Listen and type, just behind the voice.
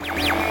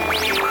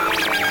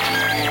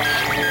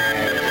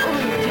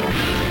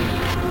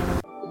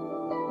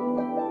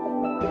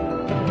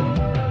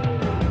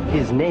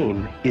His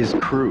name is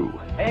Crew.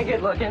 Hey,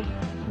 good looking.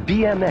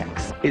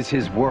 BMX is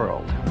his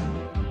world.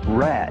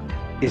 Rad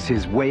is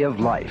his way of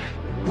life.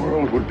 The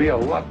world would be a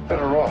lot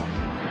better off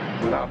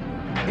without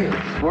kids.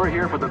 We're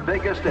here for the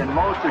biggest and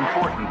most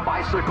important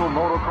bicycle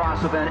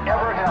motocross event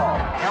ever held,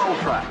 Hell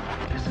Track.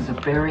 This is a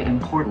very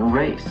important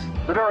race.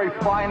 The very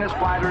finest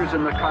riders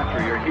in the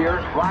country are here,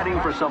 riding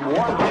for some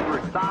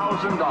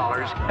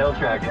 $100,000. Hell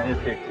Track in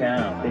this big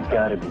town. They've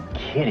got to be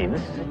kidding.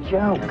 This is a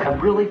joke. I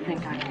really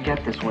think I can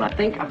get this one. I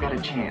think I've got a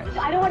chance.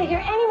 I don't want to hear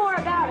any more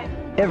about it.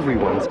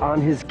 Everyone's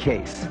on his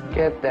case.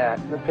 Get that.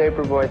 The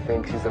paperboy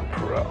thinks he's a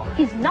pro.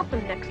 He's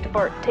nothing next to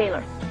Bart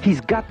Taylor.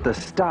 He's got the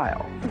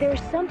style.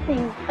 There's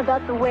something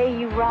about the way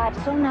you ride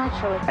so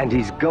naturally. And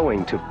he's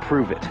going to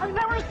prove it. I've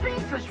never seen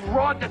such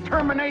raw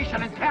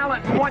determination and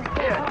talent in one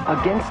kid.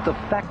 Against the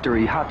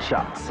factory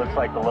hotshots. Looks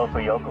like the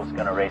local yokel's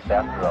gonna race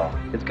after all.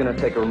 It's gonna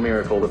take a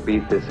miracle to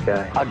beat this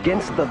guy.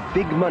 Against the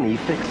big money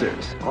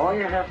fixers. All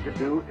you have to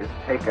do is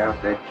take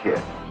out that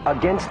kid.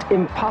 Against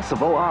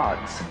impossible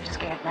odds. You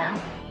scared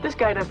now? This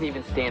guy doesn't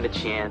even stand a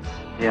chance.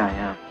 Yeah, I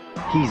am.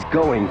 He's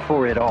going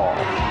for it all.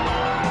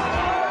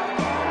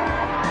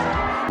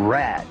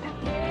 Rad.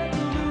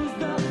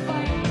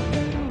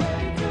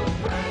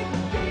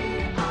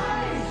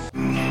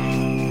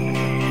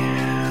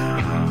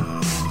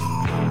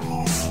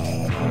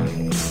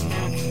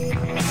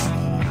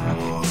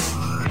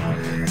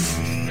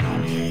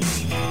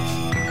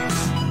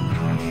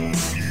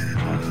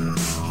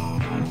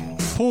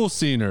 Pool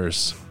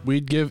sceners,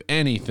 we'd give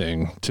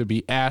anything to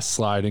be ass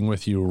sliding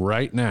with you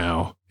right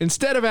now.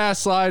 Instead of ass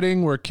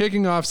sliding, we're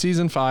kicking off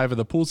season 5 of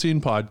the Pool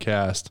Scene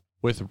Podcast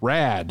with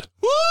Rad.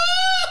 Woo!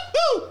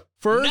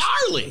 First,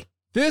 Gnarly!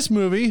 this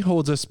movie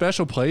holds a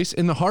special place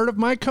in the heart of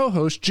my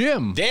co-host,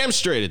 Jim. Damn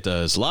straight it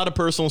does. A lot of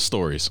personal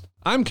stories.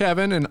 I'm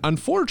Kevin, and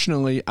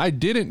unfortunately, I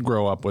didn't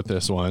grow up with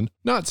this one,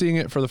 not seeing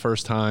it for the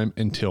first time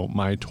until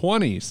my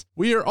 20s.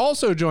 We are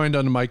also joined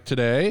on the mic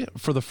today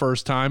for the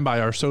first time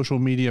by our social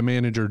media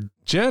manager,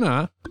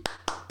 Jenna,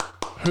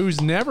 who's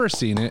never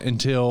seen it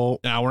until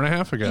an hour and a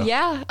half ago.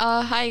 Yeah.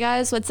 Hi,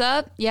 guys. What's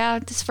up? Yeah,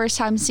 this is the first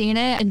time seeing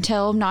it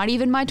until not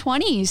even my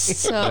 20s.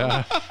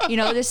 So, you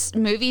know, this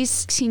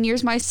movie's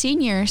senior's my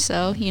senior.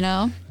 So, you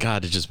know.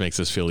 God, it just makes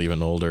us feel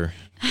even older.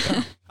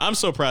 I'm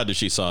so proud that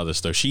she saw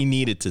this, though. She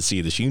needed to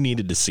see this. You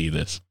needed to see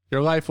this.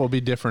 Your life will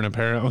be different,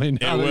 apparently,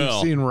 now that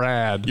you've seen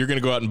Rad. You're going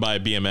to go out and buy a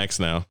BMX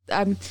now.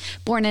 I'm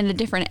born in a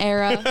different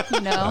era,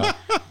 you know.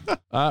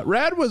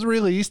 Rad was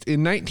released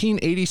in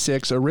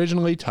 1986,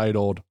 originally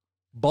titled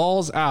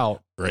Balls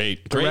Out.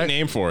 Great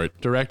name for it.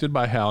 Directed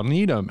by Hal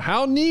Needham.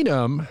 Hal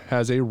Needham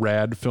has a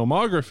rad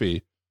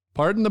filmography.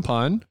 Pardon the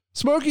pun.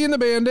 Smokey and the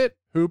Bandit,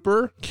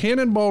 Hooper,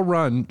 Cannonball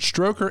Run,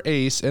 Stroker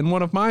Ace, and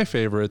one of my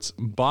favorites,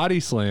 Body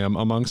Slam,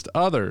 amongst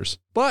others.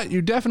 But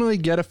you definitely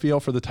get a feel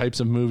for the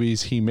types of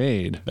movies he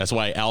made. That's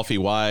why Alfie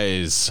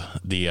Wise,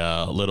 the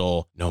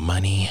little no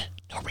money,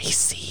 no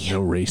racy.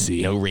 No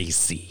racy. No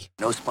racy.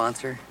 No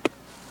sponsor,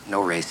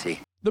 no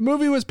racy. The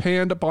movie was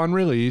panned upon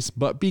release,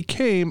 but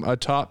became a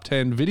top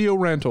 10 video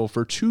rental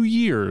for 2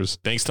 years.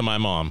 Thanks to my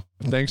mom.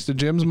 Thanks to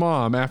Jim's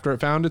mom, after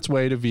it found its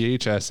way to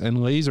VHS and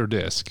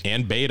Laserdisc.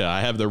 And beta.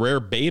 I have the rare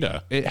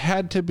beta. It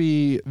had to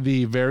be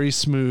the very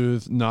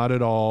smooth, not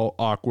at all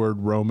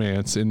awkward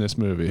romance in this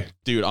movie.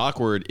 Dude,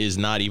 awkward is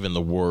not even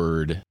the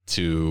word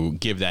to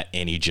give that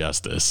any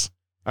justice.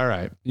 All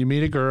right. You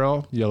meet a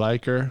girl, you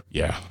like her.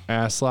 Yeah.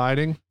 Ass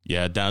sliding.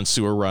 Yeah, down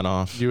sewer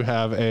runoff. You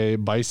have a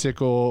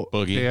bicycle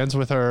Boogie. dance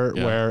with her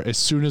where as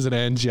soon as it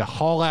ends, you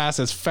haul ass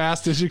as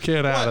fast as you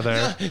can out of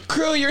there.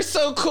 Crew, you're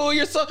so cool.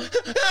 You're so...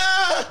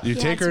 You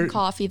take had her... some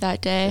coffee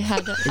that day.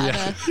 Had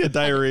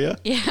diarrhea.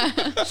 Yeah.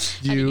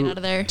 You out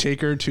of there. take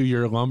her to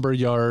your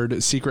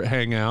lumberyard secret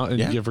hangout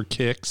and give her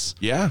kicks.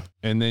 Yeah.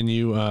 And then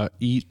you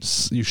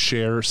you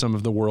share some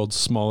of the world's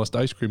smallest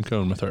ice cream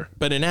cone with her.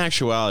 But in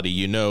actuality,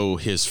 you know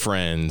his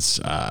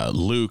friends,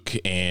 Luke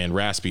and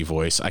Raspy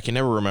Voice. I can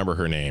never remember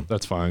her name.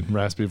 That's fine.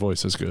 Raspy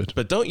Voice is good.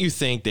 But don't you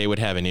think they would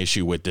have an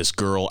issue with this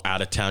girl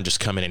out of town just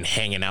coming and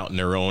hanging out in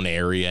their own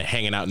area,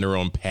 hanging out in their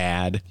own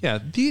pad? Yeah,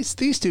 these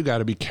two got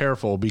to be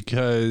careful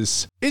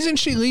because isn't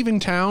she leaving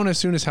town as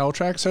soon as Hell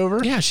Track's over?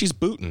 Yeah, she's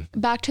booting.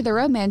 Back to the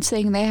romance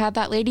thing. They have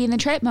that Lady in the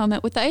Tramp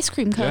moment with the ice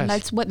cream cone. Yes.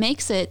 That's what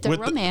makes it the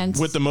romance.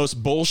 With the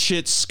most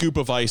bullshit scoop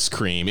of ice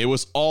cream. It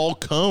was all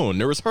cone.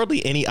 There was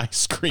hardly any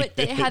ice cream. But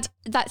they had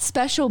that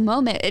special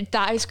moment. The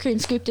ice cream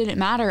scoop didn't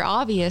matter,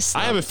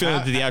 obviously. I have a feeling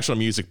that the actual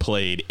music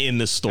played in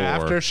the store.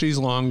 After she's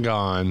long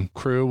gone,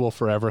 Crew will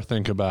forever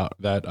think about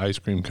that ice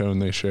cream cone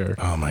they shared.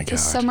 Oh my God.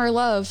 Summer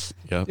love.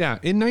 Yep. Yeah,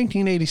 in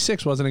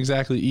 1986 wasn't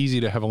exactly easy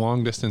to have a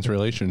long distance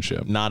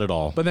relationship. Not at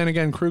all. But then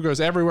again, Crew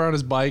goes everywhere on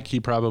his bike. He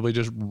probably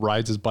just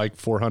rides his bike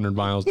 400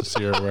 miles to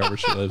see her wherever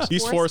she lives.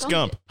 He's Forrest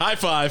Gump. High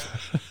five.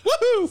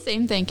 Woohoo!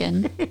 Same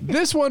thinking.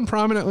 This one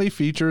prominently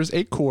features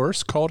a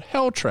course called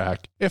Hell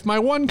Track. If my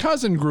one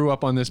cousin grew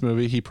up on this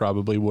movie, he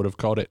probably would have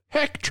called it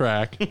Heck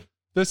Track,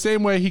 the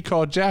same way he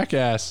called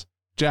Jackass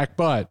Jack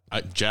Butt.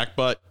 Jack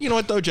Butt. You know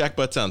what, though? Jack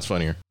Butt sounds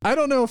funnier. I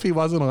don't know if he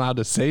wasn't allowed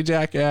to say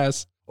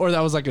Jackass or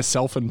that was like a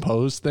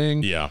self-imposed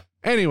thing. Yeah.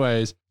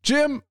 Anyways,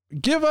 Jim,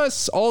 give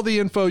us all the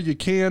info you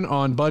can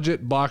on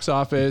budget, box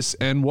office,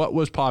 and what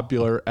was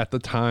popular at the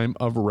time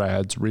of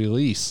Rad's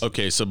release.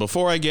 Okay, so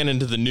before I get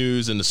into the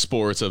news and the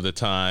sports of the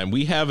time,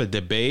 we have a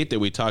debate that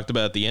we talked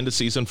about at the end of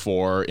season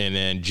 4, and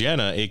then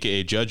Jenna,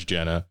 aka Judge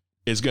Jenna,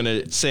 is going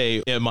to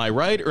say, am I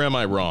right or am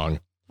I wrong?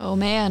 Oh,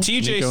 man.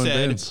 TJ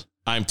said,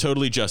 I'm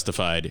totally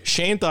justified.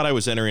 Shane thought I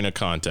was entering a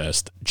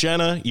contest.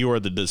 Jenna, you are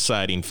the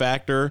deciding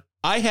factor.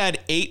 I had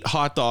 8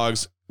 hot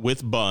dogs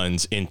with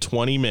buns in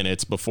 20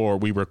 minutes before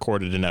we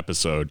recorded an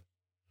episode.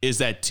 Is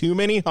that too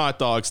many hot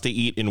dogs to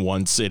eat in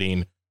one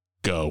sitting?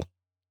 Go.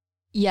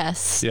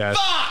 Yes.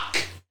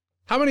 Fuck!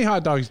 How many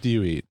hot dogs do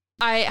you eat?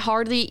 I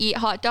hardly eat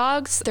hot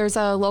dogs. There's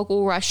a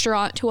local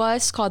restaurant to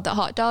us called the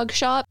Hot Dog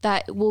Shop.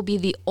 That will be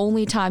the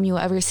only time you'll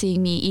ever see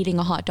me eating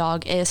a hot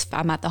dog if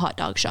I'm at the hot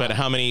dog shop. But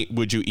how many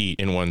would you eat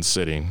in one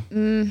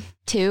sitting?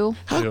 2.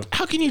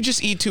 How can you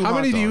just eat 2 hot How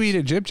dogs? many do you eat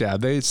at Jib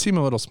Jab? They seem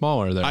a little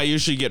smaller there. I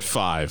usually get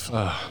 5.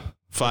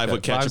 5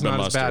 with ketchup Five's and not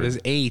mustard. as bad as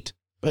 8.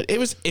 But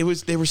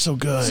they were so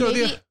good. So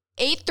Maybe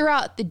 8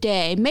 throughout the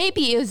day.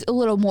 Maybe is a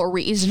little more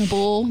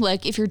reasonable.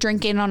 Like if you're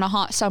drinking on a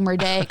hot summer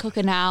day,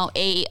 cooking out,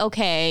 8,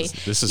 okay.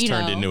 This has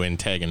turned into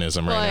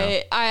antagonism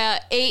right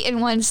But 8 in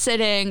one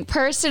sitting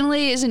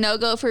personally is a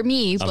no-go for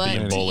me, but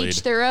being to bullied.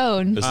 each their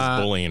own. now. This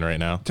is bullying right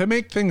now. To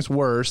make things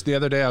worse, the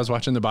other day I was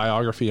watching the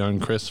biography on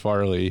Chris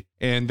Farley,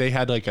 and they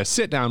had like a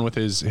sit down with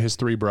his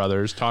 3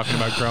 brothers talking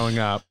about growing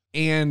up.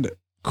 And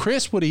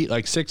Chris would eat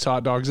like 6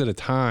 hot dogs at a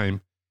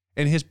time,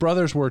 and his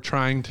brothers were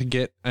trying to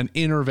get an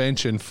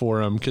intervention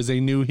for him because they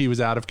knew he was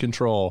out of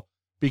control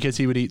because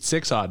he would eat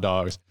 6 hot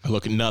dogs. I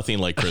look nothing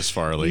like Chris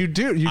Farley. You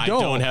do. You I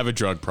don't. don't have a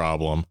drug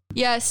problem.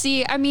 Yeah,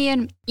 see, I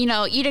mean,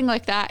 eating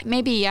like that,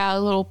 maybe, a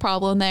little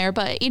problem there,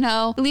 but,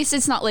 at least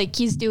it's not like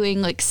he's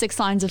doing like 6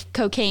 lines of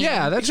cocaine.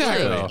 Yeah, that's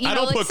Exactly. true. I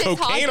don't like put 6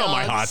 hot cocaine on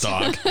my hot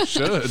dogs. dog.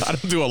 Should. I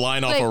don't do a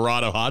line off Like- a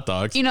rod of hot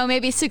dogs.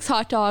 Maybe 6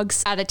 hot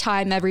dogs at a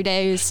time every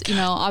day is,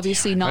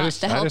 obviously not I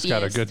just the healthiest.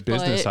 got a good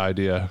business but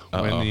idea.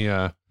 When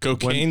the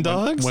Cocaine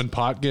dogs? When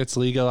pot gets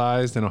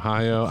legalized in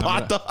Ohio,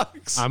 Hot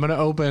dogs? I'm gonna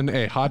open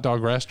a hot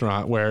dog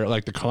restaurant where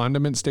like the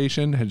condiment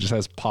station just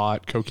has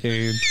pot,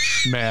 cocaine,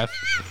 meth,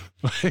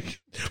 like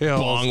pills.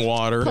 Bong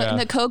water. Putting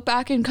the Coke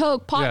back in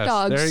Coke, pot Yes,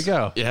 dogs. there you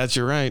go. Yeah, that's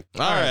you're right.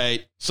 All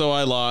right. So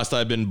I lost.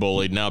 I've been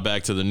bullied. Now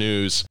back to the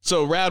news.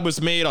 So Rad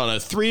was made on a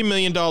 $3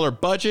 million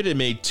budget. It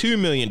made $2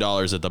 million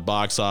at the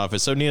box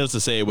office. So needless to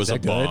say, it was a that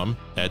good? bomb.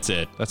 That's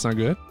it. That's not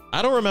good.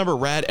 I don't remember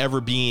Rad ever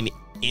being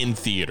in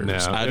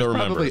theaters. I don't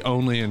remember. Probably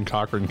only in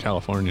Cochrane,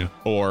 California.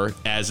 Or,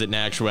 as in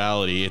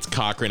actuality, it's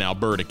Cochrane,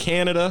 Alberta,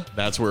 Canada.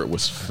 That's where it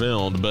was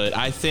filmed. But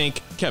I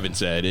think Kevin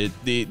said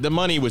the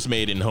money was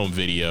made in home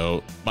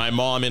video. My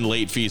mom in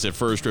late fees at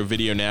First Row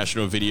Video,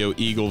 National Video,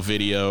 Eagle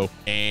Video,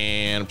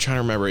 and I'm trying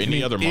to remember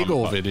any other mom.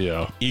 Eagle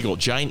Video. Eagle,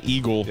 Giant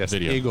Eagle Yes,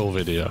 Video. Eagle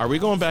Video. Are we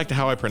going back to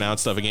how I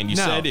pronounce stuff again? You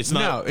said it's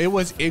not. No, it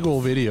was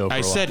Eagle Video. For I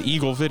a while. said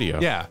Eagle Video.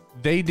 Yeah,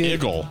 they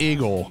did Eagle.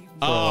 for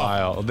a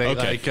while. They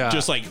okay. like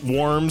Just like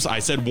worms. I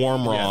said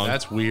worm wrong. Yeah,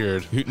 that's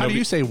weird. How nobody- do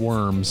you say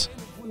worms?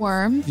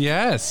 Worm.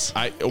 Yes,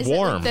 Is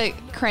worm. it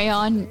like the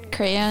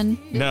crayon?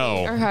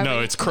 No, Or however no,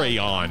 you it's call it?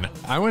 crayon.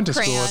 I went to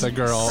school with a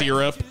girl.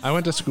 Syrup. I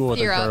went to school with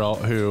Syrup. a girl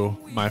who,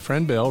 my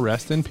friend Bill,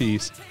 rest in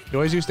peace, he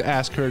always used to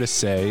ask her to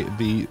say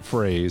the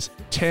phrase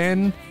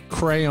 10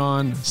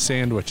 crayon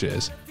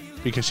sandwiches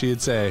because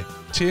she'd say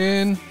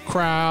 10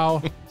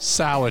 crow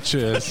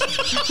sandwiches.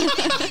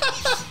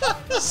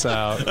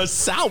 So, A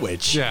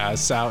sandwich. yeah,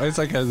 so it's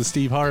like a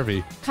Steve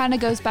Harvey. Kind of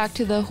goes back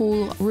to the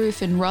whole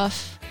roof and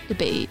rough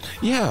debate.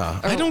 Yeah,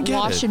 Or I don't get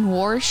wash it. and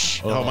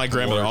wash. Oh, my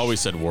grandmother Warsh. always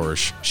said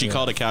Warsh. She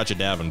called a couch a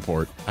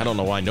Davenport. I don't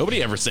know why.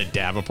 Nobody ever said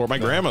Davenport. My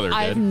grandmother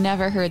I've did.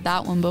 never heard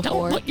that one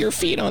before. your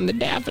feet on the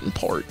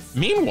Davenport.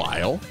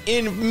 Meanwhile,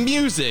 in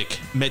music,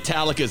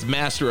 Metallica's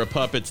Master of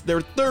Puppets,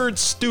 their 3rd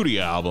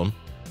studio album,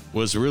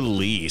 was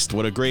released.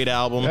 What a great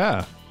album.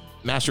 Yeah.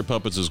 Master of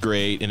Puppets was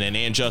great, and then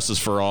And Justice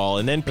for All,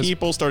 and then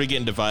people started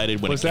getting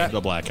divided when it was came that- to the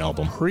Black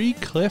Album.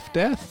 Pre-Cliff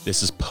Death?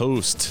 This is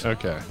post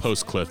Okay.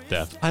 Cliff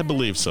Death. I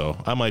believe so.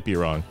 I might be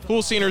wrong.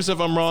 Pool Sceners, if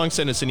I'm wrong,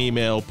 send us an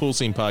email,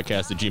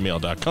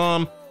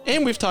 poolscenepodcast@gmail.com.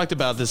 And we've talked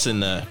about this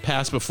in the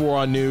past before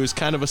on news,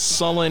 kind of a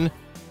sullen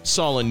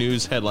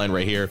news headline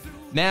right here.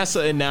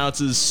 NASA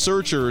announces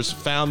searchers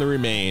found the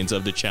remains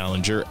of the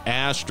Challenger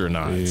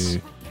astronauts.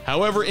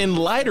 However, in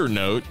lighter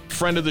note,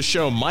 friend of the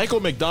show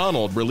Michael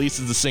McDonald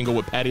releases the single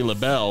with Patti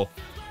LaBelle,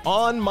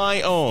 On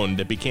My Own,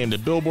 that became the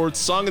Billboard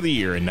Song of the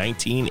Year in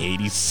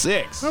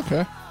 1986.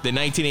 Okay. The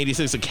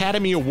 1986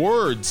 Academy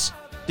Awards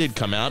did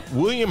come out.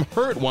 William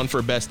Hurt won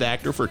for Best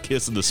Actor for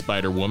Kiss of the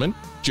Spider Woman.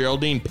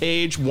 Geraldine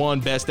Page won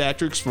Best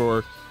Actress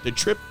for The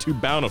Trip to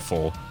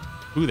Bountiful.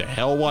 Who the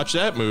hell watched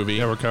that movie?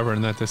 Yeah, we're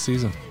covering that this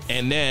season.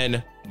 And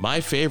then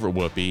my favorite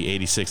Whoopi,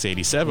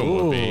 86-87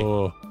 Whoopi,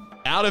 Ooh.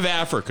 Out of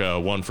Africa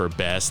won for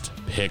Best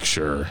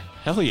Picture.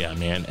 Hell yeah,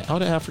 man.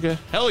 Out of Africa?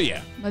 Hell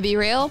yeah. I'm gonna be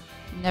real.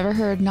 Never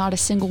heard not a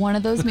single one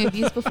of those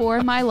movies before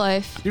in my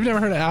life. You've never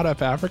heard of Out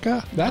of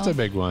Africa? That's a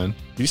big one.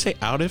 Did you say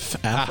out of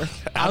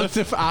Africa? Out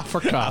of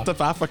Africa. Out of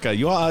Africa.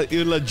 You're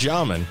a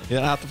German. You're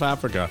out of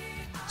Africa.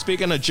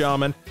 Speaking of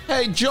German,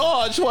 Hey,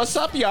 George, what's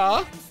up,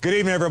 y'all? Good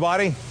evening,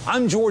 everybody.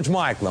 I'm George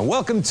Michael, and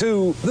welcome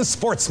to The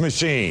Sports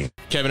Machine.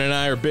 Kevin and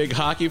I are big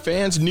hockey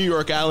fans. New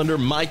York Islander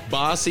Mike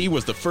Bossy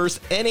was the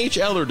first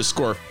NHLer to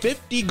score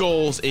 50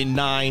 goals in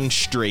 9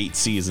 straight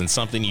seasons,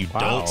 something you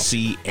don't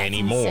see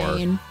anymore.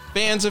 Insane.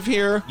 Fans of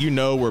here, you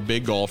know we're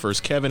big golfers,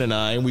 Kevin and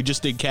I, and we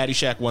just did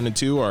Caddyshack 1 and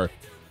 2, our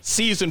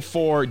Season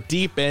 4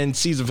 deep end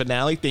season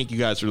finale. Thank you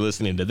guys for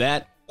listening to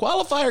that.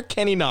 Qualifier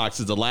Kenny Knox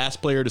is the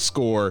last player to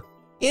score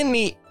in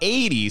the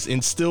 80s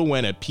and still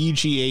win a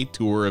PGA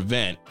Tour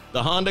event.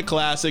 The Honda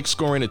Classic,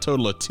 scoring a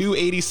total of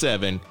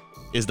 287,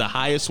 is the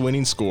highest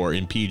winning score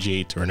in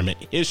PGA tournament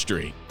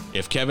history.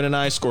 If Kevin and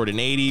I scored an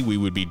 80, we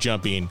would be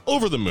jumping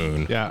over the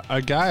moon. Yeah, a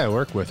guy I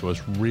work with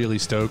was really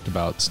stoked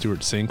about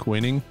Stuart Sink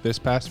winning this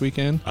past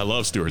weekend. I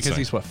love Stuart Because Sink.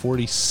 he's, what,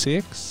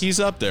 46?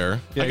 He's up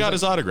there. Yeah, I got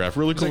his autograph.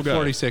 Really cool like guy.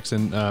 46,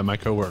 and my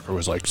coworker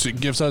was like,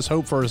 "It gives us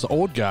hope for us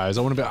old guys."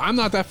 I want to be. I'm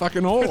not that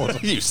fucking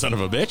old. You son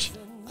of a bitch.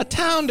 A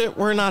town that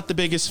we're not the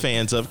biggest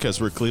fans of because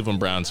we're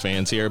Cleveland Browns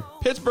fans here.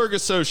 Pittsburgh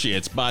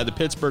Associates buy the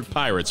Pittsburgh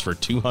Pirates for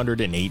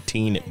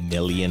 $218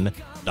 million.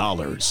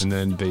 And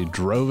then they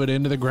drove it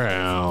into the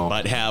ground.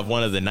 But have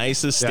one of the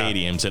nicest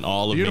stadiums in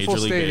all of Beautiful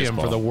Major League stadium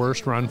Baseball. for the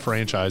worst run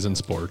franchise in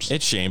sports.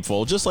 It's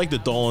shameful. Just like the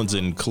Dolans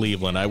in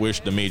Cleveland, I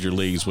wish the major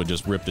leagues would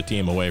just rip the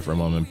team away from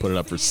them and put it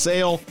up for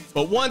sale.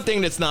 But one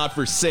thing that's not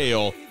for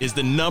sale is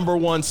the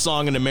 #1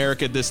 song in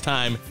America at this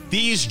time,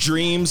 These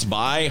Dreams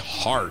by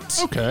Heart.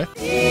 Okay.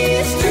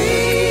 These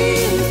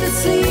dreams that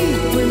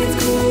sleep when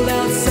it's cold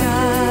outside.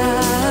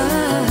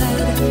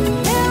 Every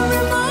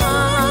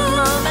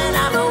moment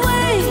I'm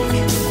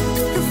awake,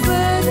 the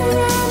further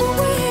I'm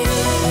away.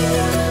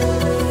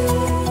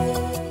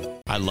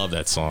 I love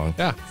that song.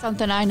 Yeah.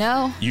 Something I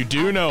know. You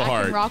do know I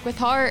Heart. can rock with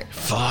Heart.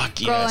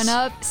 Fuck yes. Growing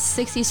up,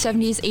 60s,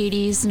 70s,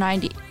 80s,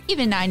 90s,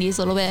 even 90s a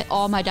little bit.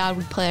 All my dad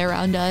would play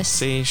around us.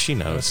 See, she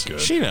knows. That's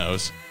good. She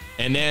knows.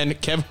 And then,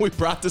 Kevin, we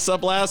brought this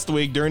up last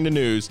week during the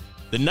news.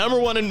 The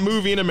 #1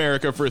 movie in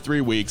America for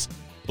 3 weeks,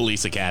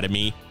 Police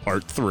Academy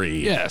Part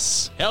 3.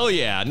 Yes. Hell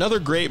yeah, another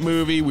great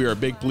movie. We are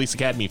big Police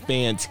Academy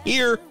fans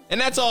here. And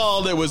that's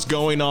all that was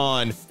going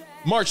on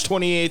March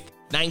 28th,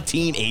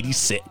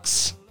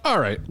 1986.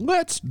 All right,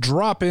 let's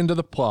drop into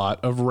the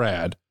plot of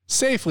Rad.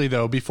 Safely,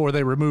 though, before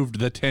they removed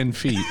the 10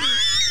 feet.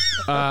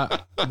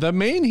 The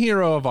main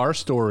hero of our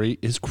story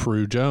is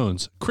Crew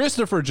Jones.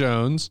 Christopher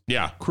Jones.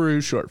 Yeah.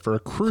 Crew, short for a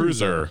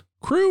cruiser.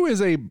 Crew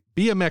is a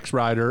BMX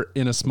rider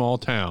in a small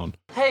town.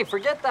 Hey,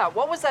 forget that.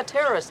 What was that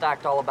terrorist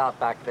act all about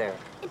back there?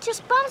 It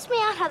just bums me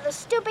out how the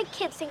stupid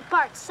kids think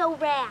Bart's so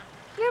rad.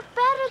 You're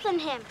better than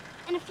him.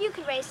 And if you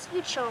could race,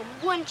 you'd show him,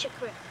 wouldn't you,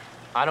 Crew?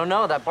 I don't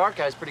know. That Bart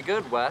guy's pretty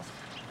good, Wes.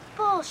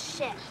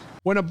 Bullshit.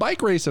 When a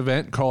bike race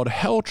event called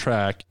Hell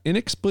Track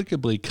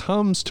inexplicably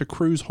comes to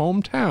Crew's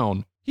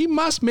hometown, he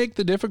must make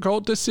the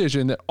difficult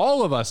decision that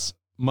all of us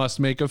must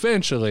make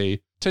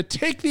eventually to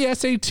take the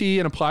SAT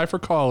and apply for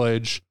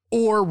college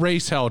or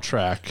race Hell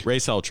Track.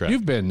 Race Hell Track.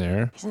 You've been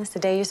there. Isn't this the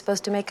day you're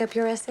supposed to make up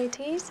your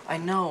SATs? I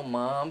know,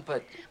 Mom,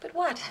 but... But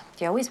what?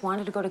 If you always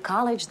wanted to go to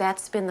college,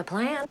 that's been the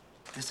plan.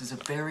 This is a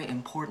very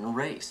important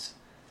race.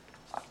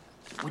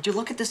 Would you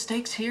look at the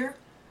stakes here?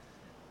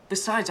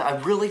 Besides, I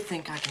really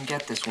think I can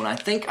get this one. I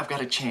think I've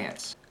got a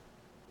chance.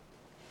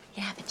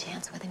 You have a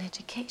chance with an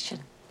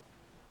education.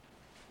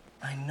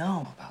 I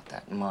know about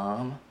that,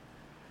 Mom.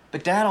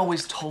 But Dad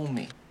always told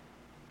me,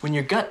 when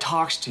your gut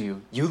talks to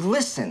you, you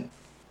listen.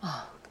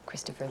 Oh,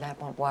 Christopher, that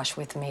won't wash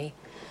with me.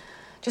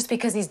 Just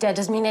because he's dead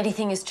doesn't mean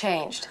anything has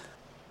changed.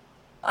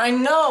 I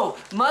know,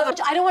 Mother.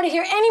 I don't want to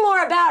hear any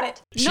more about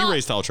it. She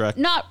raced Hell Track.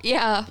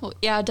 Yeah,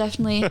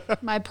 definitely.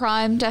 My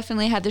prime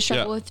definitely had the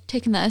struggle with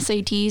taking the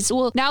SATs.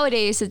 Well,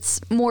 nowadays it's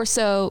more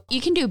so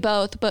you can do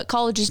both, but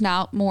colleges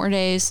now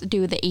nowadays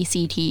do the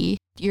ACT,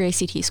 your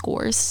ACT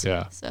scores.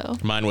 Yeah. So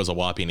mine was a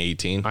whopping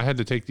 18. I had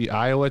to take the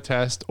Iowa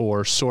test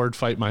or sword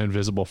fight my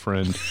invisible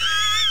friend.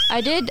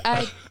 I did.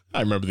 I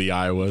remember the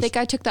Iowas. think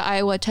I took the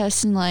Iowa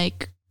test in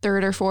like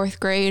 3rd or 4th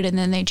grade, and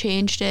then they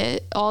changed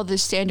it. All the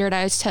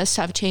standardized tests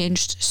have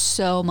changed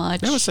so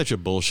much. That was such a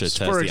bullshit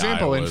test. For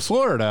example, in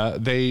Florida,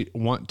 they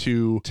want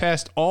to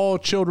test all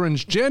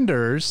children's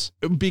genders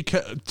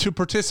to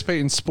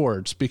participate in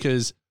sports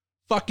because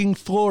fucking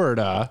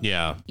Florida.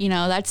 Yeah. You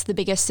know, that's the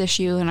biggest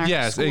issue in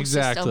our school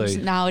systems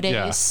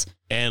nowadays. Yeah.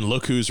 And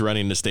look who's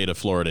running the state of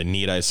Florida.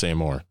 Need I say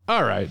more?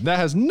 All right. That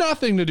has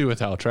nothing to do with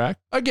Hell Track.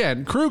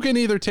 Again, Crew can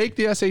either take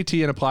the SAT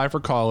and apply for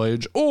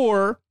college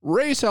or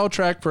race Hell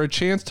Track for a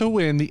chance to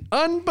win the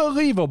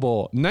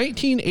unbelievable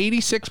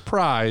 1986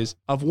 prize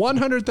of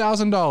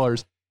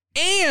 $100,000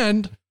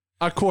 and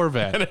a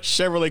Corvette. And a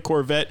Chevrolet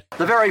Corvette.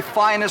 The very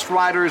finest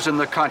riders in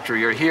the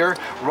country are here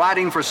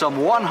riding for some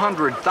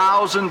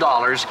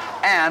 $100,000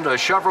 and a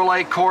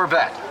Chevrolet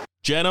Corvette.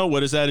 Jenna,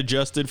 what is that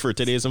adjusted for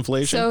today's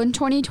inflation? So in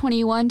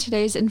 2021,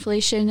 today's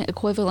inflation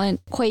equivalent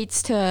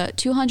equates to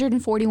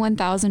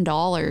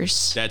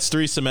 $241,000. That's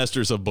 3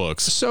 semesters of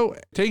books. So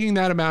taking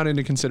that amount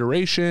into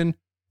consideration,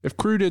 if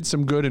Crew did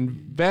some good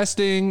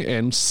investing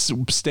and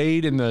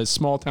stayed in the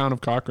small town of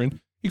Cochrane,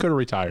 he could have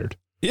retired.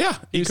 Yeah,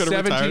 He's could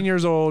have 17 retired.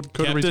 years old,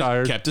 could have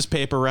retired. Kept his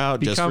paper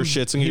route just for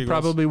shits and giggles. He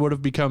probably would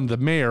have become the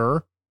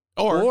mayor.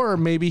 Or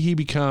maybe he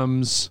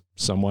becomes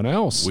someone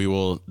else. We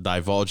will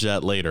divulge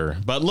that later.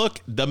 But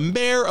look, the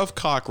mayor of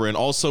Cochrane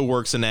also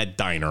works in that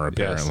diner,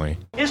 apparently.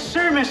 Yes,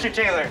 sir, Mr.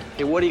 Taylor.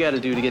 Hey, what do you got to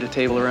do to get a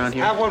table around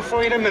here? Have one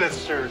for you in a minute,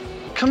 sir.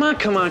 Come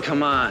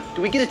on.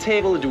 Do we get a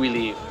table or do we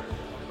leave?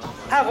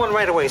 Have one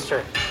right away,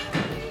 sir.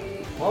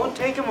 Won't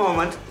take a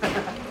moment.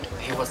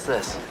 Hey, what's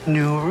this?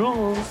 New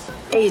rules.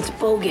 Hey, it's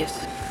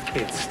bogus.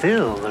 It's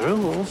still the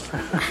rules.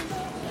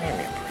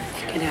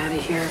 Get out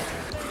of here.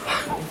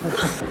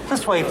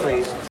 This way,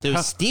 please.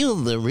 To steal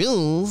the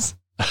rules.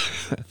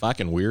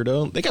 Fucking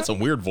weirdo. They got some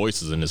weird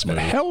voices in this movie.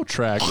 Hell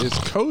Track is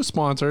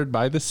co-sponsored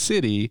by the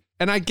city,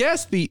 and I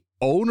guess the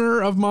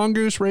owner of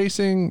Mongoose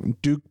Racing,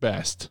 Duke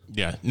Best.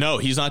 Yeah, no,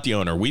 he's not the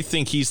owner. We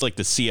think he's like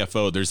the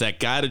CFO. There's that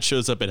guy that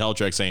shows up at Hell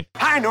Track saying,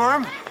 "Hi,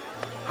 Norm."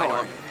 Hi,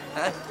 Norm.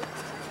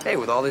 Hey,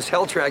 with all this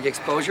Hell Track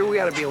exposure, we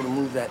got to be able to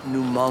move that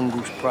new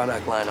Mongoose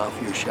product line off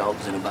your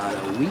shelves in about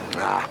a week.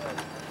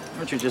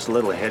 Aren't you just a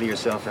little ahead of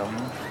yourself,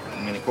 Elmer?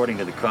 I mean, according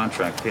to the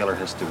contract, Taylor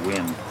has to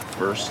win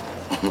first.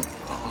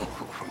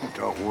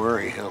 Don't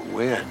worry, he'll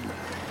win.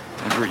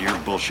 I've heard your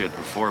bullshit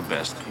before,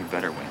 Best. You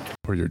better win.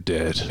 Or you're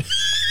dead.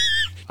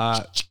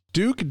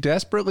 Duke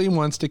desperately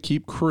wants to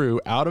keep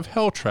Crew out of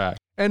Hell Track,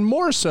 and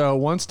more so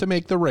wants to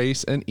make the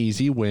race an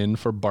easy win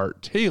for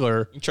Bart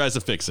Taylor. He tries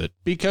to fix it.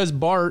 Because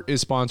Bart is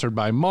sponsored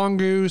by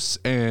Mongoose,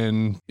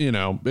 and, you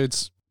know,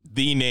 it's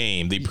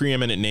the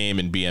preeminent name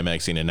in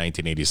BMXing in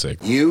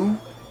 1986. You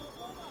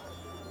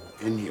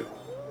and you.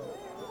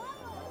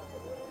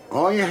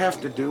 All you have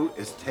to do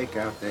is take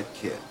out that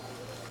kid.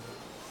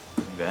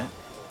 You bet.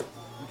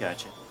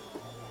 Gotcha.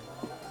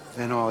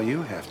 Then all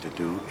you have to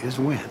do is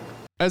win.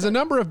 As a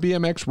number of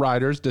BMX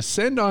riders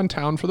descend on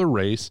town for the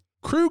race,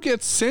 Crew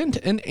gets sent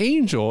an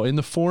angel in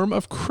the form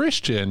of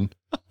Christian,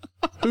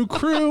 who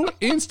Crew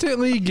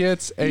instantly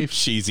gets a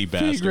cheesy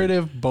bastard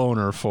figurative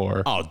boner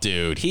for. Oh,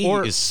 dude, he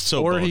is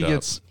so Or boned he up.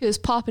 gets He was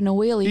popping a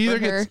wheelie for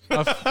her.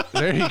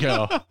 there you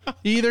go.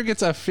 He either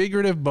gets a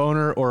figurative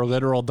boner or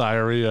literal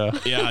diarrhea.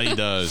 Yeah, he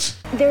does.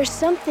 There's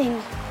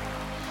something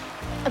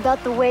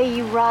about the way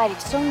you ride.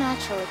 It's so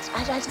natural.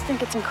 I just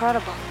think it's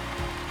incredible.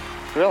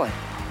 Really?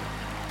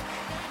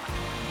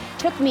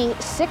 Took me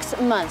 6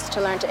 months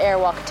to learn to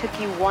airwalk. It took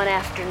you 1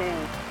 afternoon.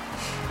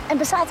 And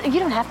besides, you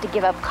don't have to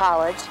give up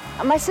college.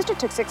 My sister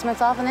took 6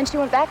 months off and then she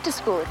went back to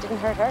school. It didn't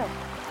hurt her.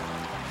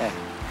 Hey.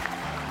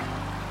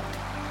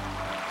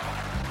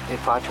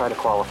 If I try to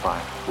qualify,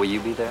 will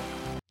you be there?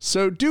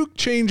 So Duke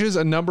changes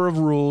a number of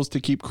rules to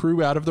keep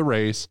Crew out of the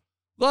race,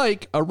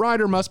 like a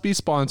rider must be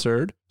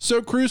sponsored,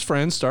 so Crew's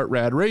friends start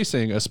Rad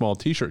Racing, a small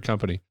t-shirt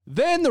company.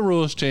 Then the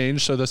rules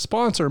change so the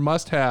sponsor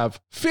must have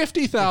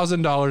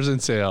 $50,000 in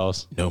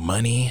sales. No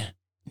money,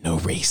 no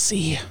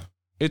racy.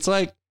 It's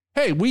like,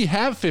 hey, we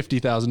have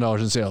 $50,000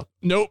 in sales.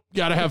 Nope,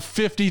 gotta have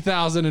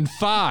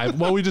 $50,005.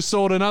 Well, we just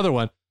sold another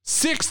one.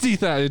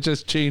 $60,000. It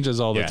just changes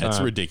all the time. Yeah, it's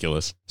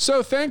ridiculous.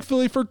 So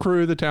thankfully for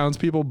Crew, the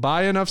townspeople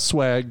buy enough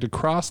swag to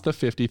cross the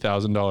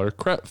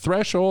 $50,000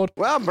 threshold.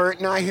 Well,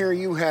 Burton, I hear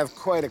you have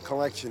quite a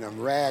collection of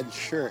rad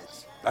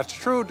shirts. That's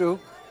true, Duke.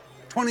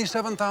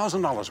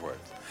 $27,000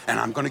 worth. And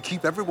I'm going to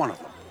keep every one of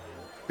them.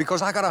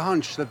 Because I got a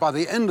hunch that by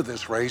the end of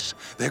this race,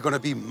 they're going to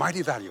be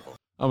mighty valuable.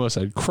 Almost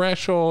said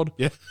threshold.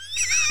 Yeah.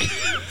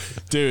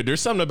 Dude,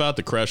 there's something about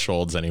the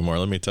thresholds anymore,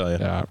 let me tell you.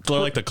 Yeah. They're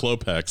like the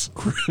Clopex.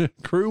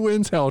 Crew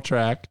wins Hell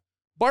Track.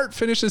 Bart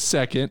finishes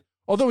second,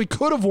 although he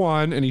could have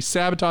won and he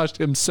sabotaged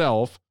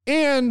himself.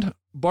 And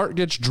Bart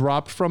gets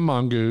dropped from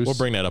Mongoose. We'll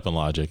bring that up in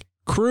Logic.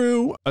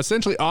 Crew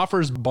essentially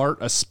offers Bart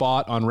a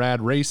spot on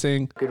Rad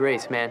Racing. Good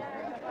race, man.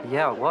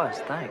 Yeah, it was.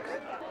 Thanks.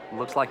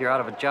 Looks like you're out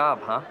of a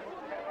job, huh?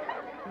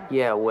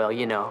 Yeah, well,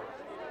 you know.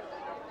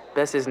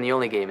 Best isn't the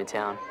only game in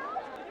town.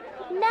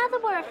 Now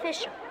that we're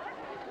official,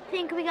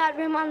 think we got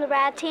room on the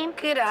Rad team?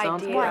 Good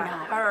Sounds idea. good. Why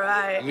not? All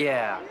right.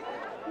 Yeah.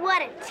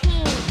 What a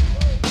team.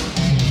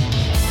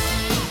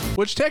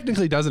 Which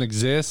technically doesn't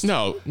exist.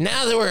 No,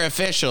 now that we're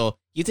official,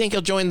 you think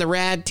he'll join the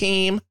Rad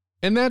team?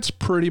 And that's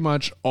pretty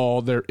much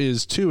all there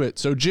is to it.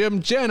 So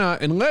Jim, Jenna,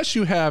 unless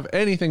you have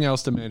anything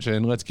else to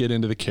mention, let's get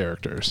into the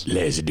characters.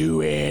 Let's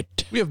do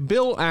it. We have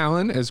Bill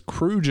Allen as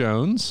Crew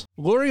Jones,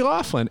 Lori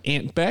Loughlin,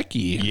 Aunt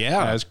Becky,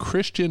 as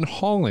Christian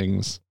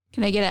Hollings.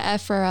 Can I get an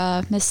F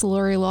for Miss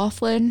Lori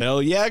Loughlin?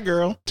 Hell yeah,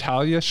 girl.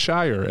 Talia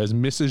Shire as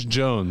Mrs.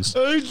 Jones.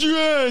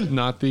 Adrian!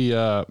 Not the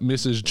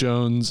Mrs.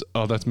 Jones.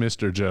 Oh, that's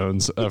Mr.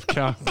 Jones of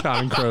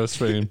Counting Crows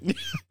fame.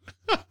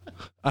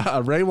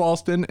 Ray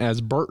Walston as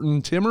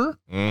Burton Timmer.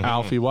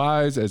 Alfie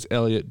Wise as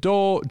Elliot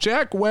Dole.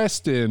 Jack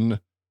Weston,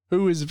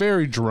 who is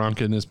very drunk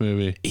in this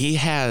movie. He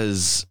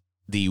has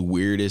the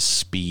weirdest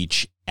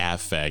speech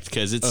affect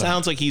because it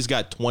sounds like he's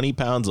got 20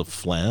 pounds of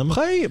phlegm.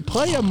 Play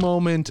a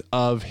moment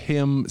of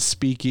him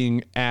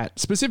speaking at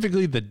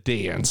specifically the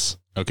dance.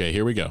 Okay,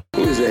 here we go.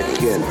 Who's that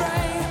kid?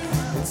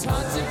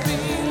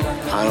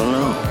 I don't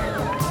know.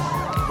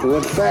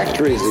 What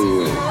factory is he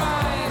in?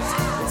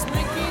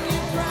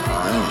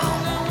 I don't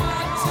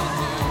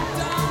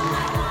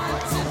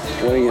know.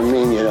 What do you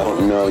mean you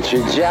don't know? It's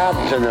your job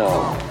to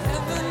know.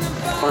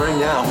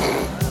 Find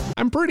out.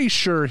 I'm pretty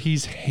sure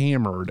he's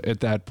hammered at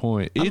that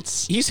point.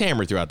 He's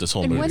hammered throughout this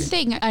whole And movie. one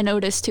thing I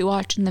noticed too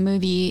watching the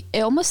movie, it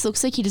almost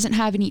looks like he doesn't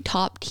have any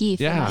top teeth.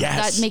 Yeah. And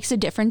Yes. that makes a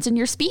difference in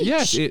your speech.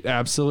 Yes, it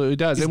absolutely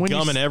does. He's when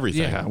gumming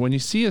everything. Yeah, when you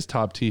see his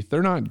top teeth,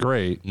 they're not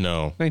great.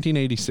 No.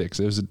 1986.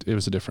 It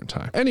was a different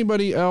time.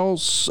 Anybody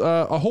else?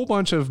 A whole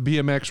bunch of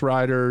BMX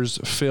riders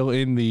fill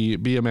in the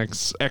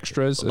BMX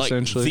extras, Like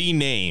essentially. the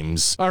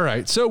names. All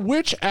right. So,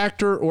 which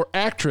actor or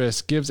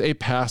actress gives a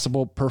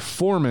passable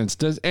performance?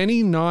 Does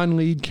any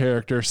non-lead character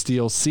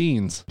steal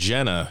scenes?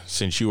 Jenna,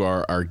 since you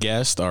are our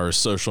guest, our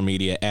social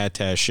media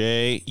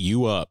attaché,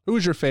 you up. Who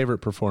was your favorite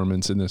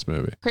performance in this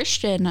movie?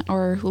 Christian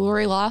or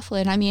Lori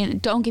Loughlin. I mean,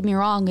 don't get me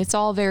wrong, it's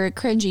all very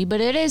cringy, but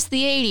it is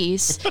the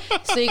 80s.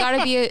 So you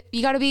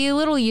gotta be a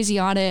little easy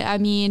on it. I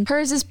mean,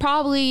 hers is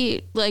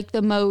probably like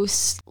the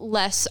most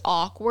less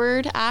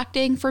awkward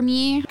acting for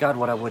me. God,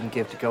 what I wouldn't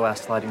give to go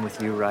ass sliding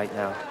with you right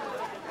now.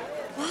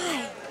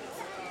 Why?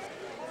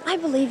 I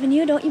believe in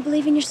you. Don't you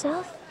believe in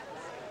yourself?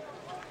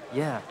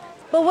 Yeah.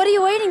 But what are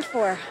you waiting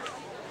for?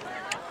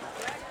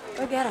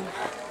 Go get him.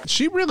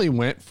 She really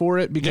went for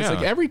it because, Yeah.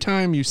 like, every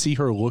time you see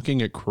her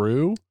looking at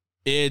Crew,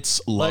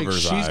 It's like,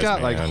 lover's she's eyes,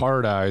 got like man.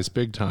 hard eyes,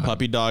 big time.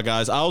 Puppy dog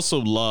eyes. I also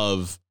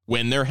love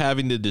when they're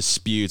having the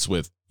disputes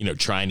with,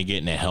 trying to get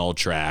in a hell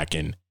track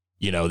and,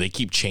 they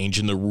keep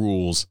changing the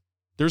rules.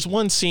 There's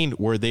one scene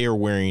where they are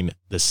wearing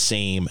the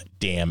same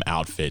damn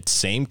outfit,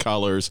 same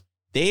colors.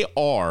 They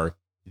are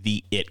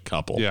the it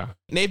couple. Yeah.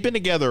 And they've been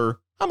together.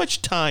 How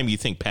much time you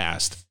think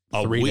passed?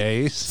 3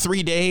 days.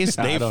 3 days.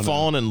 I They've don't know.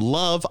 fallen in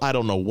love. I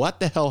don't know what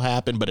the hell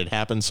happened, but it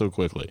happened so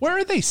quickly. Where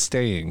are they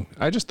staying?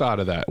 I just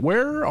thought of that.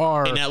 Where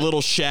are In that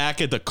little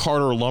shack at the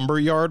Carter Lumber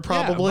Yard,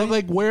 probably. Yeah, but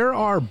like, where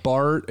are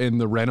Bart and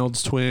the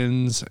Reynolds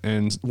twins,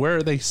 and where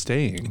are they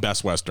staying?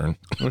 Best Western.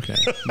 Okay,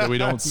 that we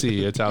don't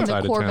see. It's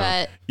outside of town.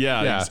 Corvette.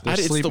 Yeah, they're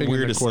it's the sleeping in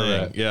weirdest thing.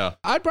 Corvette. Yeah.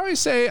 I'd probably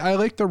say I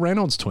like the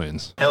Reynolds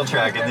twins. Hell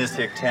track in this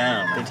here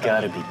town. They've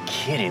got to be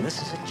kidding.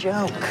 This is a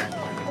joke.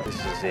 This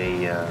is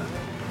a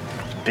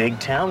big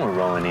town we're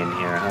rolling in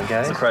here, huh,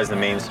 guys? Surprised the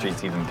main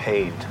street's even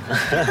paved.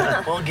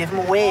 Well, give them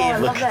a wave. I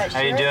love that how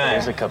you shirt. doing?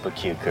 There's a couple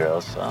cute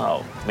girls.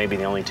 Oh, maybe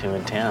the only two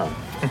in town.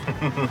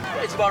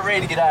 It's about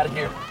ready to get out of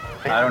here.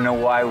 I don't know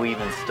why we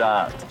even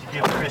stopped. Did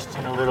you give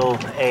Christian a little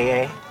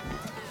AA?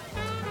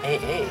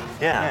 AA?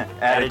 Yeah.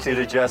 Attitude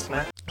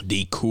adjustment.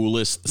 The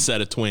coolest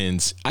set of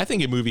twins, I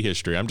think, in movie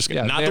history. I'm just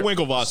kidding. Not the they're-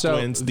 Winklevoss so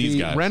twins, these the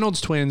guys.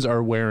 Reynolds twins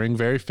are wearing,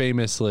 very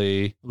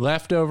famously,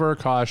 leftover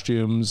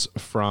costumes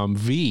from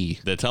V.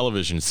 The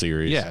television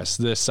series. Yes,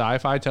 the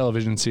sci-fi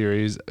television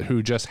series,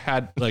 who just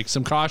had like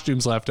some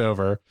costumes left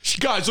over.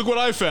 Guys, look what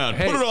I found.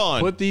 Hey, Put it on.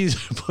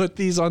 Put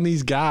these on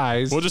these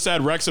guys. We'll just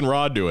add Rex and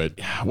Rod to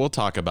it. We'll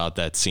talk about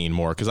that scene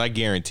more because I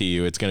guarantee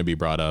you it's going to be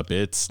brought up.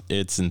 It's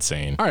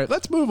insane. All right,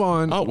 let's move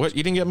on. Oh, what?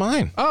 You didn't get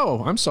mine?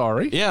 Oh, I'm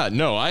sorry. Yeah,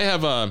 no, I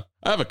have a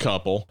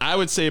couple. I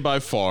would say by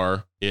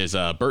far is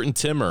Burton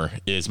Timmer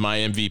is my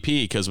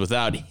MVP because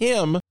without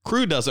him,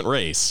 Crew doesn't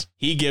race.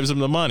 He gives him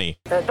the money.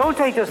 Don't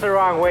take this the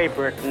wrong way,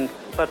 Burton,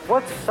 but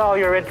what's all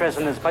your interest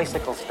in this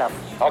bicycle stuff?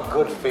 A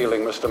good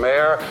feeling, Mr.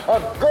 Mayor.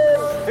 A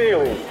good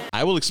feeling.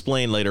 I will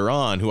explain later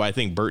on who I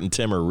think Burton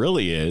Timmer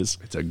really is.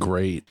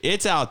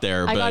 It's out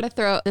there, I but gotta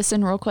throw this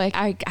in real quick.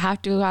 I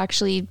have to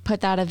actually put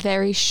that a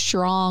very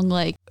strong,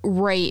 like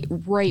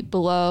right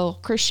below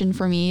Christian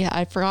for me.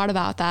 I forgot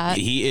about that.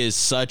 he is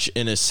such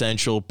an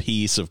essential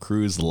piece of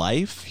Crew's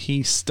life.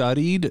 He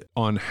studied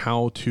on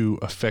how to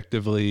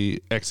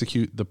effectively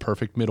execute the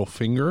perfect middle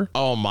finger.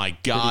 Oh my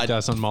That God. he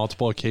does on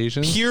multiple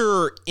occasions.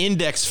 Pure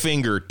index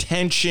finger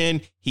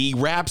tension. He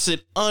wraps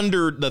it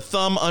under the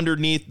thumb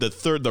underneath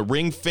the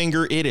ring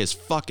finger. It is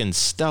fucking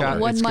stellar.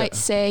 One might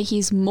say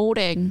he's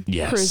molding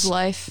Yes. Crew's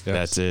life.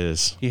 That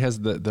is. He has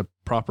the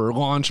proper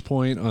launch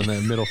point on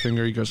that middle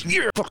finger. He goes,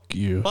 yeah, fuck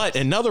you. But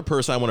another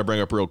person I want to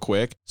bring up real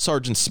quick,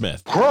 Sergeant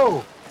Smith.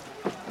 Crew!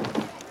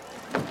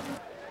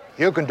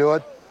 You can do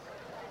it.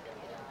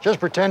 Just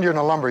pretend you're in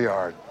a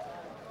lumberyard.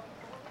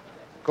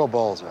 Go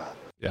balls out.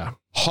 Yeah.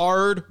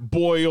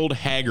 Hard-boiled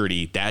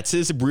Haggerty. That's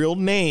his real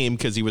name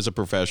because he was a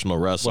professional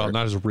wrestler. Well,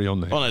 not his real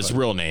name. Well, not his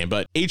real name,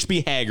 but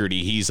H.B.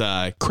 Haggerty, he's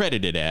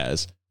credited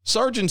as.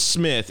 Sergeant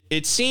Smith,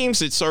 it seems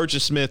that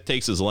Sergeant Smith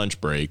takes his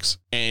lunch breaks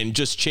and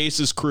just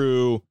chases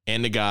Crew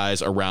and the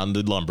guys around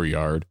the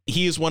lumberyard.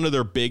 He is one of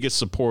their biggest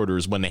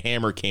supporters when the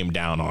hammer came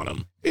down on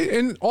him.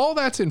 And all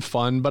that's in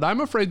fun, but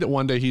I'm afraid that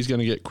one day he's going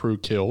to get Crew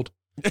killed.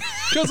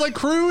 Because like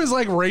Crew is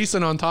like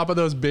racing on top of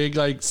those big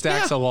like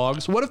stacks of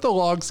logs. What if the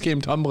logs came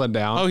tumbling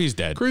down? Oh, he's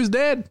dead. Crew's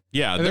dead.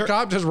 Yeah. And the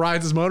cop just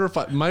rides his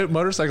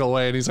motorcycle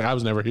away and he's like, I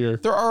was never here.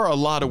 There are a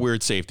lot of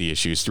weird safety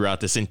issues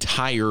throughout this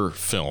entire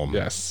film.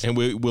 Yes. And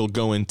we'll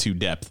go into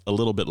depth a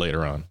little bit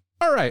later on.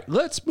 All right,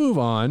 let's move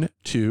on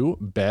to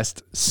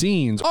best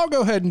scenes. I'll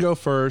go ahead and go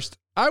first.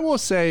 I will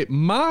say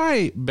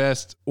my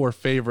best or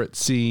favorite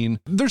scene.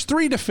 There's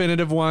 3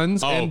 definitive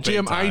ones. And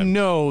Jim, I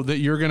know that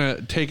you're going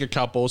to take a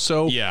couple.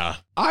 So yeah,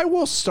 I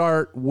will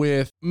start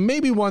with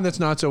maybe one that's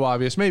not so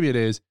obvious. Maybe it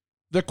is.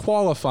 the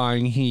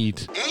qualifying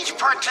heat. Each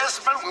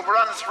participant will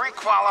run 3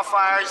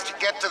 qualifiers to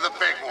get to the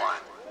big one.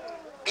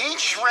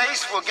 Each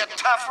race will get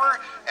tougher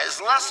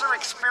as lesser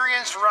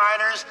experienced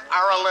riders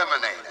are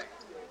eliminated.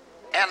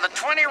 And the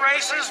 20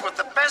 racers with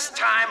the best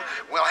time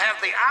will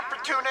have the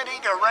opportunity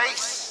to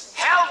race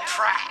Hell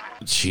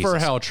Track. Jesus. For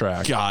Hell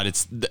Track. God,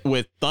 it's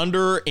with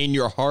Thunder in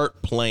Your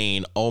Heart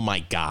playing. Oh my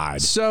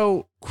God.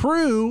 So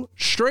Crew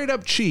straight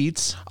up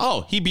cheats.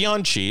 Oh, he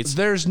beyond cheats.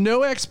 There's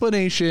no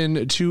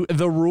explanation to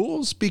the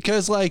rules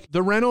because like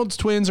the Reynolds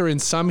twins are in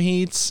some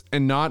heats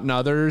and not in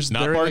others.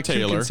 Not They're Bart in like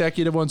Taylor. 2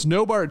 consecutive ones.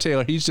 No Bart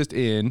Taylor. He's just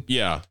in.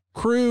 Yeah.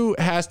 Crew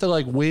has to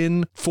like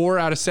win 4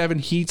 out of 7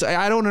 heats.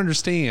 I don't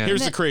understand.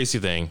 Here's the crazy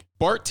thing.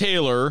 Bart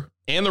Taylor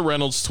and the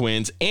Reynolds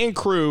twins and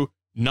Crew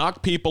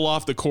knock people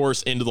off the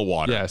course into the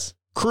water. Yes.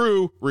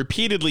 Crew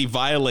repeatedly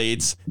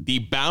violates the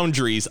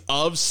boundaries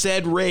of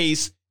said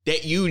race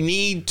that you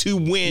need to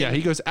win. Yeah,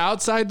 he goes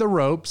outside the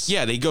ropes.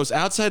 Yeah, he goes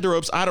outside the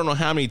ropes. I don't know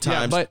how many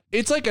times. Yeah, but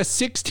it's like a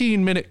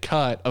 16-minute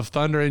cut of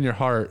Thunder in Your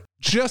Heart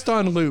just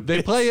on loop.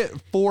 They play it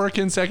 4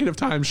 consecutive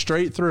times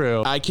straight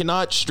through. I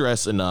cannot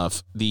stress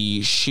enough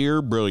the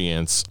sheer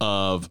brilliance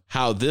of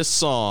how this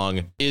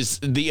song is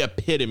the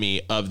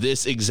epitome of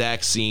this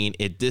exact scene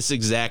at this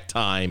exact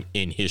time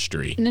in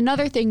history. And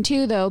another thing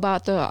too, though,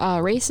 about the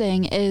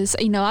racing is,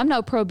 you know, I'm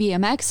no pro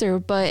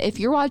BMXer, but if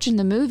you're watching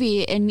the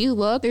movie and you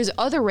look, there's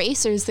other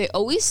racers, they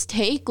always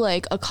take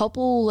like a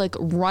couple like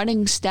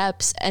running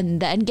steps and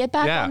then get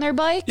back on their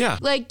bike. Yeah.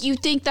 Like you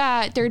think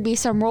that there'd be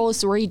some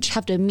rules where you just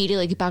have to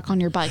immediately get back on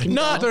your bike and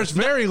go. There's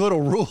very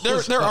little rules.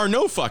 There are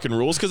no fucking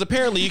rules because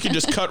apparently you can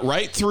just cut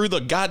right through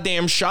the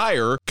goddamn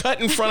Shire, cut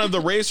in front of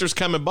the racers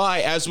coming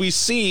by as we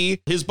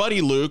see his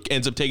buddy Luke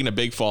ends up taking a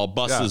big fall,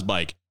 busts his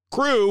bike.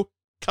 Crew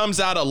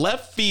comes out of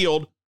left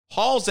field,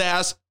 hauls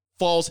ass,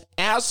 falls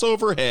ass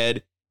over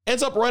head,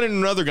 ends up running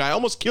another guy,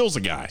 almost kills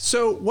a guy.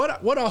 So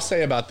what I'll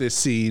say about this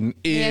scene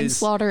is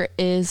manslaughter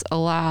is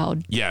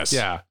allowed. Yes.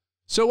 Yeah.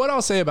 So what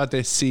I'll say about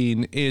this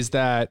scene is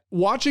that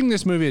watching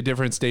this movie at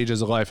different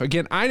stages of life,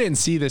 again, I didn't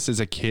see this as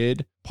a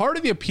kid. Part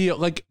of the appeal,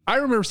 like I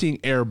remember seeing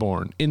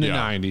Airborne in the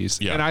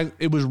 90s and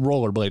it was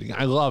rollerblading.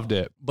 I loved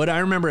it. But I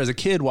remember as a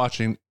kid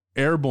watching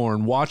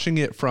Airborne, watching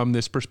it from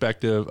this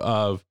perspective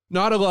of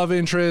not a love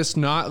interest,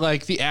 not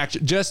like the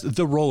action, just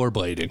the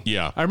rollerblading.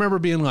 Yeah. I remember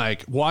being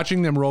like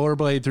watching them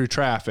rollerblade through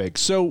traffic.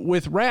 So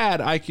with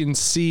Rad, I can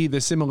see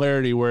the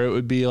similarity where it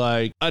would be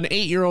like an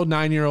 8-year-old,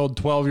 9-year-old,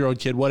 12-year-old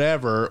kid,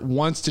 whatever,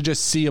 wants to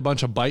just see a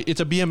bunch of bike. It's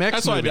a BMX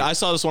That's movie. why I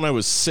saw this when I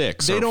was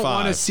 6 They or don't 5.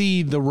 want to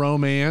see the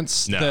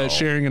romance, the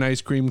sharing an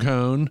ice cream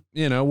cone,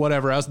 you know,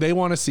 whatever else. They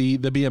want to see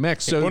the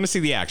BMX. So They want to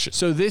see the action.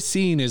 So this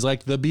scene is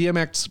like the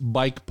BMX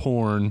bike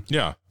porn.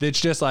 Yeah.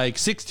 That's just like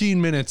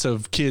 16 minutes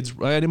of kids.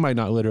 It might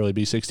not literally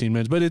be 16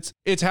 minutes, but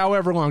it's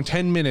however long,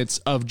 10 minutes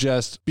of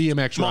just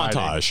BMX montage.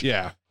 riding.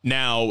 Yeah.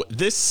 Now,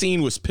 this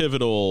scene was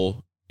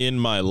pivotal in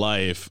my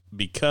life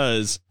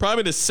because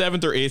probably the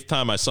 7th or 8th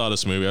time I saw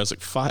this movie, I was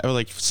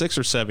like 6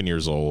 or 7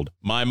 years old.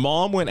 My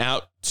mom went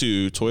out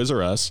to Toys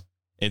R Us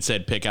and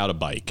said, pick out a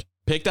bike.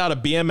 Picked out a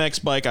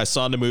BMX bike I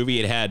saw in the movie.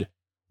 It had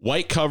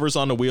white covers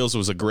on the wheels. It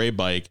was a gray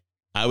bike.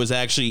 I was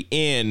actually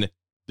in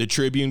the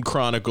Tribune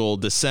Chronicle,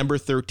 December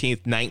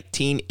 13th,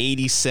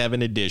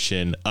 1987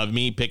 edition of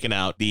me picking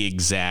out the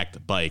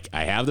exact bike.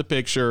 I have the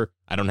picture.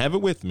 I don't have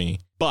it with me,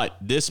 but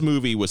this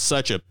movie was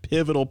such a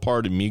pivotal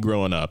part of me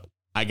growing up.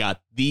 I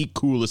got the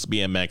coolest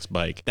BMX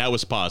bike that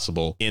was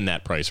possible in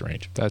that price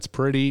range. That's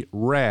pretty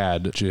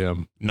rad,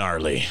 Jim.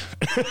 Gnarly.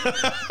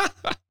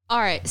 All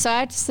right, so I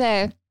have to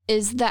say,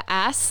 is the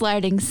ass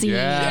sliding scene.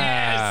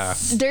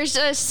 Yes. There's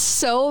just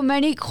so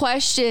many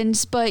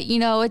questions, but you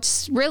know,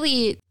 it's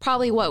really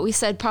probably what we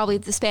said, probably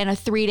the span of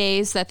 3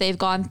 days that they've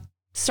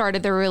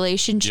started their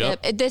relationship.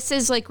 Yep. This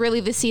is like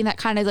really the scene that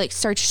kind of like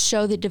starts to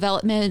show the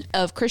development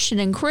of Christian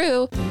and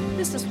Crew.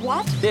 This is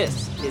what?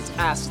 This is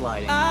ass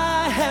sliding.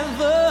 I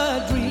have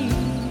a dream,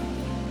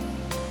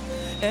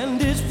 and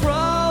it's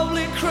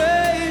probably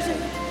crazy,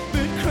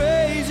 but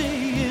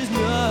crazy is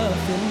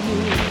nothing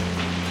new.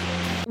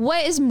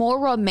 What is more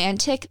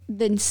romantic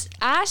than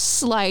ass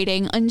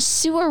sliding on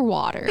sewer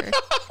water?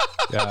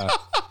 Yeah.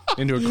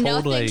 Into a cold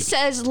Nothing lake.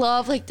 says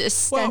love like the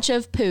stench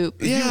of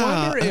poop. You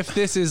wonder if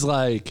this is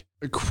like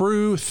a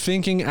Crew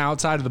thinking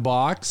outside of the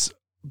box,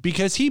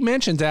 because he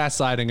mentions ass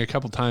sliding a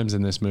couple times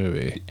in this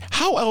movie.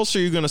 How else are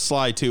you going to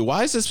slide to?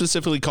 Why is it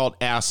specifically called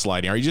ass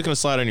sliding? Are you just going to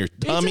slide on your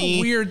tummy?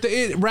 It's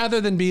a weird,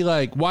 rather than be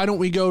like, why don't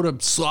we go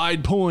to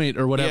Slide Point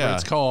or whatever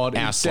it's called?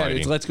 Ass Instead, sliding.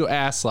 it's let's go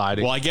ass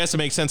sliding. Well, I guess it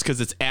makes sense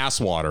because it's ass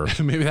water.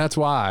 Maybe that's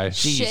why.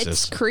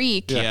 Jesus. Schitt's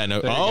Creek. Yeah,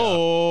 no. There you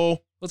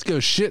Oh. Let's go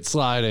shit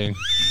sliding.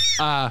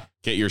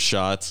 Get your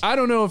shots. I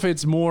don't know if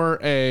it's more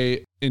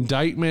a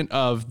indictment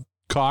of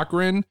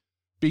Cochran,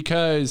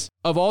 because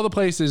of all the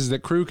places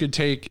that Crew could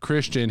take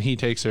Christian, he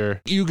takes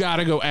her. You got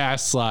to go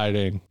ass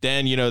sliding.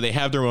 Then, you know, they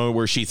have their moment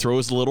where she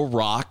throws a little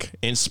rock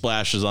and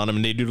splashes on him,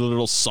 and they do a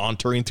little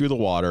sauntering through the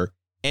water,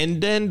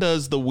 and then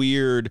does the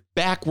weird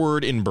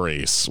backward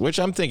embrace, which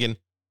I'm thinking,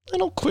 a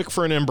little quick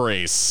for an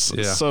embrace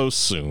so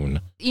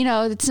soon. you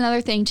know, it's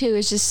another thing too,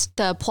 is just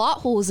the plot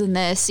holes in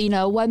this. You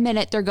know, 1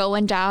 minute they're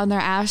going down, they're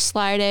ash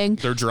sliding.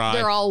 They're dry.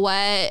 They're all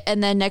wet.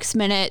 And then next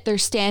minute they're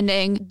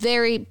standing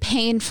very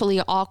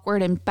painfully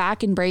awkward and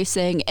back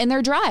embracing, and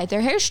they're dry.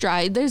 Their hair's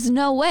dry. There's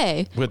no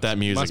way. With that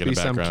music Must in the be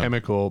some background.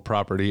 chemical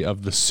property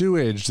of the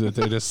sewage that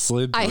they just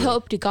slid through. I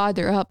hope to God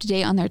they're up to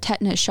date on their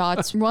tetanus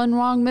shots. One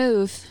wrong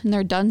move and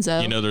they're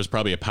donezo. You know, there's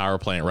probably a power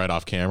plant right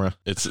off camera.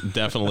 It's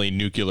definitely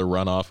nuclear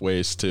runoff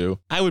waste too.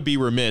 I would be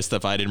remiss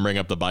if I didn't bring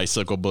up the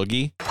bicycle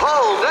boogie.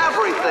 Hold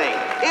everything!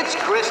 It's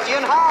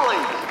Christian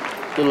Hollings!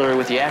 A little early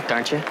with the act,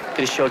 aren't you?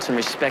 Could have showed some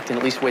respect and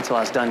at least wait till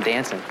I was done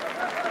dancing.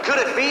 Could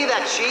it be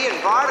that she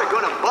and Bart are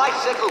going to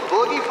bicycle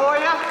boogie for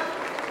you?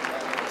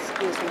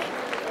 Excuse me.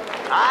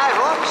 I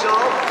hope so.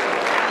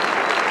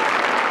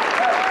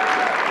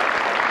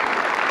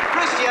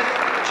 Christian,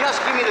 just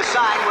give me the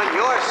sign when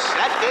you're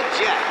set to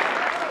jet.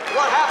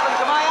 What happened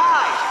to my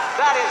eyes?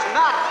 That is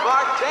not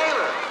Bart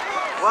Taylor.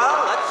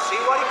 Well, let's see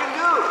what he can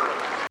do.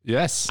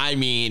 Yes. I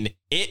mean,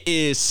 it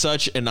is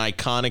such an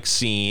iconic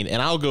scene,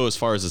 and I'll go as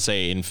far as to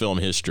say in film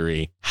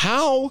history.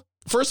 How,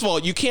 first of all,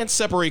 you can't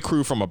separate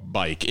crew from a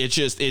bike. It's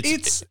just,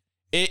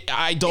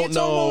 I don't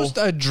know. It's almost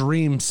a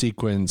dream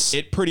sequence.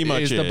 It pretty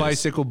much is. The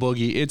bicycle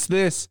boogie. It's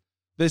this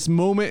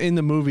moment in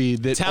the movie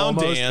that town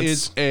almost dance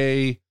is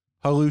a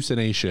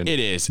hallucination. It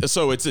is.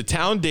 So it's a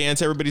town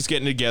dance. Everybody's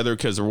getting together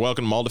because they're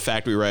welcoming all the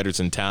factory riders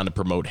in town to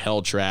promote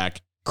Hell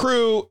Track.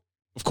 Crew,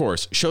 of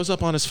course, shows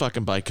up on his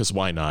fucking bike because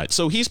why not?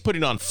 So he's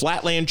putting on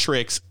flatland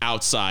tricks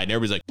outside and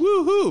everybody's like,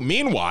 woohoo.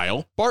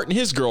 Meanwhile, Bart and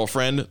his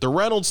girlfriend, the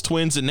Reynolds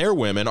twins and their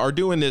women are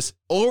doing this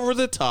over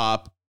the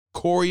top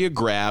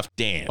choreographed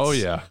dance. Oh,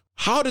 yeah.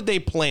 How did they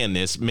plan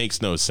this?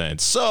 Makes no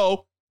sense.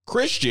 So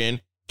Christian,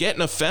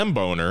 getting a fem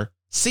boner,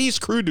 sees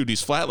crew do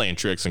these flatland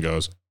tricks and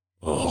goes,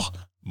 oh,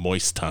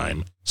 moist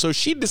time. So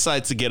she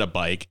decides to get a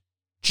bike,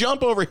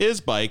 jump over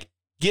his bike,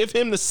 give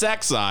him the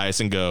sex eyes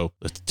and go,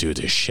 let's do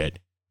this shit.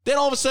 Then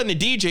all of a sudden the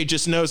DJ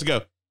just knows to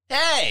go,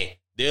 hey,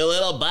 do a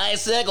little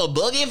bicycle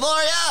boogie for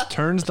ya?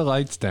 Turns the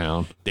lights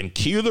down. Then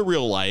cue the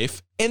real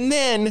life. And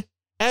then,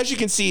 as you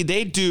can see,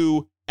 they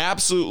do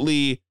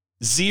absolutely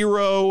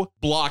zero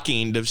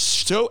blocking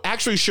to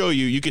actually show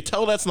you. You could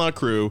tell that's not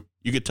crew.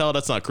 You could tell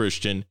that's not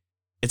Christian.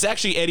 It's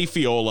actually Eddie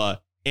Fiola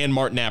and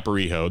Martin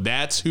Aparijo.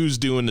 That's who's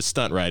doing the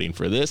stunt riding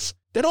for this.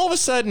 Then all of a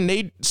sudden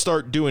they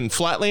start doing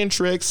flatland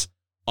tricks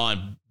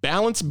on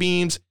balance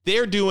beams.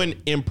 They're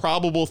doing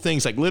improbable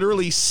things, like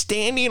literally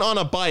standing on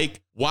a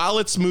bike while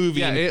it's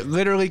moving. Yeah, it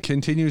literally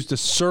continues to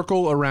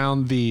circle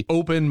around the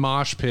open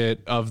mosh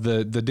pit of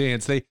the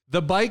dance.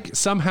 The bike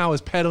somehow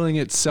is pedaling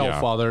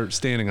itself while they're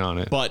standing on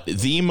it. But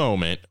the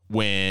moment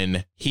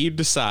when he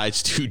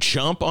decides to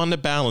jump on the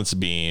balance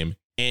beam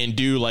and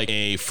do like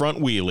a front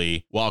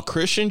wheelie while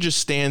Christian just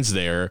stands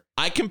there,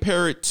 I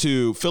compare it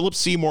to Philip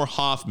Seymour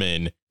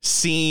Hoffman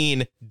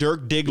seeing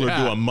Dirk Diggler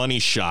do a money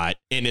shot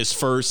in his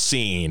first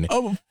scene.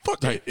 Oh,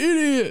 fucking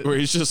idiot. Where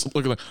he's just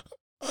looking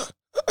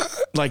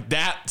like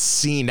that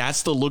scene.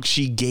 That's the look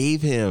she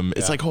gave him.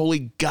 It's like,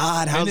 holy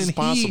God, how is this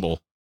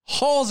possible?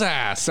 Hauls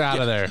ass out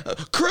of there.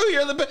 Crew,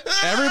 you're the best.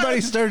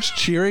 Everybody starts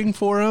cheering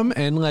for him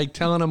and like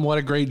telling him what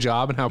a great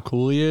job and how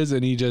cool he is.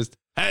 And he just,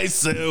 hey,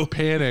 Sue,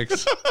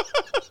 panics.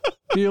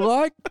 Do you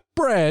like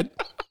bread?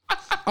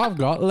 I've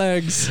got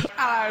legs.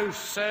 Hello,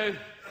 Sue.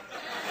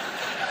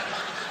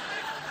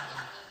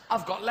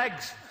 I've got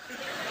legs.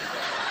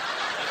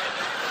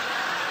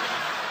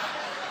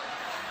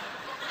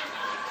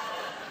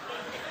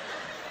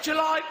 Do you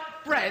like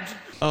bread?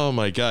 Oh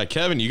my God,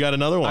 Kevin, you got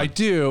another one? I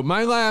do.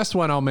 My last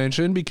one I'll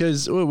mention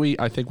because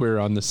I think we're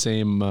on the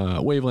same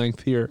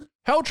wavelength here.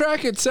 Hell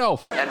Track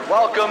itself. And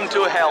welcome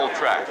to Hell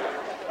Track.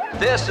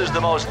 This is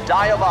the most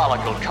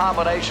diabolical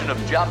combination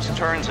of jumps,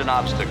 turns, and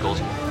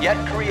obstacles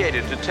yet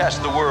created to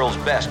test the world's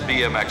best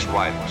BMX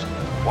riders.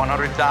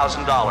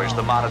 $100,000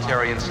 the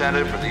monetary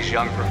incentive for these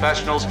young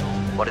professionals,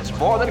 but it's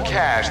more than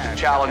cash that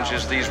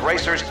challenges these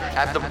racers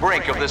at the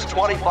brink of this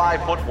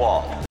 25-foot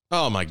wall.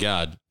 Oh my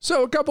God.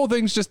 So a couple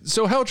things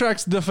so Hell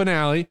Track's the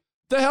finale.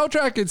 The Hell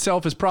Track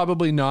itself is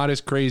probably not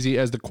as crazy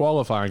as the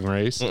qualifying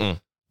race.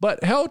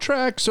 But Hell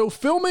Track, so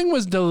filming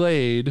was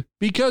delayed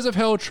because of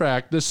Hell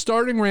Track. The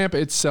starting ramp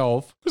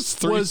itself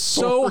was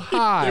so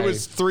high. It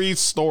was 3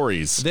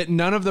 stories. That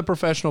none of the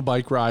professional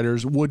bike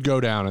riders would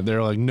go down it.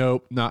 They're like,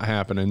 nope, not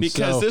happening.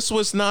 Because this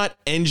was not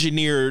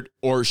engineered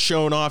or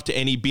shown off to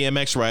any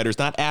BMX riders,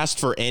 not asked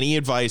for any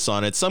advice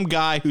on it. Some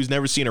guy who's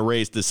never seen a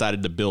race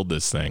decided to build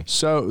this thing.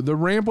 So the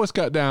ramp was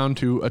cut down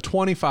to a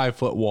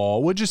 25-foot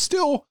wall, which is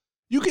still...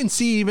 You can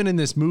see even in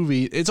this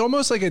movie, it's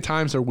almost like at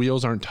times their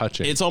wheels aren't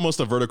touching. It's almost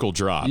a vertical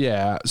drop.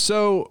 Yeah.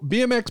 So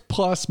BMX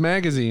Plus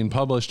magazine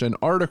published an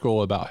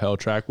article about Hell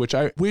Track, which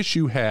I wish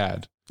you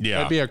had. Yeah.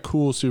 That'd be a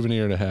cool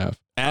souvenir to have.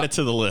 Add it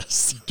to the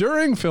list.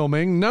 During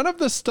filming, none of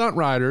the stunt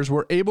riders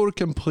were able to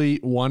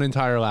complete one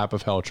entire lap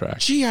of Hell Track.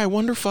 Gee, I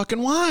wonder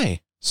fucking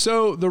why.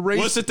 So the race...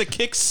 Was it the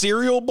Kick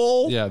Cereal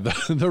Bowl? Yeah.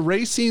 The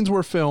race scenes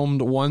were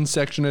filmed one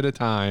section at a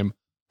time,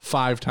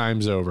 5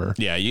 times over.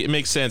 Yeah, it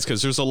makes sense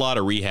because there's a lot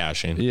of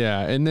rehashing. Yeah,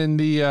 and then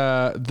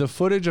the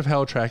footage of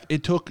Hell Track,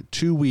 it took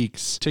 2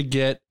 weeks to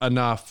get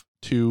enough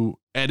to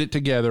edit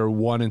together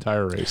one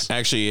entire race.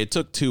 Actually, it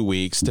took 2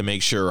 weeks to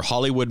make sure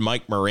Hollywood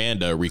Mike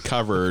Miranda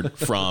recovered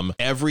from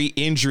every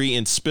injury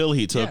and spill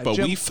he took. But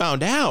we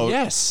found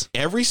out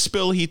every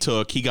spill he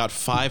took, he got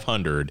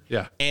 500.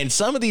 Yeah. And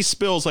some of these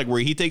spills, like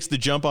where he takes the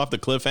jump off the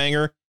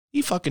cliffhanger,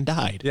 he fucking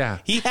died. Yeah.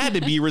 He had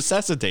to be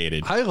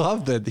resuscitated. I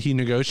love that he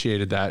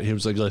negotiated that. He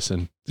was like,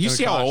 listen. You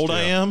see how old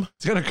I am?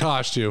 It's going to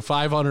cost you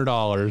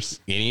 $500.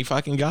 And he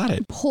fucking got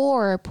it.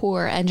 Poor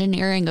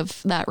engineering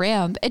of that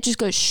ramp. It just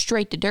goes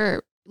straight to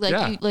dirt. Like,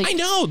 I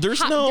know.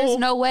 There's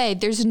no way.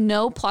 There's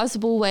no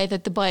plausible way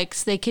that the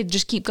bikes, they could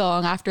just keep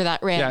going after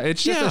that ramp. Yeah,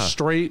 it's just a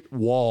straight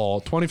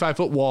wall,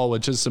 25-foot wall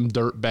with just some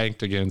dirt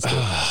banked against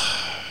it.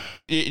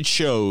 It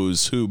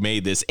shows who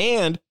made this.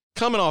 And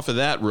coming off of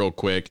that real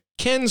quick,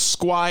 Ken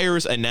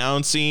Squires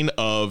announcing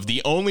of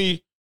the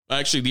only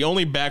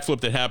backflip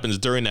that happens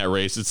during that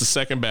race. It's the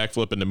second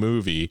backflip in the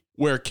movie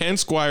where Ken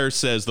Squires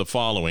says the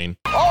following.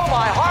 Oh,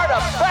 my heart, a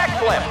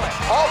backflip.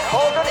 Hulk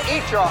Hogan,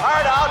 eat your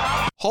heart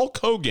out. Hulk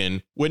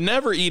Hogan would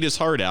never eat his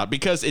heart out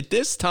because at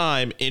this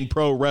time in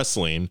pro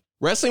wrestling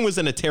was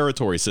in a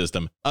territory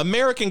system.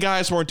 American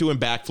guys weren't doing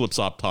backflips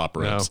off top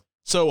ropes. No.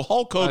 So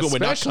Hulk Hogan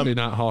would not come.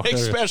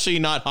 Especially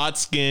not hot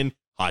skin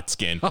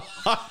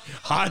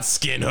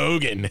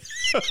Hogan.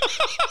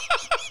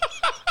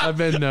 I've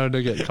been known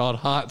to get called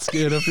hot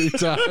skin a few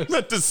times. I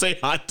meant to say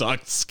hot dog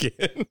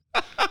skin.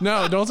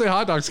 No, don't say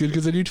hot dog skin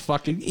because then you'd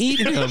fucking eat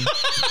him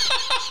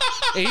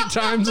 8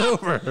 times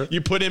over.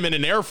 You put him in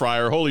an air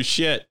fryer. Holy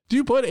shit. Do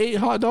you put 8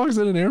 hot dogs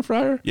in an air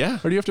fryer? Yeah.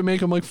 Or do you have to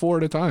make them like 4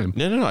 at a time?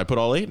 No. I put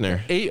all 8 in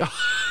there. 8?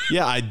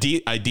 Yeah, I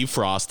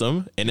defrost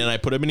them and then I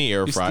put them in the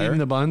air fryer. Steam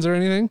the buns or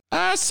anything?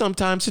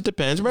 Sometimes it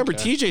depends. Remember,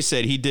 TJ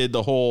said he did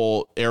the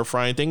whole air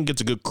frying thing. Gets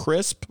a good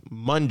crisp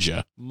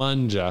munja.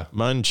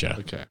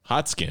 Okay.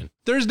 Hot skin.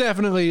 There's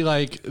definitely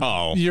like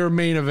your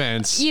main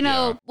events. You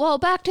know, well,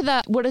 back to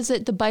that, what is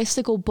it? The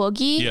bicycle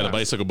boogie? Yeah, the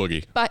bicycle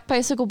boogie.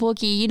 Bicycle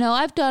boogie. You know,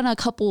 I've done a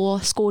couple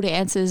school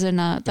dances in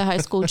the high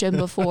school gym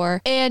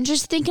before. And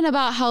just thinking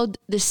about how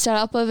the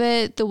setup of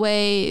it, the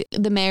way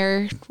the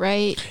mayor,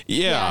 right?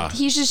 Yeah.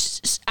 He's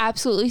just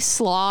absolutely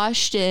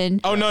sloshed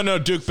and... Oh, no.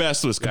 Duke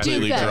Best was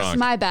completely drunk.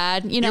 My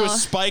bad. You know, he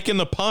was spiking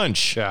the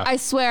punch. Yeah. I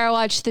swear I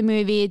watched the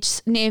movie.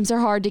 Names are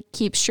hard to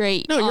keep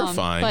straight. No, you're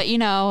fine. But,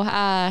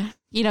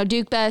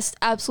 Duke Best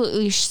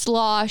absolutely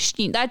sloshed.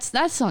 That's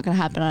not going to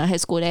happen on a high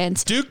school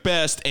dance. Duke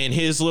Best and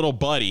his little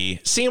buddy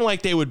seem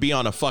like they would be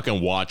on a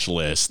fucking watch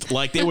list.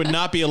 Like they would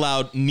not be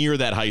allowed near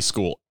that high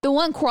school. The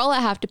one quarrel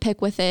I have to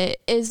pick with it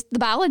is the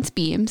balance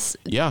beams.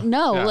 Yeah.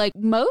 No, like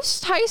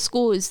most high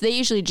schools, they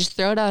usually just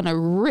throw down a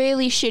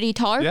really shitty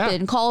tarp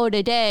and call it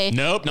a day.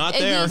 Nope, not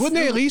there. Wouldn't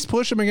they at least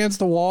push him against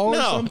the wall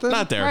or something? No,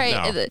 not there.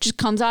 Right. No. It just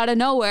comes out of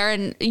nowhere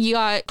and you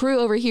got crew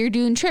over here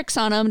doing tricks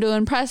on them to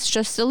impress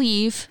just to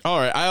leave. All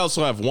right. I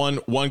also have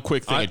one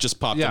quick thing. It just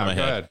popped in my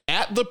head.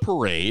 At the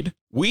parade,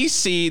 we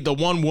see the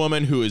one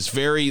woman who is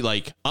very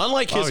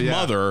unlike his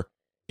mother,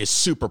 is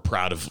super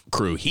proud of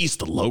crew. He's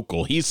the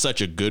local. He's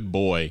such a good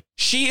boy.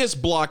 She is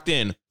blocked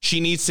in. She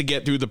needs to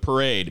get through the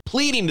parade,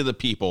 pleading to the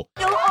people.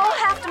 You'll all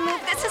have to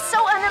move. This is so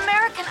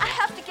un-American. I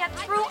have to get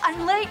through.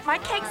 I'm late. My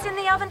cake's in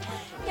the oven.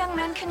 Young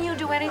man, can you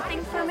do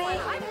anything for me?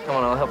 Come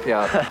on, I'll help you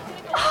out.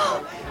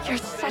 Oh, you're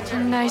such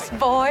a nice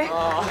boy.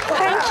 Oh.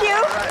 Thank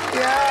you.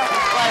 Yeah.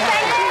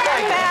 Thank you,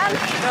 young man.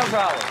 No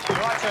problem.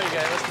 Watch out, you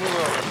guys. Let's move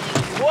over.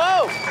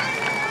 Whoa!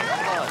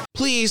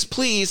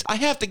 Please, I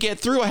have to get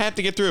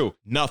through.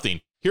 Nothing.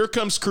 Here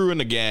comes crew and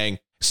the gang.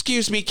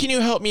 Excuse me, can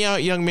you help me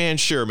out, young man?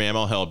 Sure, ma'am,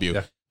 I'll help you.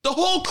 Yeah. The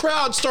whole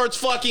crowd starts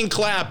fucking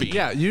clapping.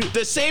 Yeah,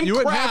 the same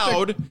crowd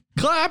have to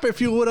clap if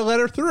you would have let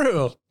her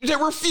through. They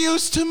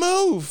refused to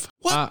move.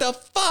 What the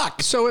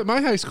fuck? So at my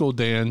high school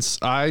dance,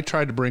 I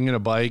tried to bring in a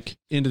bike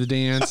into the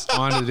dance,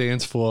 onto the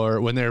dance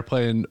floor when they were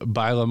playing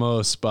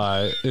Bailamos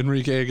by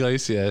Enrique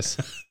Iglesias.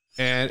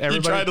 And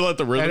everybody tried to let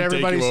the rhythm and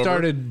everybody take you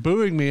started over.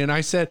 booing me, and I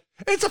said,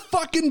 "It's a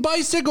fucking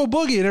bicycle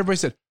boogie," and everybody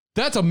said,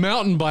 "That's a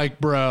mountain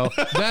bike, bro.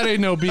 That ain't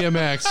no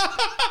BMX.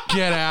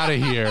 Get out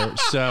of here."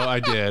 So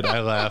I did.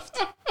 I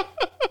left.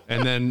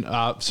 And then,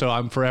 so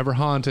I'm forever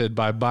haunted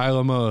by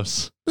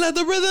Bailamos. Let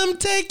the rhythm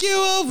take you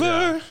over.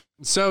 Yeah.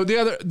 So the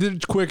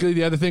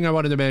other thing I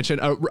wanted to mention,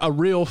 a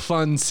real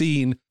fun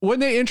scene when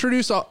they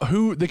introduce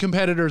who the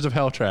competitors of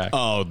Hell Track.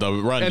 Oh, the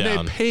rundown.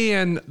 And they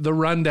pan the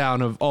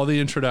rundown of all the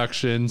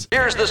introductions.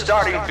 Here's the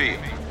starting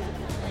field.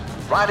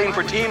 Riding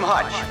for Team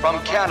Hutch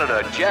from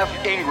Canada, Jeff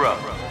Ingram.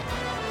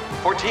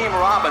 For Team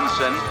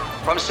Robinson,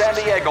 from San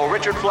Diego,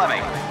 Richard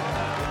Fleming.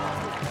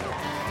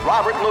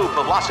 Robert Loop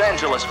of Los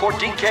Angeles for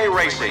DK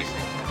Racing.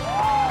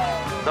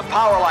 The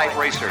Powerlight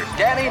Racers,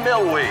 Danny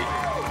Milwee.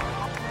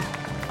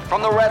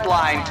 From the Red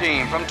Line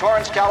team, from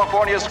Torrance,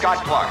 California,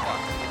 Scott Clark.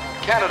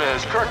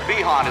 Canada's Kirk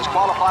Behan is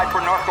qualified for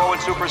Norco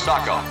and Super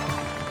Saco.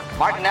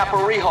 Martin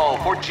Aparijo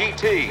for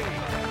GT.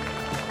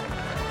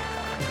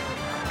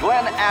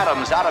 Glenn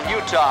Adams out of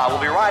Utah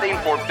will be riding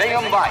for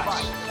Bayham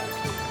Bikes.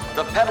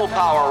 the pedal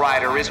power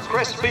rider is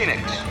Chris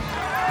Phoenix.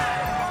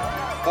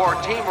 For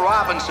Team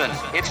Robinson,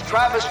 it's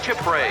Travis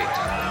Chiprays.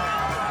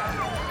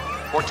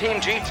 For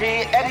Team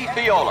GT, Eddie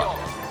Fiola,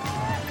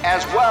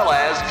 as well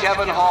as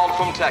Kevin Hall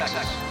from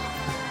Texas.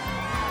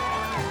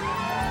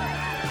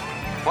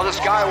 For the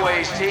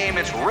Skyways team,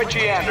 it's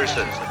Richie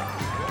Anderson.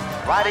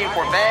 Riding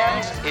for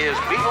Vans is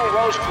Beetle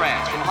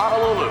Rosecrans from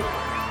Honolulu.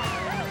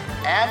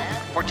 And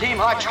for Team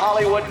Hutch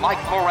Hollywood,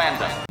 Mike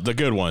Miranda. The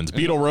good ones.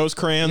 Beetle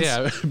Rosecrans.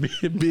 Yeah,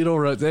 Beetle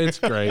Rose. It's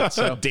great.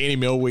 So. Danny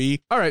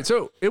Milwee. All right,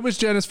 so it was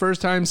Jenna's first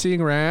time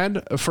seeing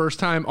Rad, first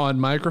time on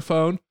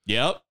microphone.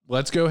 Yep.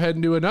 Let's go ahead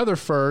and do another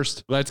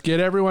first. Let's get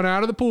everyone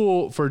out of the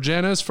pool for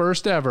Jenna's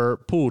first ever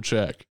pool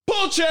check.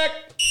 Pool check!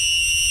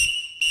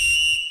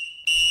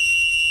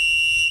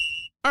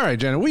 All right,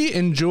 Jenna, we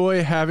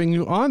enjoy having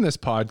you on this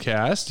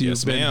podcast.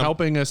 You've been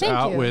helping us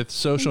out with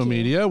social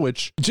media,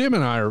 which Jim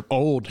and I are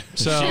old.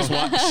 So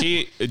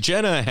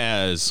Jenna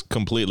has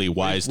completely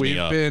wised me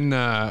up.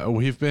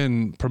 We've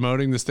been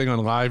promoting this thing on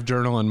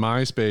LiveJournal and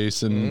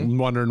MySpace and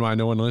wondering why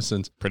no one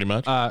listens. Pretty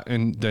much.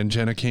 And then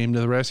Jenna came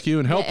to the rescue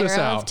and helped us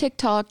out.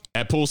 TikTok.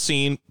 At Pool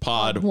Scene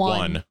Pod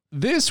 1.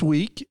 This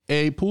week,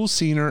 a pool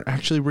scener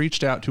actually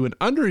reached out to an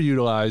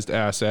underutilized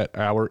asset,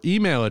 our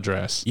email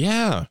address.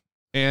 Yeah.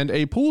 And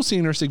a pool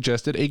scener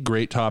suggested a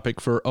great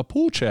topic for a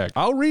pool check.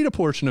 I'll read a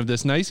portion of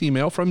this nice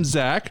email from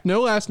Zach,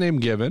 no last name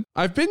given.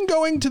 I've been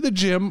going to the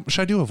gym.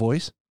 Should I do a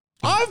voice?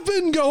 I've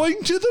been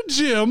going to the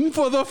gym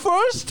for the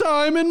first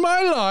time in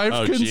my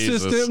life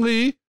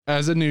consistently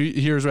as a New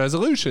Year's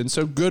resolution.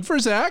 So good for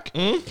Zach.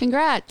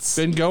 Congrats.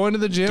 Been going to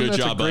the gym. Good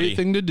That's job, a great buddy.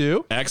 thing to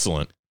do.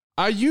 Excellent.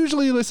 I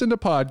usually listen to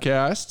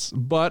podcasts,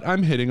 but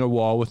I'm hitting a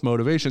wall with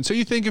motivation. So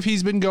you think if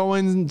he's been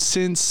going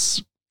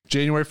since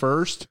January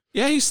 1st?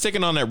 Yeah, he's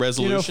sticking on that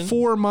resolution.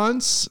 4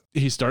 months,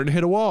 he's starting to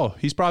hit a wall.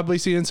 He's probably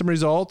seeing some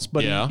results,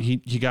 but he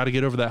got to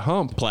get over that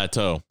hump.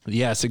 Plateau.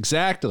 Yes,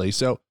 exactly.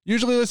 So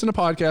usually listen to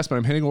podcasts, but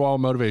I'm hitting a wall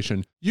of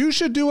motivation. You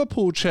should do a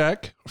pool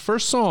check for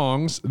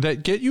songs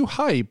that get you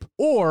hype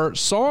or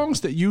songs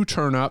that you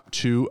turn up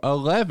to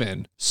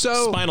 11.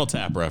 So Spinal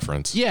Tap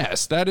reference.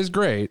 Yes, that is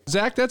great.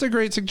 Zach, that's a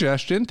great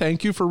suggestion.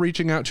 Thank you for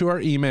reaching out to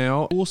our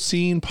email,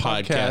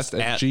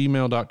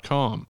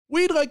 poolscenepodcast@gmail.com.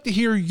 We'd like to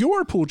hear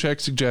your pool check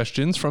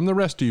suggestions from the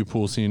rest of you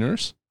pool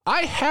sceners.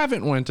 I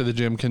haven't went to the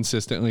gym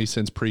consistently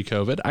since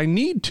pre-COVID. I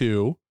need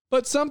to,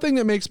 but something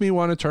that makes me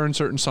want to turn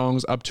certain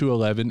songs up to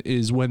 11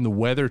 is when the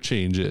weather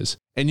changes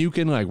and you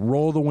can like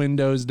roll the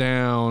windows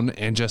down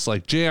and just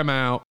like jam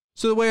out.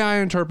 So the way I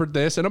interpret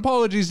this, and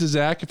apologies to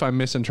Zach if I'm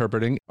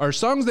misinterpreting, are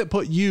songs that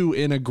put you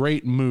in a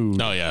great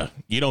mood. Oh, yeah.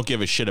 You don't give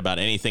a shit about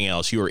anything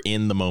else. You are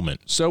in the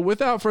moment. So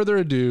without further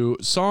ado,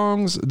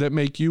 songs that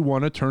make you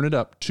want to turn it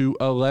up to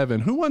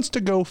 11. Who wants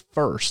to go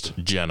first?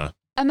 Jenna.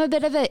 I'm a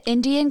bit of an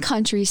Indian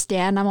country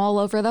stan. I'm all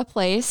over the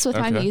place with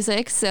my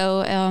music.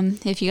 So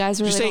if you guys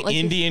really Did you say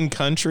Indian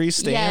country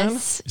stan?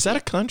 Yes. Is that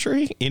a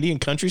country? Indian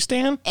country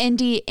stan?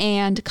 Indie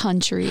and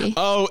country.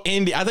 Oh,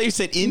 indie. I thought you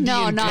said Indian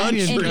country. No, not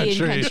Indian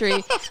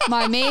country.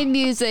 My main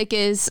music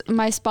is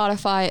my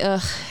Spotify.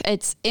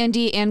 It's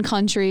indie and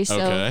country.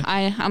 So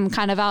I'm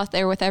kind of out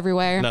there with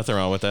everywhere. Nothing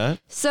wrong with that.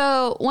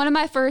 So one of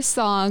my first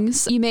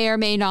songs, you may or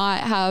may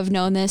not have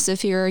known this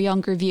if you're a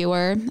younger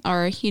viewer,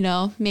 or,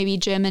 maybe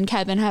Jim and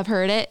Kevin have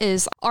heard it,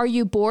 is Are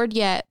You Bored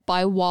Yet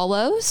by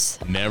Wallows.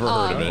 Never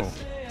heard of it.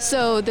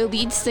 So the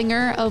lead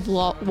singer of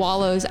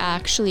Wallows,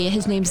 actually,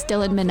 his name's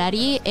Dylan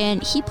Minetti,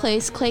 and he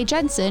plays Clay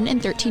Jensen in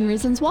 13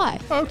 Reasons Why.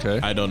 Okay.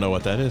 I don't know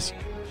what that is.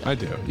 I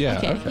do. Yeah.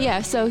 Okay.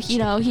 Yeah. So, he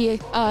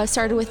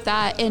started with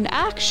that. And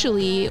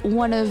actually,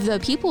 one of the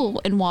people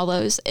in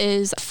Wallows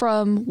is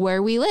from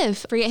where we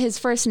live. Forget his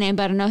first name,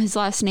 but I don't know his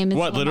last name.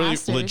 What, literally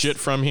legit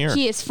from here?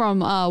 He is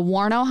from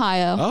Warren,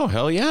 Ohio. Oh,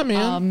 hell yeah,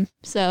 man.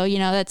 So,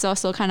 that's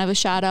also kind of a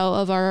shadow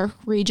of our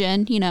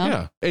region,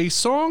 Yeah. A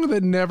song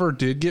that never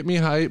did get me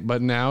hype,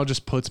 but now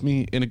just puts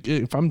me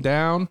if I'm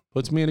down,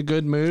 puts me in a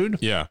good mood.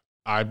 Yeah.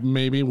 I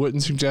maybe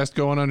wouldn't suggest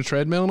going on a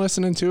treadmill and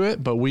listening to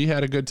it, but we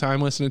had a good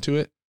time listening to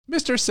it.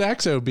 Mr.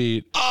 Saxo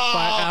Beat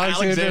by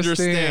Alexander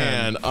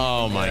Stan.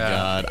 Oh my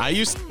God.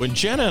 When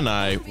Jenna and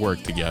I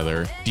worked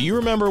together, do you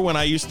remember when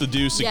I used to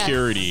do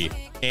security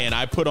and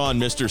I put on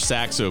Mr.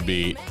 Saxo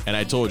Beat and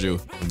I told you,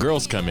 when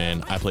girls come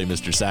in, I play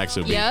Mr.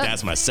 Saxo Beat. Yep.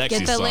 That's my sexy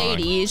Get the song.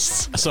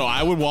 ladies. So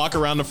I would walk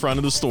around the front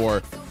of the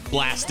store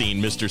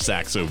blasting Mr.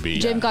 Saxo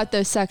Beat. Jim got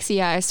those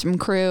sexy eyes from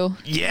Crew.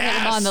 Yes.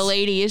 Get him on the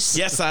ladies.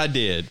 Yes, I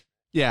did.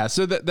 Yeah,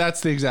 so that's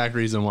the exact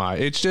reason why.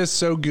 It's just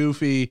so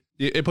goofy.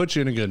 It puts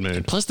you in a good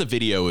mood. Plus, the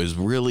video is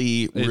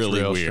really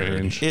weird.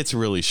 Strange. It's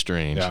really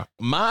strange. Yeah.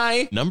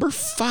 My number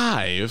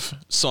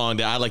 5 song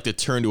that I like to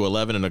turn to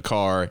 11 in a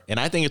car, and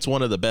I think it's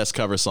one of the best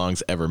cover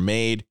songs ever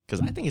made,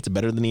 because I think it's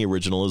better than the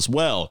original as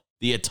well.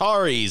 The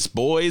Ataris,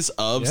 Boys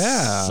of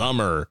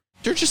Summer.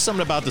 There's just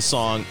something about the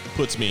song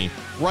puts me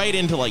right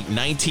into like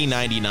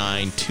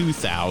 1999,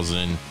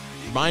 2000.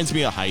 Reminds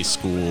me of high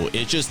school.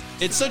 It's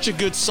such a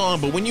good song,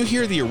 but when you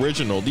hear the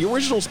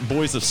original's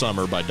Boys of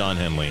Summer by Don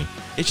Henley,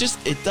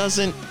 it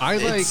doesn't.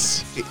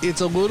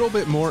 It's a little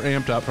bit more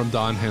amped up from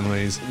Don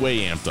Henley's.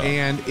 Way amped up.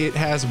 And it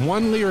has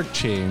one lyric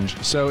change.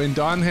 So in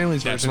Don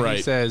Henley's version,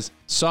 he says,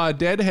 saw a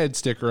Deadhead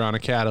sticker on a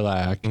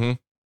Cadillac. Mm-hmm.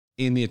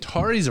 In the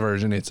Atari's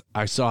version, it's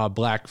I saw a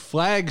Black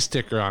Flag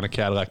sticker on a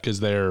Cadillac because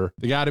they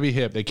got to be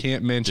hip. They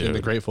can't mention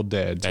the Grateful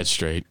Dead. That's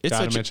straight. It's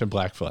got to mention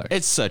Black Flag.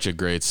 It's such a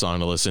great song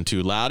to listen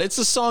to loud. It's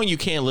a song you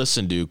can't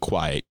listen to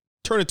quiet.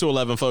 Turn it to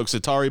 11, folks.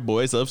 Atari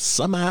Boys of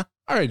Summer.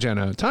 All right,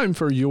 Jenna, time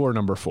for your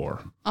number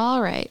 4.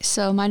 All right.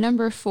 So my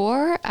number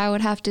 4, I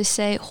would have to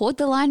say Hold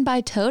the Line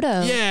by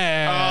Toto.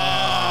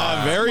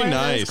 Yeah. Very One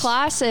nice. Of those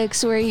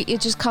classics where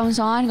it just comes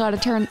on,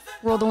 got to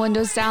roll the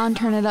windows down,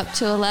 turn it up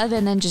to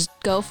 11 and just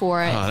go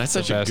for it. Oh, that's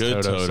such a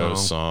good Toto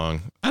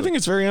song. I think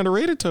it's a very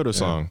underrated Toto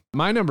song.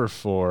 My number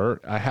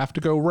 4, I have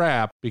to go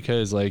rap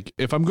because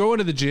if I'm going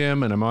to the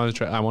gym and I'm on the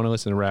track, I want to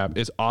listen to rap.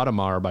 It's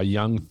Audemars by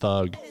Young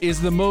Thug.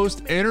 Is the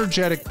most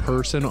energetic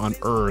person on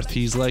earth.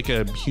 He's like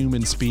a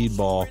human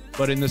speedball,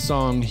 but in the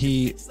song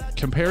he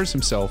compares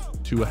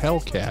himself to a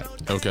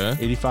Hellcat. Okay.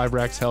 85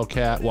 Racks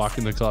Hellcat,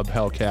 Walking the Club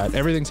Hellcat.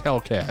 Everything's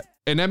Hellcat.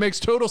 And that makes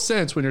total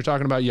sense when you're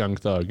talking about Young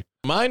Thug.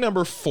 My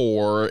number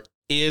 4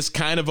 is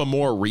kind of a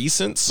more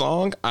recent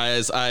song.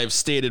 As I've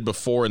stated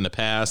before in the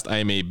past, I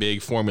am a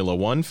big Formula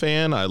One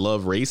fan. I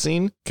love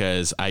racing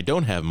because I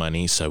don't have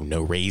money, so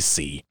no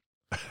racy.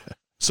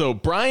 So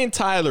Brian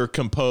Tyler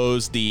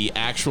composed the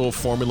actual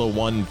Formula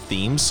One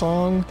theme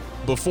song.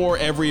 Before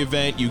every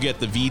event, you get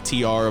the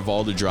VTR of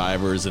all the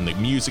drivers and the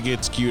music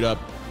gets queued up.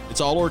 It's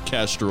all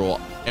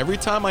orchestral. Every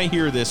time I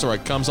hear this or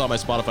it comes on my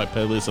Spotify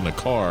playlist in a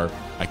car,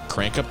 I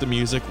crank up the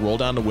music, roll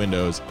down the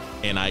windows,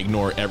 and I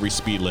ignore every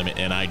speed limit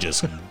and I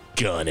just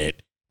gun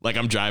it. Like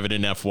I'm driving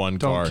an F1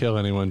 car. Don't kill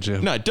anyone,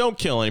 Jim. No, don't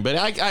kill anybody.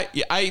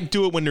 I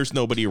do it when there's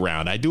nobody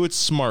around. I do it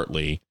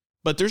smartly.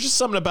 But there's just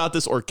something about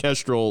this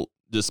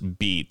this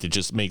beat that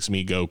just makes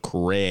me go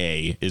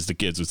cray, as the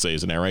kids would say.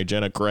 Isn't that right,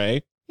 Jenna?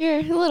 Cray? You're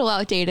a little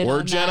outdated.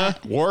 Word, on Jenna?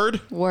 that. Word?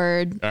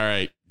 Word. All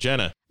right,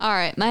 Jenna. All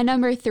right. My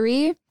number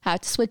 3,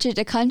 have to switch it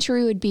to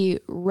country, would be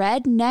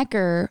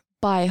Rednecker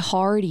by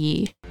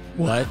Hardy.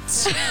 What?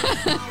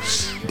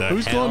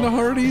 Who's going to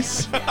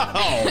Hardy's?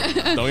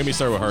 Don't get me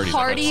started with Hardy's.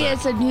 Hardy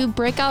is a new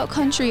breakout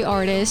country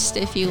artist.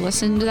 If you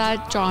listen to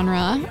that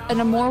genre, in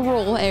a more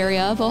rural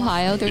area of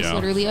Ohio, there's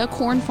literally a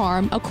corn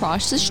farm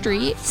across the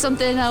street.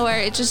 Something where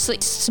it's just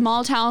like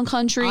small town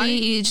country.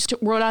 You just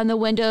roll down the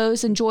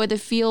windows, enjoy the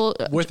field.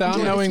 Without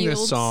knowing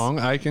this song,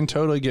 I can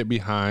totally get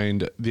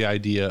behind the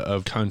idea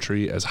of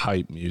country as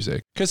hype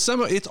music because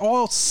it's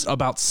all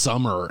about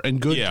summer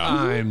and good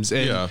times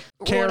and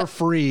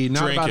carefree,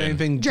 not about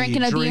anything deep.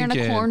 Drinking a beer in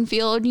a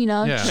cornfield,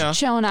 just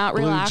chilling out,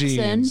 Blue relaxing.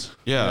 jeans.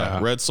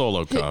 Red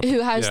Solo cup.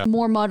 Who has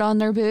more mud on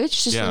their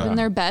boots, just living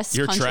their best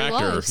country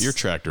lives. Your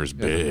tractor's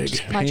big.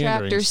 My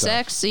tractor's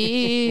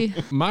sexy.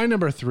 My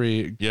number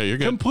 3, you're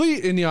good.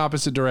 Complete in the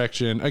opposite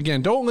direction.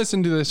 Again, don't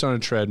listen to this on a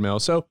treadmill.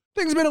 So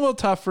things have been a little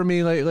tough for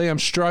me lately. I'm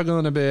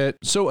struggling a bit.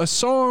 So a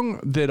song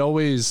that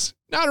always,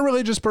 not a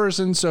religious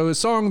person, so a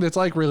song that's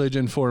like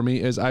religion for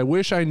me is I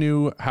Wish I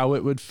Knew How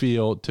It Would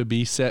Feel to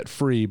Be Set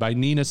Free by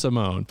Nina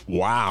Simone.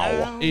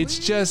 Wow. It's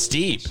just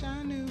deep.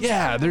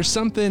 Yeah, there's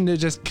something that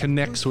just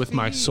connects with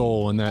my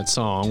soul in that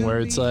song where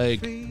it's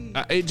like,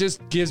 it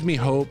just gives me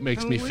hope,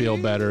 makes me feel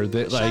better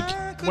that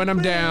like when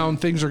I'm down,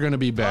 things are going to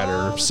be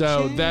better.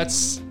 So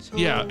that's,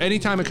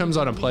 anytime it comes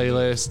on a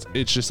playlist,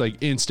 it's just like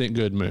instant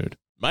good mood.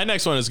 My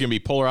next one is going to be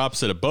polar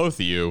opposite of both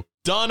of you.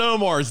 Don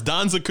Omar's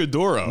Danza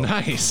Kuduro.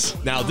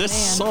 Nice. Now, this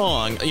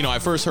song, I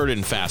first heard it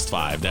in Fast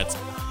 5. That's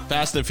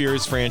Fast and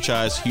Furious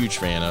franchise, huge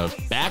fan of.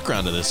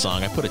 Background of this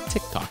song, I put a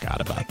TikTok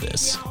out about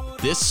this.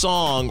 This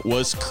song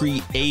was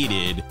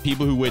created,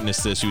 people who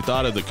witnessed this, who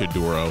thought of the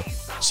Kuduro,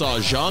 saw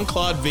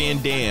Jean-Claude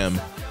Van Damme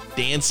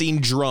dancing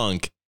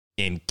drunk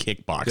in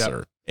Kickboxer.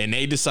 Yep. And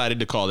they decided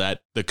to call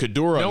that the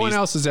Kuduro. No one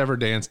else has ever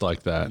danced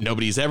like that.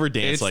 Nobody's ever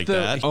danced like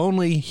that.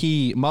 Only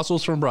he,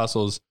 Muscles from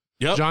Brussels,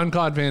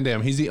 Jean-Claude Van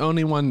Damme. He's the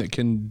only one that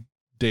can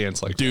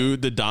dance like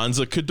that. The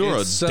Danza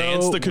Kuduro. So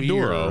dance the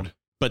Kuduro. Weird.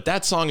 But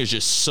that song is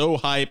just so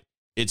hype.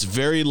 It's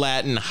very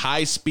Latin,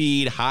 high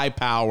speed, high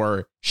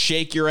power.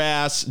 Shake your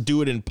ass,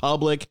 do it in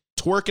public,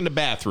 twerk in the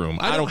bathroom.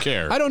 I don't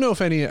care. I don't know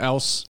if any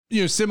else,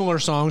 similar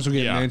songs will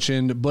get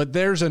mentioned, but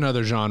there's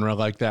another genre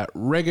like that.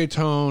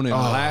 Reggaeton and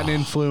Latin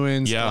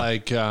influence,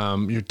 like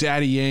your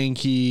Daddy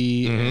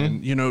Yankee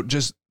and,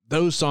 just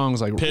those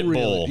songs like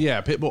Pitbull.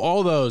 Pitbull.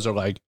 All those are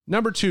like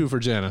number 2 for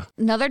Jenna.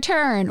 Another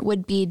turn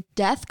would be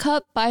Death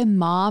Cup by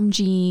Mom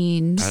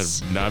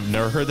Jeans. I've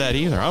never heard that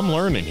either. I'm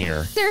learning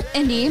here. They're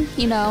indie,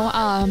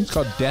 It's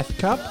called Death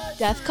Cup?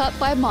 Death Cup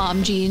by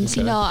Mom Jeans.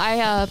 Okay.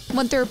 I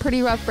went through a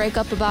pretty rough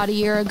breakup about a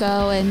year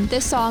ago, and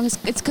this song,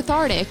 it's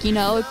cathartic,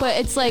 but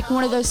it's like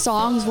one of those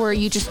songs where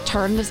you just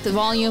turn the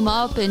volume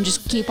up and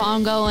just keep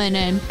on going,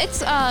 and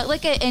it's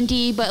like an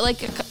indie, but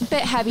like a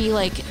bit heavy,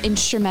 like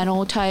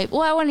instrumental type.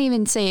 Well, I wouldn't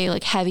even say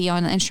like heavy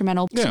on the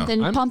instrumental,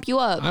 something to pump you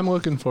up. I'm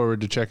looking for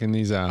forward to checking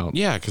these out.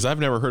 Yeah, because I've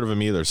never heard of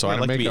them either, so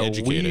I'd like to be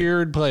educated. Make a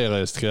weird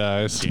playlist,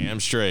 guys. Damn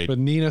straight. With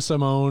Nina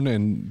Simone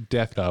and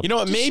Death Cup. You know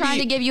what? Just trying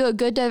to give you a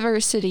good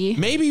diversity.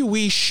 Maybe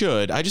we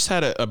should. I just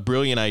had a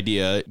brilliant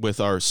idea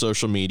with our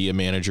social media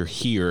manager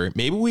here.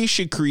 Maybe we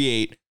should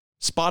create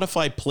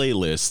Spotify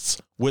playlists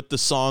with the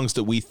songs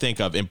that we think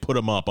of and put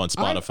them up on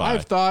Spotify.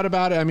 I've thought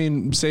about it. I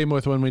mean, same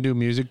with when we do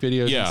music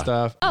videos and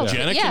stuff. Oh,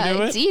 Jenna can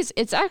do it's easy.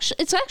 It's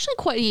actually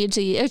quite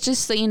easy. It's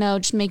just,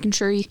 just making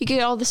sure you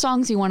get all the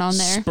songs you want on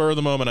there. Spur of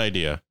the moment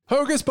idea.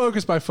 Hocus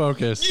Pocus by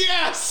Focus.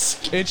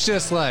 Yes! It's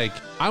just like,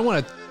 I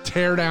want to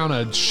tear down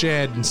a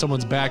shed in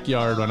someone's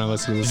backyard when I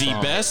listen to this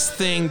song. The best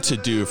thing to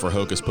do for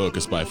Hocus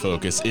Pocus by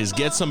Focus is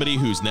get somebody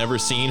who's never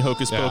seen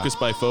Hocus Pocus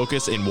by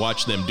Focus and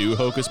watch them do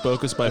Hocus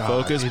Pocus by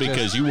Focus,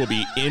 because you will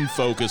be in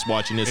focus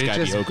watching this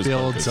guy be Hocus Pocus. It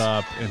builds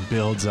up and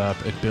builds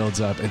up and builds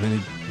up, and then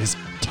his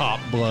top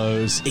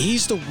blows.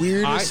 He's the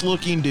weirdest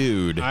looking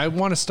dude. I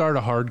want to start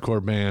a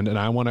hardcore band, and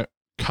I want to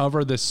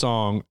cover this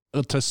song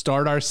to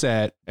start our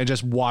set and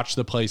just watch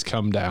the place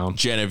come down.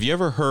 Jen, have you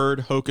ever heard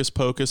Hocus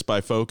Pocus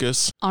by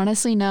Focus?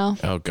 Honestly, no.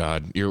 Oh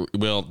God,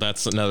 well,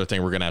 that's another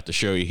thing we're gonna have to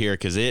show you here,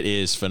 because it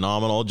is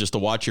phenomenal. Just to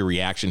watch your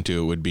reaction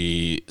to it would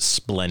be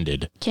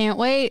splendid. Can't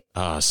wait.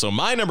 So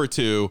my number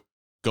 2,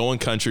 going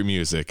country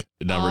music.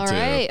 Number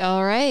 2.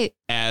 All right.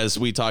 As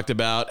we talked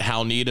about,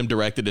 Hal Needham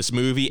directed this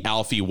movie.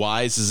 Alfie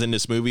Wise is in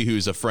this movie,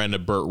 who's a friend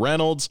of Burt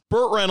Reynolds.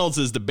 Burt Reynolds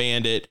is the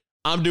bandit.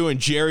 I'm doing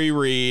Jerry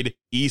Reed,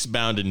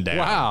 Eastbound and Down.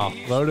 Wow,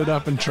 loaded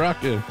up and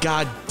trucking.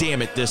 God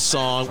damn it, this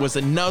song was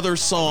another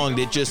song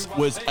that just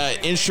was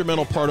an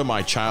instrumental part of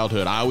my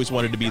childhood. I always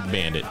wanted to be the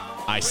bandit.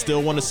 I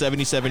still want a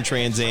 77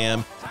 Trans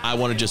Am. I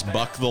want to just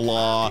buck the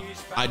law.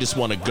 I just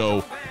want to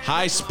go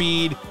high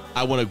speed.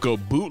 I want to go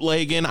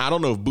bootlegging. I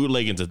don't know if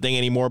bootlegging's a thing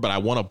anymore, but I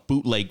want to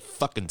bootleg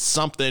fucking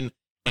something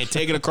and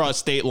take it across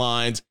state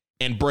lines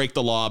and break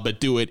the law,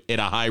 but do it at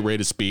a high rate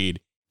of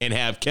speed and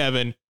have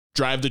Kevin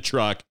drive the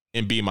truck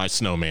and be my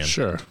snowman.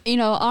 Sure.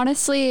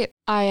 Honestly,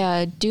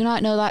 I do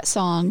not know that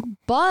song,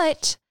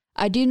 but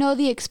I do know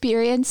the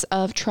experience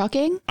of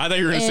trucking. I thought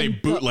you were going to say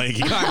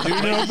bootlegging. I do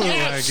know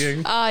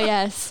bootlegging. Oh,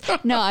 yes.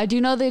 No, I do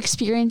know the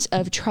experience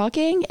of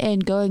trucking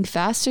and going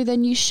faster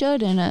than you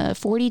should in a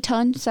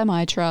 40-ton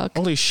semi-truck.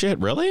 Holy shit,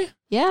 really?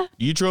 Yeah.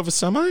 You drove a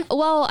semi?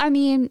 Well, I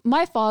mean,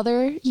 my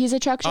father, he's a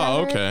truck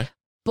driver. Oh, okay.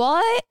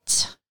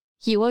 But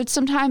he would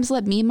sometimes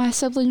let me and my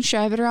siblings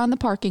drive it around the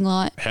parking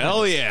lot.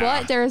 Hell yeah.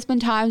 But there has been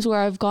times where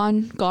I've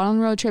gone on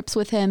road trips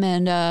with him,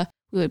 and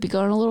we would be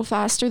going a little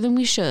faster than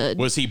we should.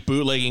 Was he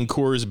bootlegging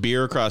Coors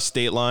beer across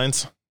state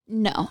lines?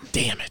 No.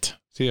 Damn it.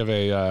 Does he have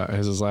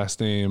has his last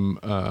name,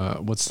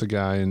 what's the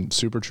guy in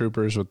Super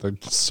Troopers with the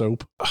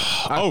soap?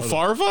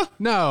 Farva?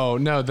 No,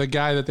 the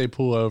guy that they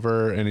pull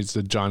over and he's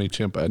the Johnny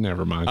Chimpa.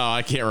 Never mind. Oh,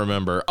 I can't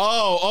remember.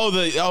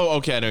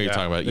 Okay, I know what you're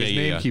talking about. His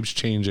name keeps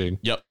changing.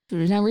 Yep.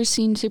 I've never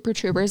seen Super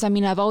Troopers. I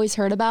mean, I've always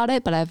heard about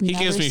it, but I've never seen it.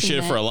 He gives me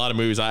shit for a lot of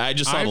movies. I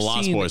just saw The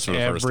Lost Boys for the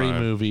first time. Every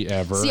movie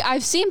ever. See,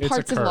 I've seen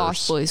parts of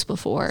Lost Boys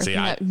before.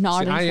 I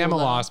am a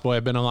Lost Boy.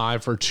 I've been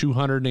alive for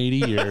 280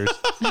 years.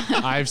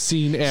 I've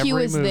seen every movie. He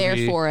was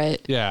there for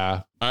it.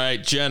 Yeah. All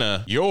right,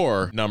 Jenna,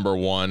 your number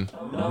 1.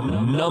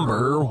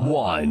 Number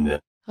 1.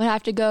 I would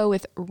have to go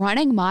with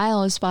Running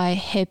Miles by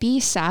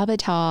Hippie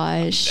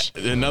Sabotage.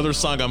 Another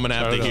song I'm going to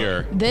have to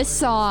hear. This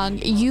song,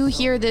 you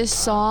hear this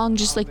song,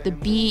 just like the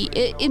beat,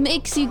 it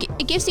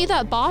gives you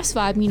that boss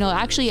vibe.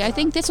 Actually, I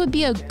think this would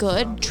be a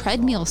good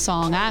treadmill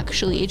song,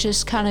 actually. It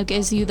just kind of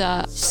gives you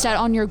the set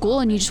on your goal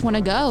and you just want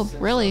to go,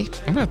 really. I'm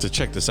going to have to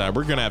check this out.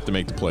 We're going to have to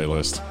make the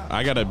playlist.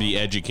 I got to be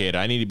educated.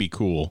 I need to be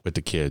cool with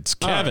the kids.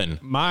 Kevin.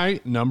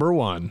 My number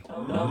 1.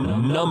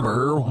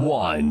 Number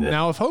 1.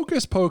 Now, if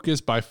Hocus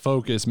Pocus by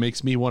Focus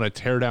makes me want to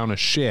tear down a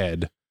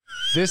shed,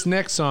 this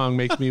next song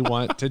makes me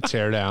want to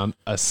tear down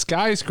a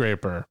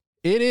skyscraper.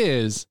 It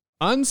is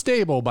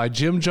Unstable by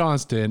Jim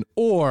Johnston,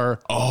 or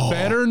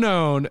better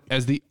known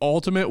as the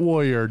Ultimate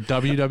Warrior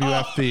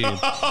WWF theme.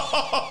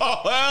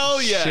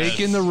 Hell yes.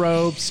 Shaking the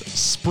ropes,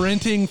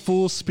 sprinting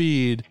full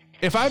speed.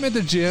 If I'm at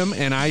the gym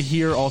and I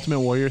hear Ultimate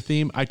Warrior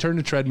theme, I turn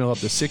the treadmill up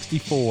to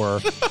 64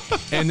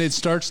 and it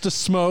starts to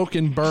smoke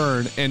and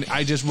burn, and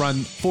I just run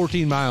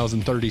 14 miles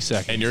in 30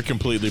 seconds. And you're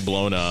completely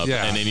blown up.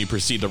 Yeah. And then you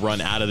proceed to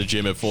run out of the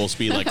gym at full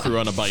speed like Crew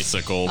on a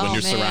bicycle when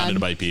you're surrounded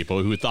by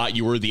people who thought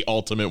you were the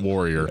Ultimate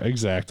Warrior.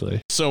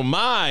 Exactly. So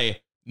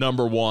my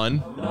number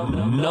 1.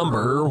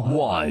 Number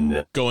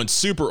 1. Going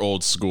super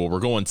old school.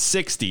 We're going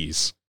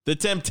 60s. The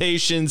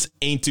Temptations,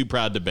 Ain't Too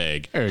Proud to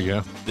Beg. There you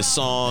go. The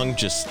song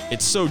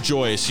it's so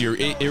joyous.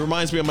 It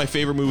reminds me of my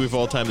favorite movie of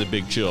all time, The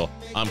Big Chill.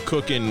 I'm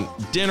cooking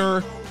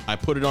dinner. I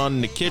put it on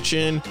in the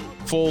kitchen,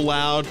 full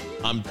loud.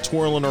 I'm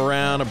twirling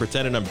around. I'm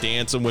pretending I'm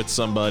dancing with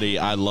somebody.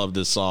 I love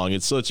this song.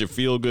 It's such a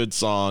feel-good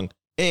song.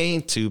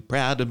 Ain't too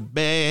proud to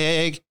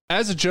beg.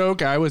 As a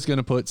joke, I was going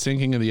to put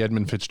Sinking of the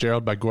Edmund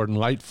Fitzgerald by Gordon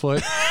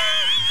Lightfoot,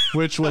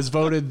 which was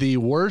voted the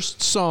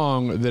worst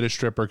song that a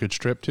stripper could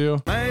strip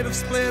to. Might have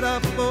split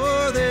up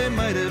or they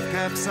might have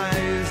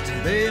capsized.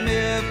 They may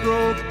have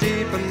broke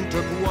deep and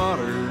took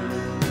water.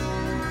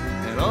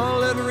 And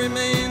all that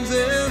remains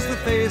is the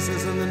face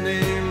faces and the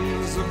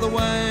names of the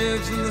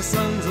wives and the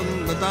sons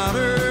and the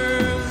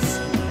daughters.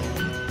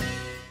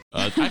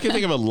 I can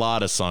think of a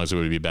lot of songs that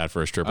would be bad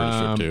for a stripper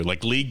to strip to,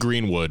 like Lee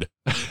Greenwood.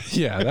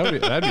 Yeah,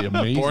 that'd be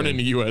amazing. Born in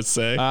the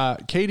USA.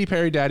 Katy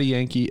Perry, Daddy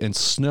Yankee, and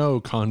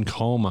Snow Con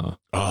Calma.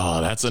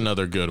 Oh, that's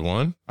another good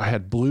one. I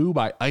had Blue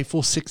by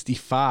Eiffel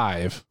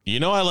 65. You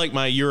know, I like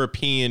my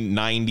European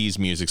 90s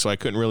music, so I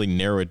couldn't really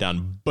narrow it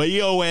down.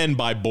 B.O.N.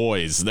 by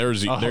Boys. There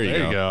you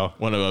go.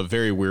 One of a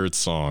very weird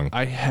song.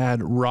 I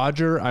had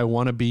Roger, I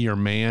Wanna Be Your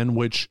Man,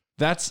 which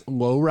that's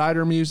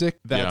lowrider music.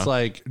 That's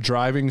like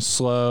driving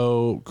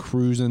slow,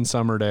 cruising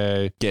summer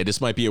day. Yeah,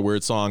 this might be a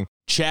weird song.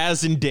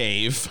 Chaz and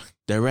Dave.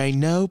 There ain't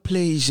no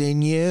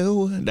pleasing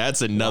you.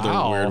 That's another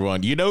weird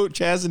one. You know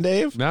Chaz and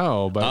Dave?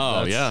 No,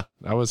 but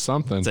that was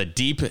something. It's a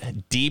deep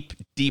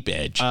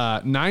edge.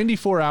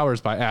 94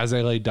 Hours by As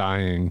I Lay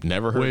Dying.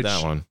 Never heard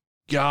that one.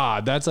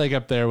 God, that's like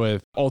up there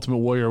with Ultimate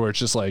Warrior, where it's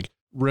just like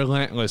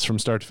relentless from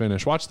start to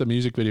finish. Watch the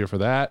music video for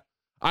that.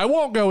 I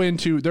won't go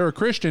into, they're a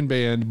Christian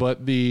band,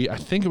 but I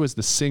think it was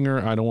the singer.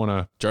 I don't want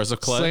to Jars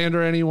of Clay?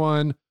 Slander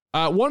anyone.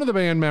 One of the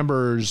band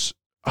members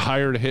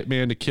hired a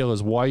hitman to kill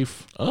his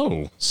wife.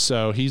 Oh.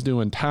 So he's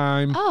doing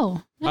time.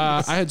 Oh,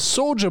 nice. I had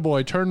Soulja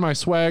Boy, Turn My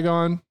Swag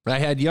On. I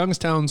had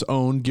Youngstown's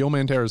own Gil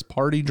Mantero's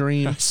Party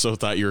Dream. I so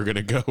thought you were going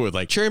to go with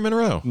like Cherry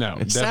Monroe. No,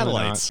 and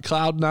Satellites. Not.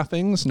 Cloud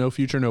Nothings, No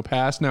Future, No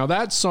Past. Now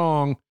that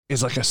song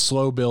is like a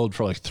slow build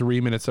for like 3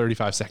 minutes,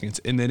 35 seconds.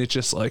 And then it's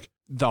just like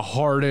the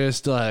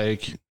hardest,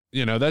 like,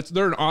 you know,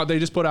 they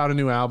just put out a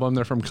new album.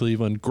 They're from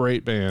Cleveland.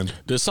 Great band.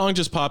 This song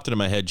just popped into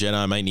my head, Jenna.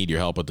 I might need your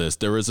help with this.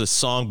 There was a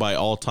song by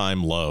All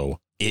Time Low.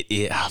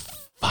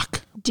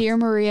 Fuck. Dear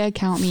Maria,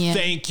 Count Me In.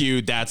 Thank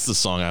you. That's the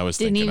song I was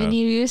Didn't thinking even of.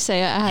 need you to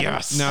say it. I had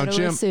Yes. Now, to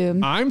Jim,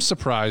 assume. I'm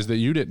surprised that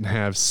you didn't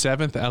have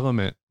Seventh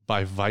Element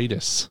by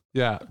Vitus.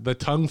 Yeah, the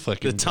tongue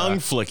flicking. The tongue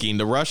flicking,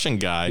 the Russian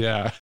guy.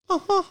 Yeah.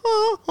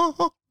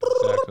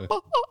 Exactly.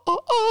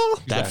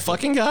 That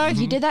fucking guy?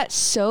 You did that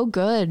so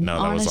good.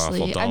 No, that was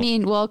honestly. awful. I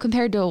mean, well,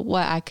 compared to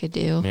what I could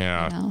do.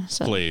 Yeah. You know,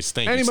 so. Please.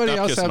 Thank Anybody you.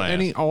 else have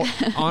any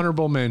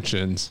honorable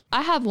mentions?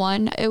 I have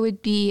one. It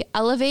would be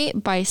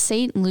Elevate by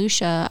St.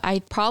 Lucia.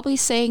 I'm probably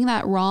saying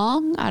that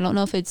wrong. I don't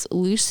know if it's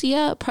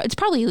Lucia. It's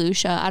probably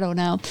Lucia. I don't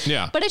know.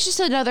 Yeah. But it's just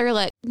another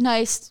like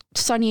nice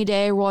sunny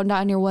day, rolling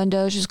down your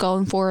windows, just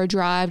going for a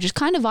drive, just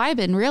kind of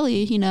vibing,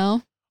 really, you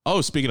know?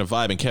 Oh, speaking of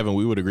vibing, Kevin,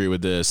 we would agree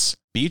with this.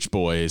 Beach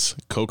Boys,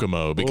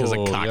 Kokomo, because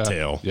of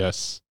Cocktail. Yeah.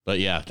 Yes. But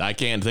yeah, I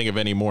can't think of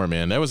any more,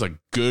 man. That was a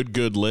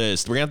good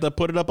list. We're going to have to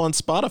put it up on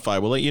Spotify.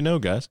 We'll let you know,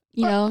 guys.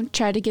 You know,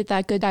 try to get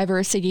that good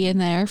diversity in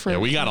there. For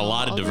we got a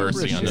lot of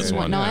diversity on this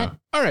one. Yeah.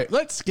 All right,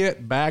 let's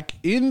get back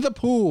in the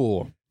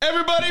pool.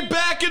 Everybody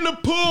back in the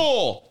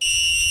pool.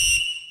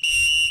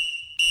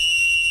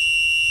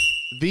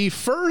 The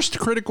first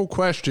critical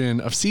question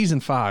of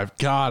season 5.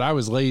 God, I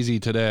was lazy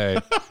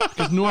today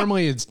because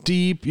normally it's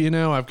deep. You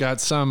know, I've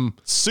got some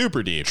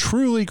super deep,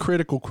 truly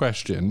critical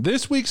question.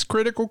 This week's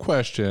critical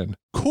question: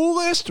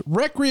 coolest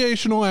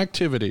recreational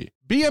activity?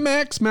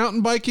 BMX,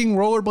 mountain biking,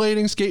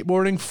 rollerblading,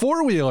 skateboarding,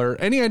 four-wheeler,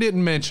 any I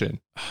didn't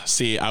mention.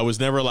 See, I was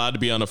never allowed to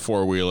be on a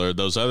four-wheeler.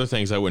 Those other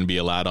things I wouldn't be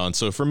allowed on.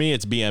 So for me,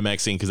 it's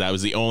BMXing because that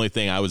was the only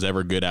thing I was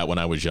ever good at when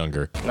I was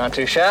younger. Not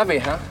too shabby,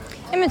 huh?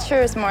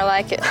 Immature is more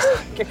like it.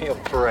 Give me a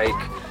break.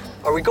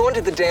 Are we going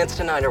to the dance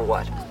tonight or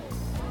what?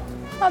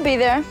 I'll be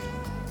there.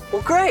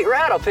 Well, great,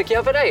 rad. I'll pick you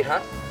up at 8, huh?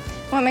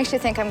 What makes you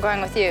think I'm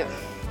going with you?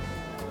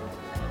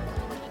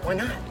 Why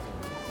not?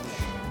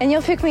 And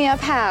you'll pick me up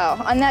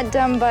how? On that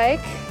dumb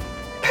bike?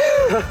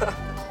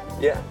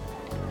 Yeah.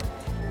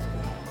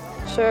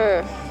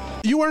 Sure.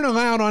 You weren't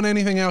allowed on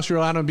anything else. You're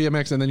allowed on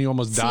BMX, and then you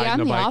almost died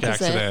in a bike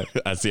accident.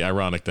 That's the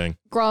ironic thing.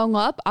 Growing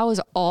up, I was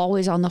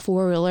always on the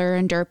four-wheeler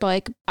and dirt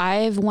bike.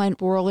 I've went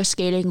roller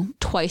skating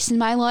twice in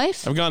my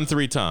life. I've gone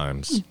 3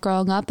 times.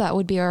 Growing up, that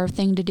would be our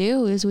thing to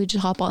do, is we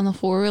just hop on the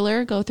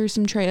four-wheeler, go through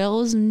some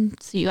trails and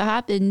see what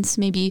happens.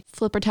 Maybe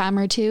flip a time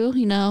or two,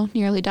 you know,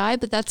 nearly die,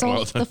 but that's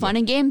all the fun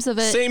and games of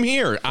it. Same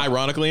here,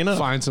 ironically enough.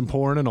 Find some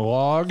porn in a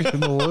log in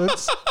the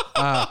woods.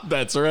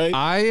 That's right.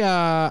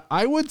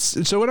 I would,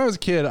 so when I was a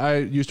kid, I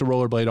used to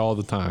rollerblade all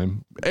the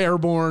time.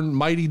 Airborne,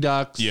 Mighty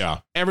Ducks. Yeah.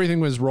 Everything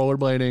was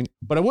rollerblading,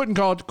 but I wouldn't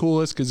call it the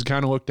coolest because it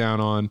kind of looked down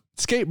on.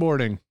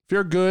 Skateboarding. If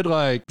you're a good,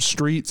 like,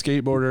 street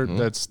skateboarder,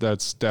 that's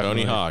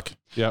definitely. Tony Hawk.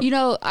 Yep. You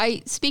know,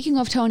 speaking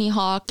of Tony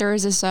Hawk, there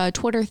is this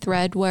Twitter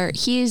thread where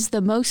he's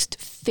the most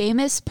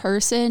famous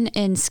person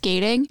in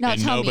skating. Now,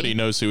 and nobody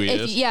knows who he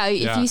is. Yeah,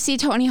 if you see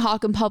Tony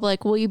Hawk in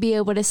public, will you be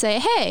able to say,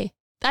 hey,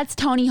 that's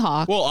Tony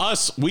Hawk? Well,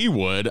 we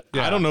would.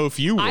 Yeah. I don't know if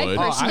you would. I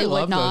personally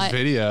would not.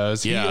 Those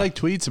videos. Yeah. He like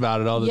tweets about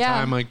it all the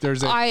time. Like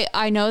there's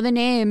I know the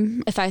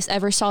name. If I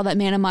ever saw that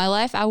man in my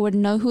life, I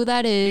wouldn't know who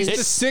that is.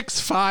 It's a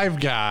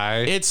 6'5" guy.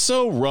 It's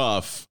so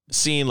rough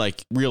seeing,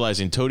 like,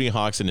 realizing Tony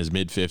Hawk's in his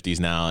mid-50s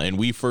now, and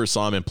we first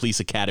saw him in Police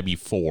Academy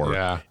 4.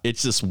 Yeah.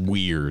 It's just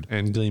weird.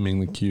 And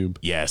Gleaming the Cube.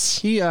 Yes.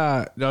 He,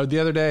 the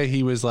other day,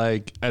 he was,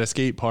 like, at a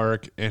skate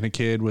park, and a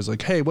kid was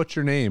like, hey, what's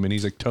your name? And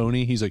he's like,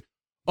 Tony. He's like,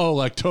 oh,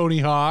 like Tony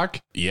Hawk?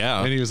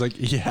 Yeah. And he was like,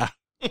 yeah.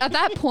 At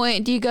that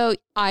point, do you go,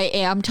 I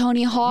am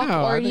Tony Hawk,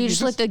 No, I or do think you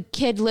just let the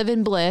kid live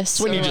in bliss?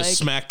 When or you just like-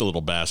 smack the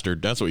little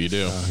bastard. That's what you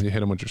do. You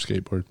hit him with your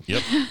skateboard.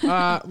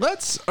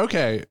 Yep.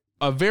 Okay,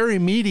 a very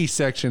meaty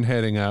section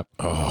heading up.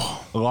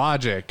 Oh,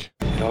 logic.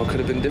 It all could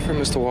have been different,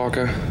 Mr.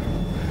 Walker.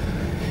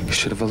 You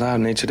should have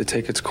allowed nature to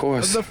take its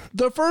course.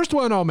 The first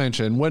one I'll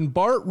mention, when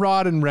Bart,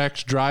 Rod, and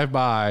Rex drive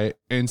by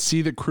and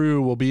see the crew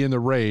will be in the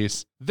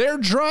race, they're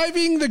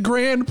driving the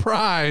grand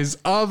prize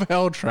of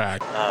Hell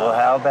Track. Well,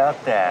 how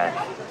about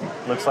that?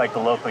 Looks like the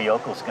local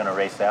yokel's gonna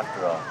race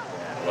after all.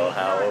 Well,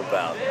 how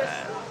about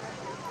that?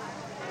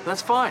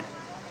 That's fine.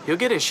 He'll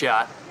get his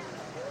shot.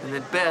 And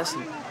at best,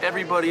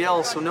 everybody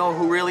else will know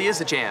who really is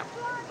the champ.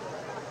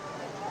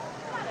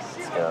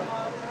 Let's go.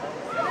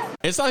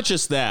 It's not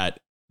just that.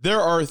 There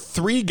are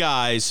 3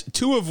 guys,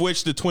 2 of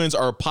which the twins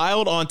are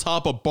piled on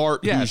top of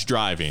Bart, who's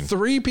driving.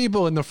 3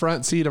 people in the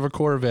front seat of a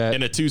Corvette.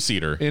 In a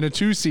 2-seater. In a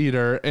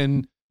 2-seater,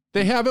 and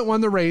they haven't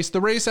won the race.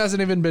 The race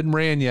hasn't even been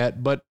ran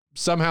yet, but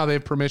somehow they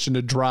have permission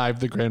to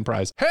drive the grand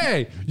prize.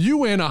 Hey, you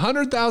win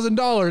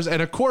 $100,000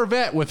 and a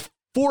Corvette with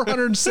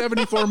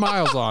 474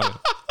 miles on it.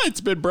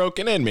 It's been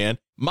broken in, man.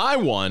 My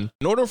one,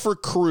 in order for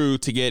crew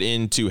to get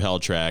into Hell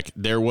Track,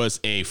 there was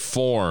a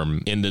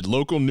form in the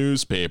local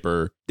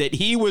newspaper that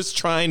he was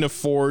trying to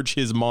forge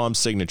his mom's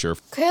signature.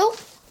 Crew,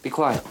 Be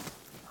quiet.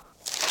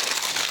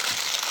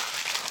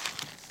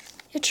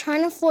 you're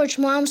trying to forge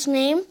Mom's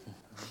name?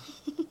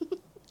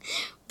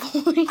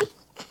 Boy.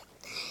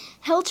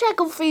 Hell Track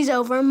will freeze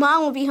over and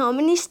Mom will be home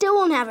and he still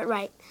won't have it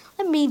right.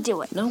 Let me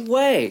do it. No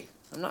way.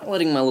 I'm not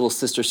letting my little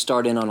sister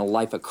start in on a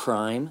life of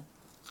crime.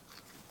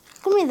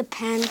 Give me the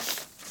pen.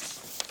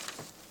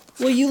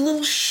 Well, you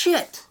little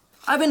shit.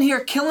 I've been here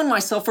killing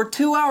myself for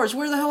 2 hours.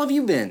 Where the hell have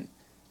you been?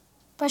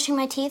 Brushing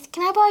my teeth.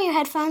 Can I borrow your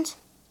headphones?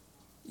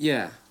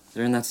 Yeah,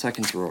 they're in that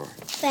second drawer.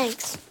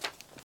 Thanks.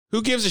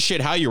 Who gives a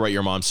shit how you write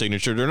your mom's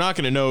signature? They're not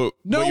going to know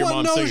No what your one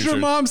mom's knows signature your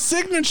is. mom's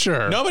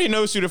signature. Nobody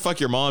knows who the fuck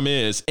your mom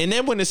is. And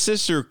then when his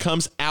sister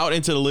comes out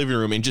into the living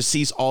room and just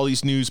sees all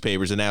these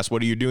newspapers and asks,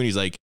 what are you doing? He's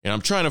like, and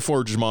I'm trying to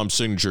forge his mom's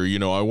signature. You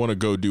know, I want to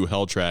go do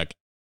Hell Track.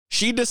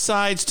 She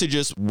decides to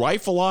just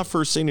rifle off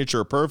her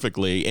signature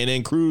perfectly. And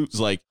then Crew's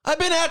like, I've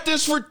been at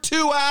this for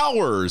 2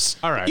 hours.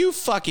 All right. You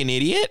fucking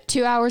idiot.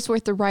 2 hours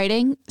worth of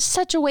writing,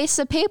 such a waste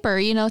of paper.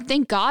 You know,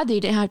 thank God they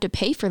didn't have to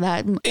pay for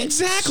that.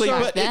 Exactly.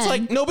 Back But it's then.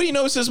 like nobody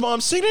knows his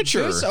mom's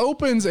signature. This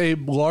opens a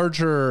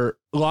larger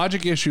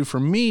logic issue for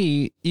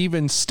me,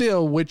 even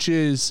still, which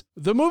is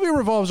the movie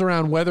revolves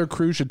around whether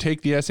Crew should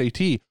take the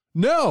SAT.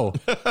 No,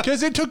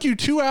 because it took you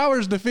 2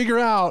 hours to figure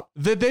out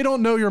that they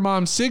don't know your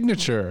mom's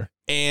signature.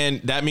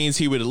 And that means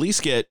he would at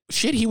least get,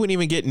 he wouldn't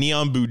even get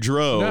Neon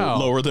Boudreaux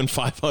lower than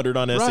 500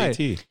 on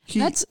SAT.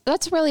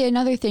 That's really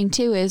another thing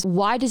too, is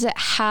why does it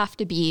have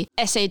to be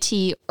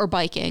SAT or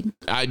biking?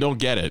 I don't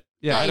get it.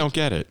 Yeah, I don't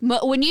get it.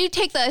 But when you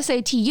take the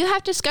SAT, you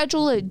have to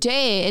schedule a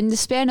day in the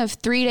span of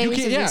 3 days of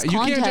this you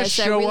can't contest. just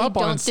I show really up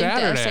don't on think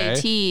Saturday. the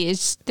SAT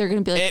is, they're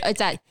going to be like, it's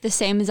at the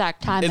same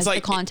exact time as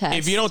the contest.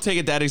 If you don't take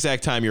it that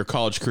exact time, your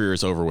college career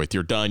is over with.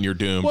 You're done. You're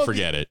doomed. Well,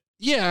 Forget it.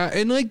 Yeah,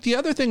 and like the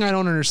other thing I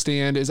don't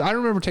understand is I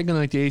remember taking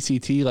like the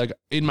ACT like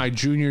in my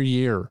junior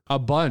year a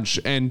bunch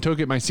and took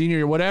it my senior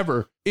year,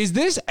 whatever. Is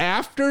this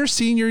after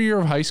senior year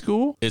of high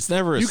school? It's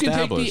never You can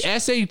established. take the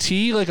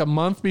SAT like a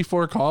month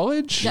before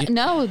college?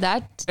 No,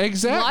 that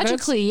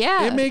logically,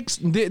 yeah. It makes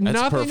nothing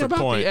perfect about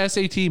point. the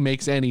SAT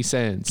makes any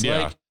sense.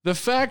 Yeah. Like the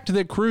fact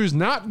that Crew's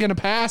not going to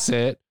pass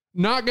it,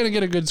 not going to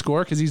get a good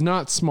score because he's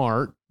not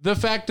smart. The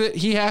fact that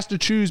he has to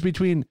choose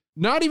between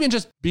not even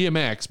just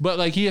BMX, but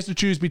like he has to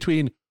choose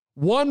between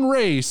one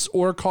race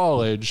or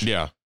college.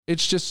 Yeah.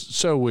 It's just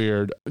so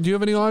weird. Do you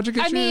have any logic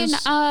issues? I mean,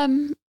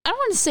 I don't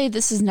want to say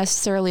this is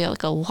necessarily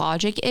like a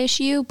logic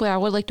issue, but I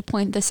would like to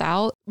point this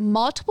out.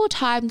 Multiple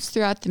times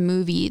throughout the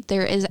movie,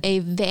 there is a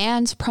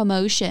Vans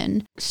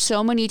promotion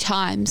so many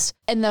times.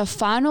 In the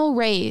final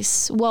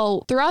race,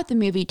 well, throughout the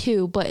movie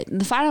too, but in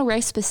the final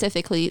race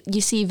specifically,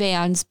 you see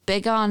Vans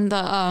big on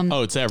the...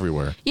 Oh, it's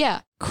everywhere.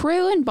 Yeah.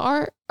 Crew and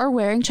Bart are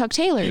wearing Chuck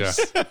Taylors.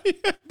 Yeah.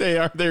 They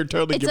are. They're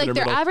totally It's giving like it a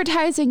they're middle,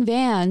 advertising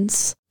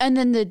Vans, and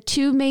then the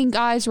two main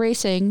guys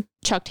racing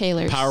Chuck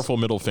Taylors. powerful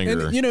middle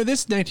finger. And, you know,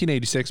 this is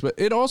 1986, but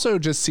it also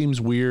just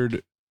seems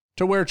weird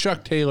to wear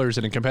Chuck Taylors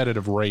in a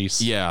competitive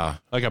race. Yeah.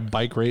 Like a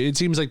bike race. It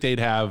seems like they'd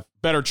have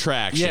better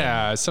traction.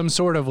 Yeah, some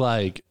sort of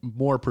like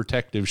more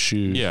protective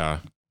shoes. Yeah.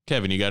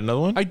 Kevin, you got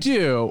another one? I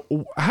do.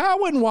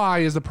 How and why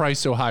is the price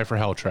so high for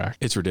Hell Track?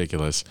 It's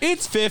ridiculous.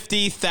 It's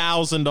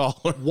 $50,000.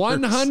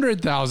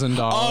 $100,000.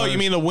 Oh, you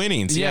mean the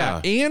winnings?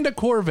 Yeah. And a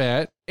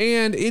Corvette.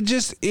 And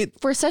it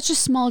for such a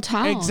small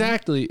town.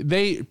 Exactly.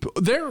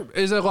 There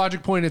is a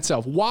logic point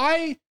itself.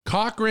 Why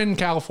Cochran,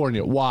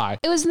 California? Why?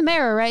 It was the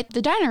mayor, right?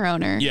 The diner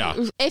owner.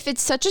 Yeah. If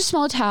it's such a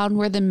small town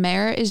where the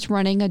mayor is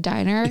running a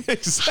diner,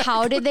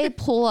 how did they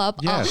pull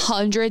up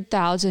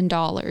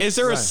 $100,000? Is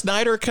there a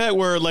Snyder cut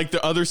where like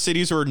the other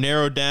cities were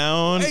narrowed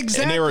down and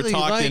they were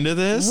talked like, into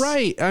this?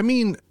 Right. I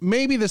mean,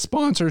 maybe the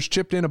sponsors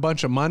chipped in a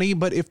bunch of money,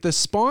 but if the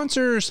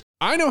sponsors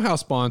I know how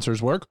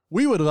sponsors work.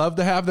 We would love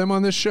to have them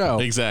on this show.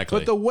 Exactly.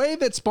 But the way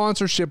that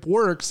sponsorship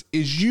works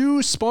is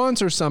you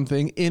sponsor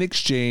something in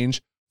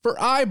exchange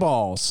for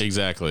eyeballs.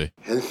 Exactly.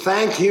 And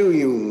thank you,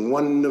 you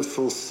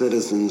wonderful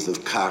citizens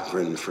of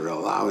Cochrane, for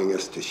allowing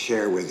us to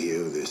share with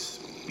you this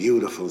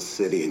beautiful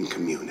city and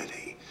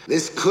community.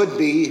 This could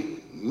be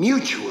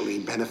mutually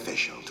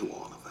beneficial to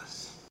all of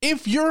us.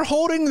 If you're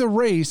holding the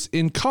race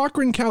in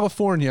Cochrane,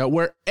 California,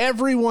 where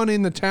everyone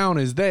in the town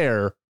is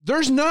there,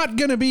 there's not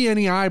going to be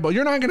any eyeball.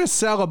 You're not going to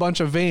sell a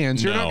bunch of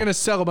vans. You're not going to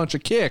sell a bunch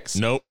of kicks.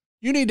 Nope.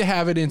 You need to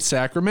have it in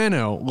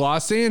Sacramento,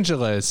 Los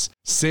Angeles,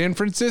 San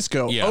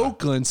Francisco,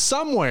 Oakland,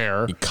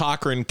 somewhere.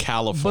 Cochrane,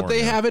 California. But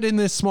they have it in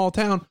this small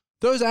town.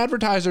 Those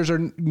advertisers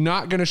are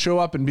not going to show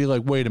up and be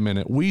like, wait a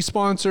minute, we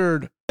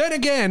sponsored. Then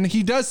again,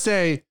 he does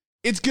say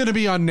it's going to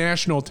be on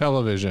national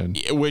television.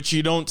 Which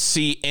you don't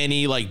see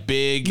any like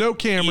big. No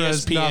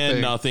cameras,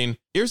 ESPN, nothing.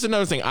 Here's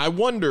another thing. I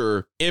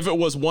wonder if it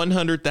was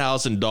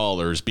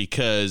 $100,000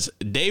 because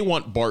they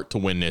want Bart to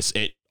win this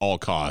at all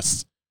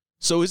costs.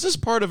 So is this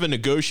part of a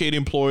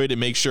negotiating ploy to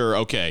make sure,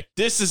 okay,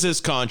 this is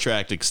his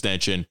contract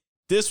extension.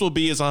 This will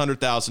be his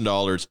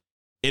 $100,000.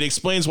 It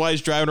explains why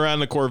he's driving around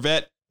in a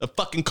Corvette. The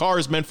fucking car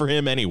is meant for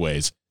him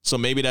anyways. So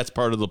maybe that's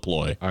part of the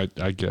ploy.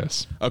 I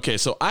guess. Okay,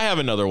 so I have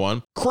another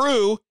one.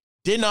 Crew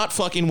did not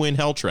fucking win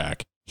Hell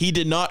Track. He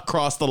did not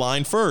cross the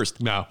line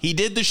first. No. He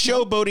did the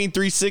Showboating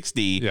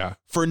 360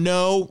 for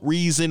no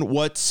reason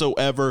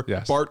whatsoever.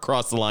 Yes. Bart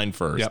crossed the line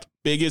first. Yep.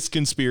 Biggest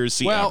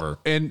conspiracy ever.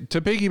 And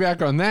to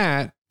piggyback on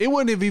that, it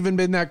wouldn't have even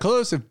been that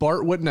close if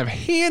Bart wouldn't have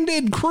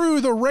handed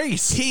Crew the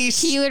race. He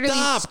literally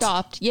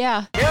stopped.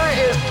 Yeah.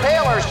 Here is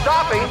Taylor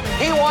stopping.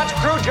 He wants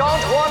Crew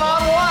Jones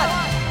one-on-one.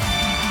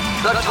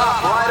 The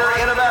top rider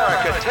in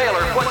America,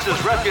 Taylor, puts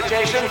his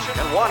reputation and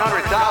 $100,000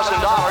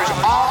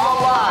 on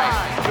the line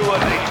to a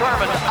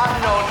determined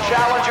unknown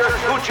challenger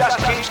who just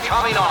keeps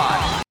coming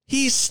on.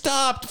 He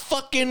stopped.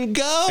 Fucking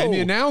go. And the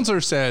announcer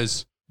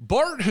says,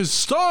 Bart has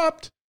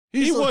stopped.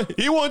 He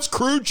wants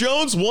Crew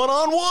Jones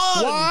one-on-one.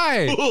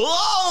 Why?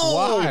 Whoa.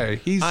 Why?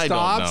 He stops.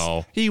 I don't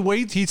know. He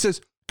waits. He says,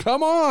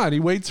 come on. He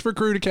waits for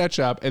Crew to catch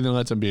up and then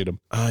lets him beat him.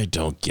 I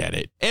don't get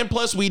it. And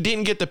plus, we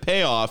didn't get the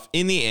payoff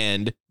in the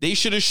end. They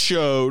should have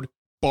showed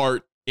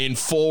Bart in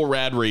full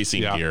rad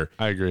racing gear.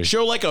 I agree.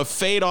 Show like a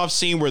fade off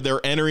scene where they're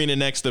entering the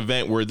next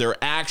event where they're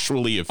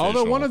actually official.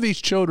 Although one of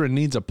these children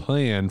needs a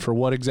plan for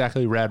what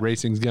exactly rad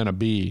racing's going to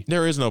be.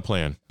 There is no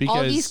plan. Because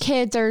all these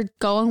kids are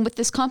going with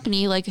this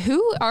company. Like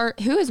who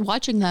is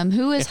watching them?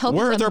 Who is helping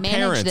Where are them their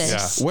manage parents?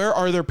 this? Yeah. Where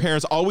are their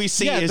parents? All we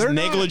see is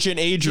negligent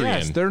Adrian.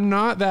 Yes, they're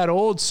not that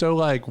old. So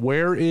like,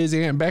 where is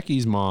Aunt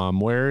Becky's mom?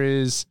 Where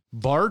is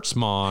Bart's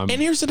mom?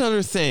 And here's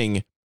another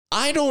thing.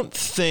 I don't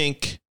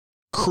think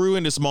Crew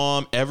and his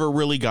mom ever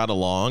really got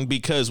along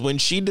because when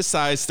she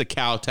decides to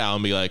kowtow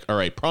and be like, all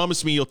right,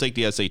 promise me you'll take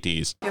the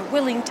SATs. You're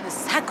willing to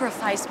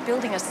sacrifice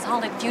building a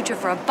solid future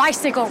for a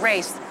bicycle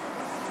race.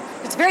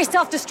 It's very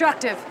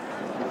self-destructive.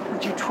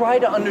 Would you try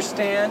to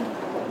understand?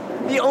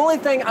 The only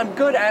thing I'm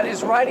good at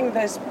is riding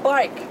this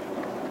bike.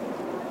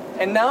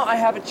 And now I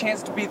have a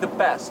chance to be the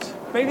best.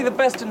 Maybe the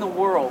best in the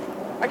world.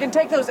 I can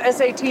take those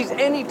SATs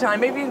anytime,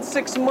 maybe in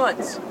 6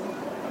 months.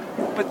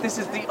 But this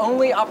is the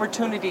only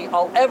opportunity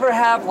I'll ever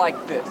have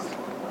like this.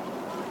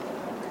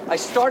 I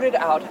started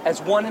out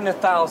as 1 in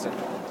 1,000.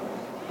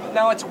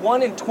 Now it's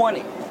 1 in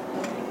 20.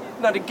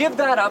 Now to give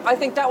that up, I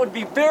think that would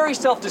be very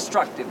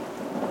self-destructive.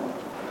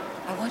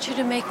 I want you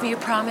to make me a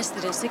promise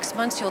that in 6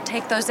 months you'll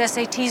take those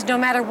SATs no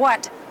matter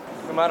what.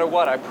 No matter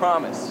what, I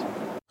promise.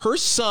 Her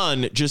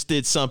son just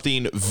did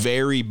something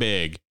very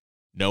big.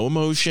 No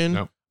emotion.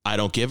 Nope. I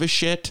don't give a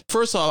shit.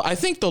 First off, I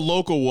think the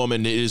local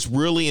woman is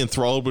really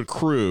enthralled with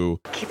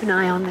Crew. Keep an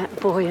eye on that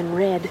boy in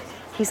red.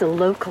 He's a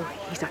local.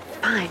 He's a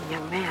fine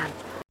young man.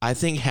 I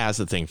think has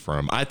a thing for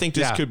him. I think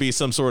this could be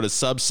some sort of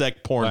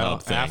subsect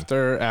Pornhub thing.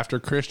 After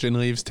Christian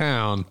leaves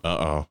town.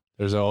 Uh-oh.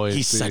 There's always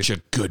He's such a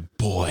good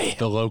boy.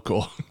 The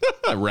local.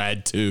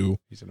 Rad too.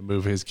 He's going to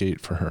move his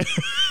gate for her.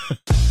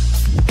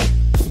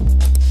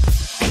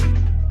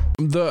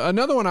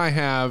 Another one I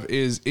have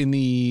is in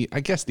the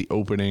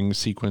opening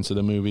sequence of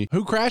the movie.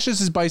 Who crashes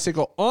his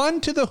bicycle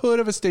onto the hood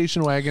of a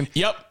station wagon?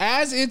 Yep.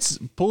 As it's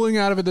pulling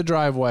out of the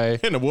driveway.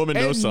 And a woman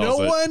no-sells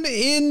no it. one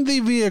in the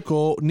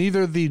vehicle,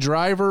 neither the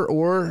driver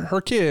or her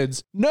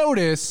kids,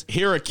 notice.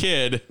 Hear a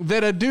kid.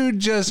 That a dude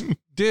just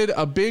did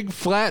a big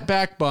flat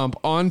back bump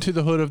onto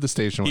the hood of the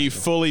station wagon. He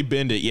fully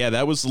binned it. Yeah,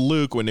 that was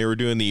Luke when they were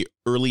doing the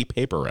early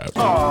paper route.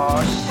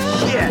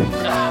 Oh, shit.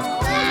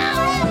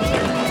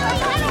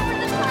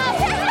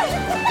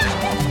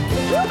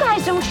 You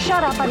guys don't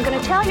shut up. I'm going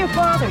to tell your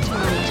father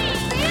tonight.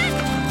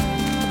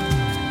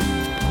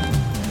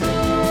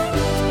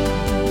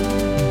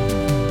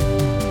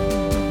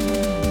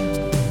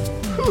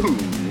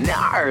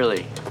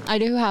 Gnarly. I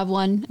do have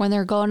one when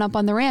they're going up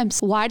on the ramps.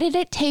 Why did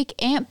it take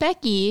Aunt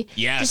Becky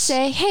to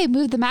say, hey,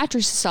 move the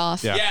mattresses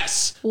off? Yeah.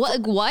 Yes. What?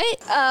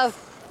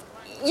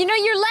 You know,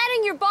 you're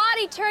letting your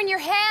body turn your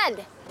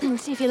head.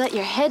 See, if you let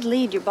your head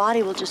lead, your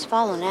body will just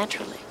follow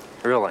naturally.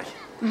 Really?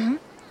 Mm-hmm.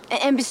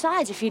 And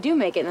besides, if you do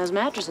make it and those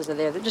mattresses are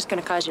there, they're just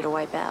going to cause you to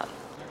wipe out.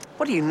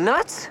 What are you,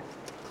 nuts?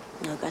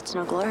 No guts,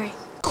 no glory.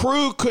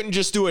 Crew couldn't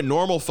just do a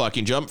normal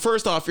fucking jump.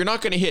 First off, you're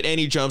not going to hit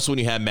any jumps when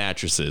you have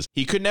mattresses.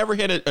 He could never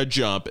hit a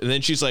jump. And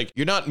then she's like,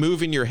 you're not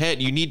moving your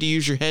head. You need to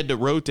use your head to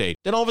rotate.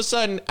 Then all of a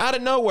sudden, out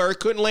of nowhere,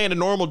 couldn't land a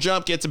normal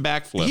jump, gets a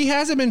backflip. He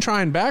hasn't been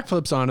trying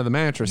backflips onto the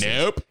mattresses.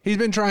 Nope. He's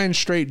been trying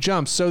straight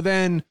jumps. So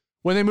then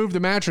when they move the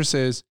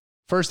mattresses,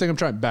 first thing I'm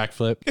trying,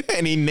 backflip.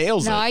 And he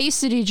nails it. No, I used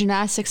to do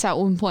gymnastics at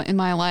one point in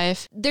my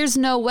life. There's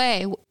no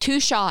way.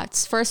 2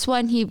 shots. First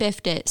one, he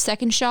biffed it.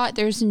 Second shot,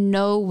 there's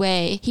no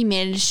way he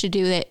managed to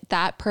do it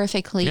that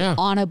perfectly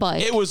on a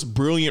bike. It was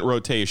brilliant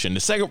rotation.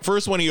 The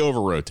first one, he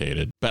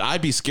over-rotated. But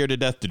I'd be scared to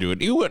death to do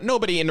it.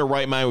 Nobody in their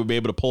right mind would be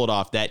able to pull it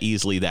off that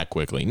easily, that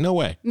quickly. No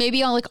way.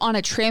 Maybe on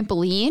a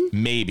trampoline.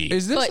 Maybe.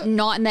 But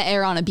not in the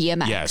air on a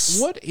BMX.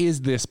 Yes. What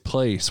is this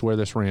place where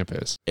this ramp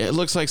is? It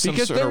looks like some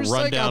sort of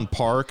rundown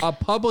park. A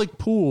public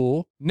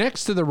pool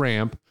next to the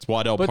ramp. It's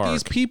Waddell Park. But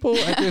these people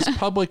at this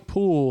public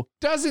pool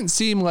doesn't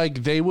seem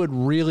like they would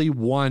really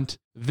want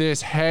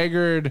this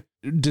haggard,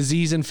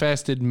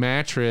 disease-infested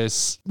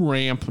mattress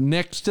ramp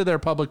next to their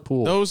public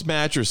pool. Those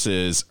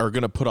mattresses are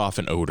going to put off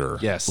an odor.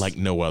 Yes. Like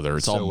no other.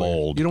 It's all So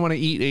mold. You don't want to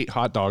eat 8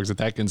 hot dogs at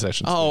that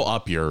concession stand. Oh,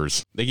 up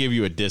yours. They give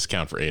you a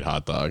discount for 8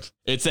 hot dogs.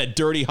 It's that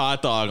dirty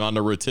hot dog on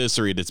the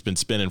rotisserie that's been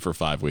spinning for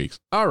 5 weeks.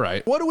 All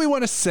right. What do we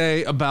want to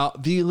say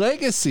about the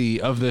legacy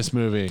of this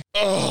movie?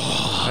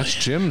 Oh, that's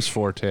Jim's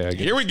forte, I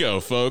guess. Here we go,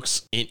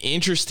 folks. An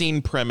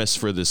interesting premise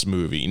for this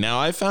movie. Now,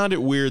 I found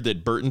it weird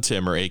that Burton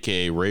Timmer,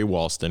 a.k.a. Ray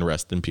Walston,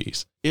 rest in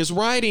peace, is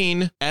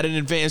riding at an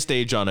advanced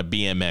age on a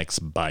BMX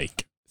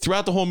bike.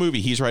 Throughout the whole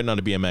movie, he's riding on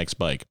a BMX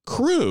bike.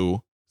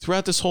 Crew,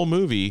 throughout this whole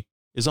movie,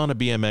 is on a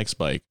BMX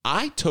bike.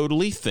 I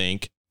totally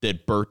think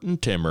that Burton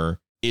Timmer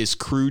is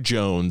Crew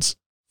Jones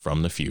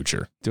from the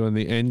future. Doing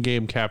the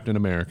Endgame Captain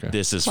America.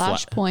 This is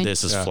Flashpoint.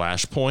 This is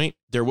Flashpoint.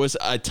 There was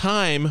a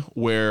time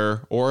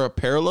or a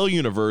parallel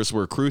universe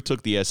where Crew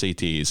took the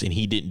SATs and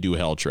he didn't do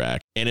Hell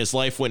Track. And his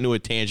life went into a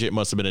tangent. It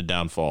must have been a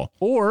downfall.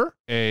 Or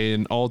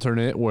an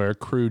alternate where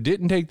Crew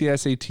didn't take the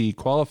SAT,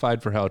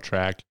 qualified for Hell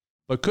Track,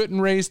 but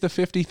couldn't raise the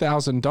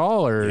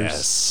 $50,000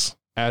 Yes.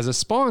 as a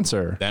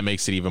sponsor. That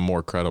makes it even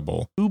more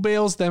credible. Who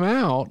bails them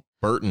out?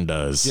 Burton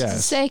does.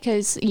 Yes. Say,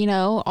 because,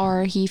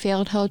 he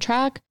failed Hell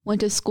Track,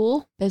 went to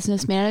school,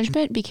 business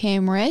management,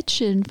 became rich,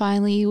 and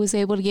finally he was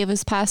able to give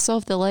his past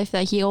self the life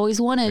that he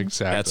always wanted.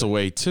 Exactly. That's a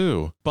way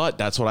too. But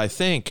that's what I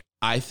think.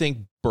 I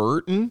think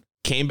Burton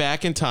came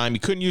back in time. He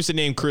couldn't use the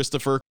name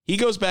Christopher. He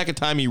goes back in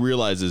time. He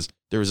realizes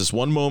there was this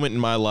one moment in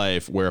my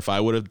life where if I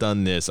would have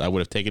done this, I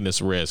would have taken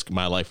this risk.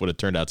 My life would have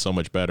turned out so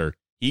much better.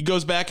 He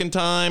goes back in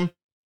time.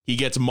 He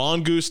gets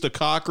Mongoose to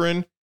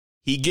Cochran.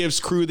 He gives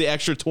Crew the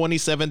extra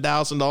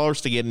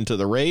 $27,000 to get into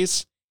the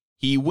race.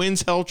 He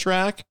wins Hell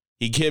Track.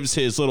 He gives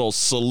his little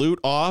salute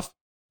off.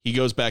 He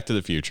goes back to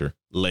the future.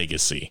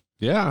 Legacy.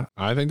 Yeah,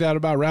 I think that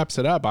about wraps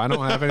it up. I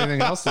don't have anything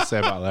else to say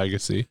about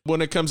Legacy.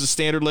 When it comes to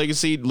standard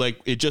Legacy,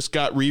 like it just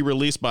got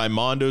re-released by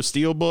Mondo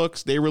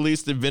Steelbooks. They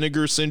released the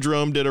Vinegar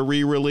Syndrome, did a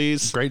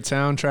re-release. Great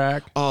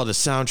soundtrack. Oh, the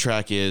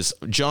soundtrack is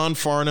John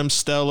Farnham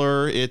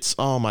stellar. It's,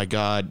 oh my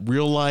God,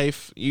 real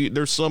life.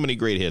 There's so many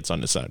great hits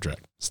on the soundtrack.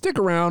 Stick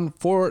around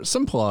for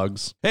some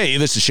plugs. Hey,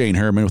 this is Shane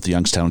Herman with the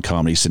Youngstown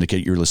Comedy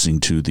Syndicate. You're listening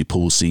to the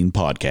Pool Scene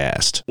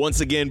Podcast.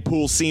 Once again,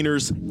 Pool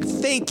Sceners,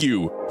 thank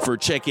you for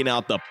checking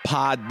out the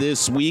pod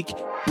this week.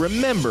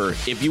 Remember,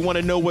 if you want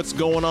to know what's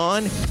going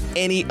on,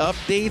 any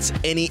updates,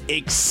 any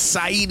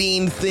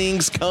exciting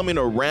things coming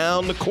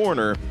around the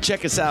corner,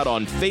 check us out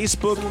on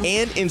Facebook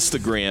and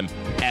Instagram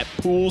at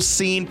Pool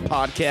Scene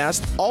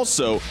Podcast.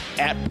 Also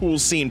at Pool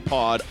Scene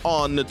Pod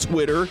on the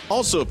Twitter.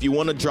 Also, if you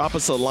want to drop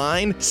us a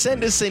line,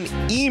 send us an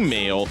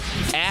email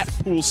at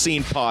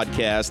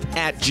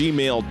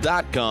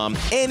poolscenepodcast@gmail.com.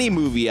 Any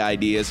movie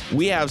ideas.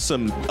 We have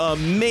some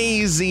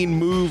amazing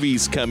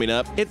movies coming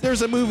up. If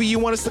there's a movie you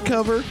want us to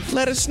cover,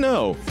 let us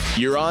know.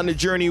 You're on the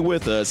journey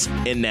with us,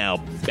 and now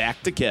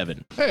back to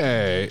Kevin.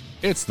 Hey,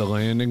 it's The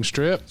Landing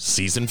Strip.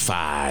 Season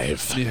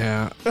 5.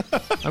 Yeah.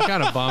 I'm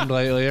kind of bummed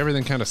lately.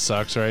 Everything kind of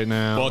sucks right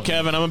now. Well,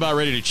 Kevin, I'm about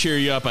ready to cheer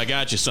you up. I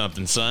got you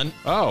something, son.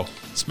 Oh.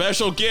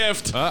 Special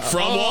gift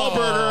from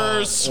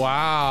Wahlburgers.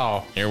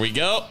 Wow. Here we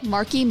go.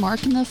 Marky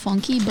Mark and the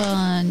Funky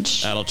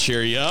Bunch. That'll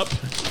cheer you up.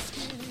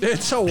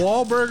 It's a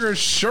Wahlburgers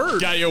shirt.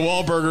 Got your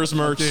Wahlburgers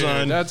merch, Dude,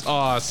 son. That's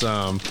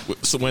awesome.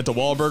 So went to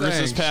Wahlburgers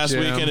this past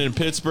Jim. weekend in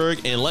Pittsburgh,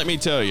 and let me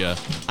tell you,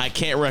 I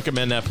can't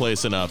recommend that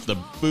place enough. The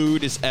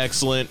food is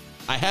excellent.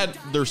 I had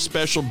their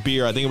special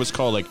beer. I think it was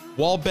called like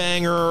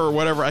Wallbanger or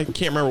whatever. I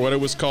can't remember what it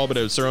was called, but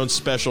it was their own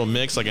special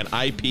mix, like an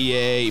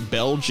IPA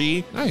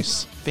Belgie.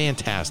 Nice.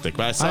 Fantastic.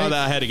 But I saw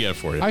that. I had to get it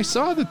for you. I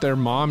saw that their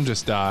mom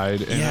just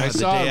died, and Yeah, I the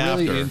saw day a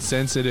really after.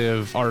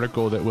 insensitive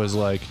article that was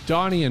like,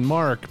 Donnie and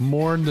Mark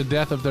mourned the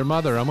death of their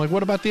mother. I'm like,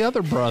 what about the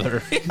other brother?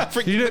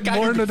 He didn't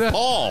mourn the death.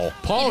 Paul.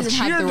 Paul He doesn't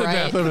have cheered the the right.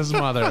 death of his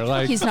mother.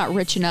 Like, He's not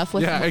rich enough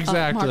with yeah,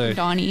 exactly. Mark and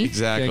Donnie.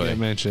 Exactly. Can't get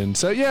mentioned.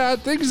 So yeah,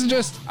 things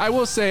just, I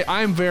will say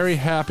I'm very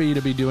happy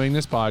to be doing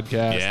this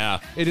podcast. Yeah.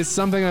 It is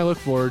something I look look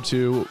forward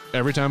to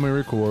every time we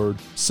record.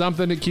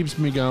 Something that keeps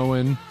me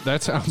going.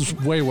 That sounds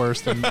way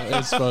worse than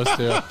it's supposed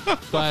to.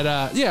 But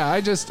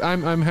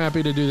I'm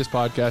happy to do this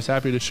podcast.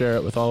 Happy to share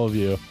it with all of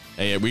you.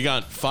 Hey, we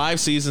got 5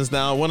 seasons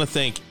now. I want to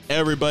thank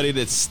everybody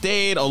that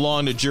stayed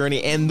along the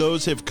journey and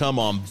those have come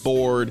on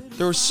board.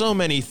 There were so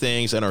many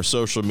things, and our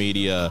social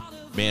media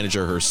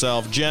manager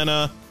herself,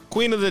 Jenna,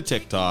 queen of the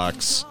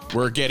TikToks.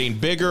 We're getting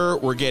bigger.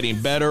 We're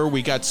getting better.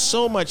 We got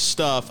so much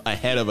stuff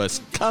ahead of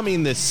us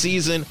coming this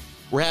season.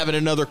 We're having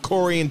another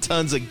Corey and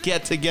Tons of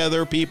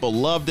get-together. People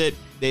loved it.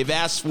 They've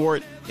asked for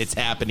it. It's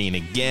happening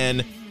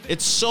again.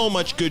 It's so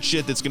much good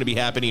shit that's going to be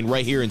happening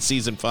right here in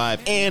season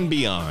 5 and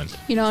beyond.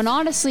 You know, and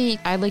honestly,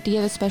 I'd like to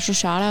give a special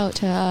shout out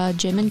to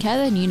Jim and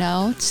Kevin. You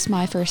know, it's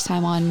my first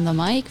time on the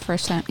mic.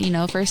 First time,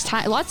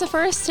 lots of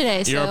firsts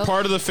today. You're a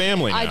part of the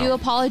family now. I do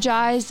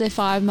apologize if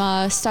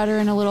I'm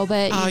stuttering a little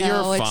bit.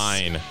 You're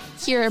fine.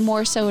 Here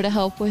more so to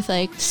help with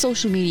like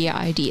social media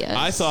ideas.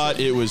 I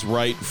thought it was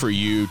right for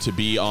you to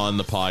be on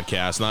the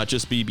podcast, not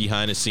just be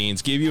behind the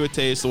scenes, give you a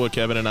taste of what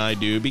Kevin and I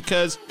do,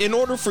 because in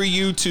order for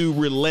you to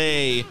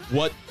relay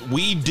what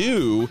we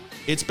do,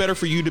 it's better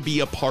for you to be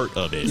a part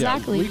of it.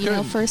 Exactly.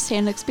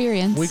 First-hand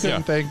experience. We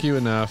couldn't thank you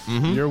enough.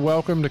 Mm-hmm. You're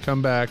welcome to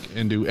come back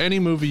and do any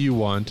movie you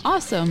want.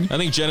 Awesome. I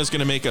think Jenna's going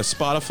to make a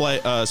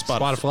Spotify.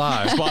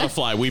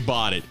 Spotify. We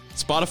bought it.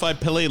 Spotify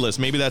playlist.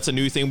 Maybe that's a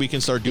new thing we can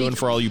start doing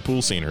for all you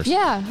pool sceners.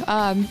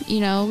 Yeah.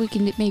 We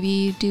can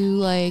maybe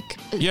do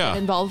get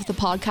involved with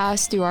the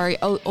podcast, do our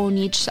own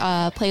each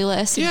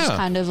playlist, and just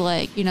kind of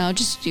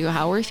just do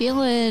how we're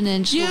feeling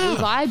and just what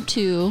we vibe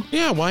to.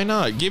 Yeah, why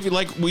not?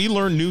 We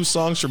learned new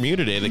songs from you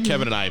today that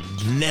Kevin and I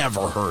have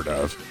never heard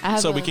of,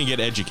 so we can get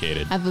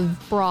educated. I have a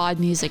broad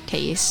music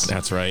taste.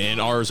 That's right,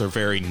 and ours are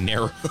very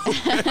narrow.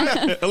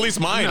 At least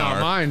mine are.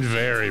 Mine's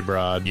very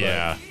broad.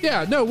 Yeah.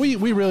 Yeah. No, we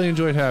really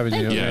enjoyed having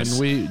you. Yes. And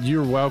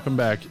you're welcome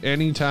back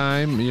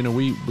anytime. We're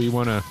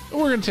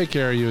gonna take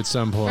care of you at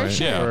some point.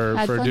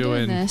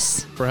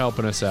 For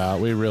helping us out.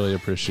 We really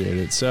appreciate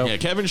it. So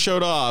Kevin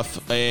showed off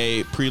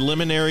a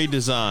preliminary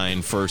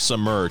design for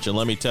some merch, and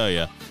let me tell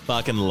you,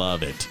 fucking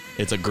love it.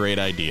 It's a great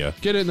idea.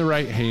 Get it in the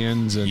right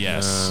hands and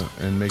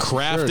and make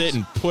craft it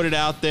and put it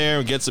out there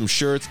and get some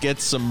shirts,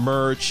 get some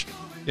merch.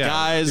 Yeah,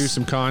 guys, do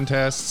some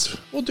contests.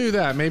 We'll do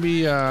that.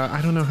 Maybe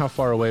I don't know how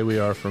far away we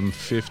are from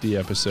 50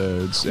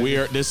 episodes.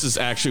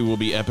 This will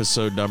be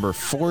episode number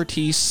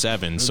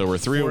 47, so we're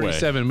 3 away.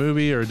 47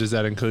 movie, or does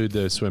that include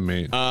the swim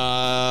meet?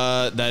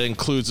 That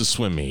includes the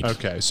swim meet.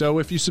 Okay, so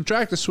if you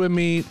subtract the swim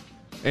meet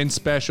and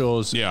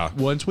specials,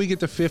 once we get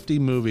to 50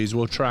 movies,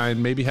 we'll try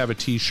and maybe have a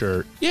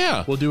t-shirt.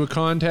 Yeah. We'll do a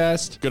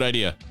contest. Good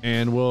idea.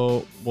 And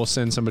we'll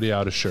send somebody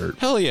out a shirt.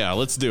 Hell yeah,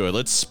 let's do it.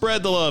 Let's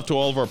spread the love to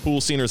all of our pool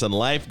sceners and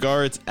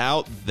lifeguards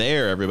out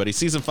there, everybody.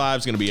 Season 5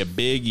 is going to be a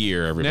big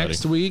year, everybody.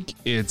 Next week,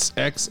 it's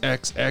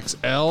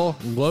XXXL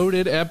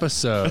loaded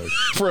episode.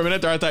 For a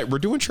minute there, I thought, we're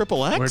doing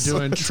triple X? We're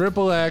doing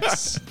triple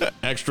X.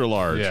 Extra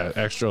large. Yeah,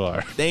 extra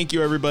large. Thank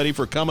you, everybody,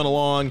 for coming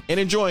along and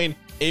enjoying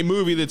a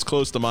movie that's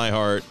close to my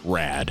heart,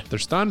 Rad.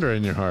 There's thunder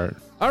in your heart.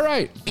 All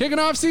right, kicking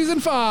off season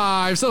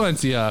 5,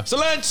 Silencia.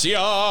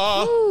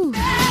 Silencia! Woo.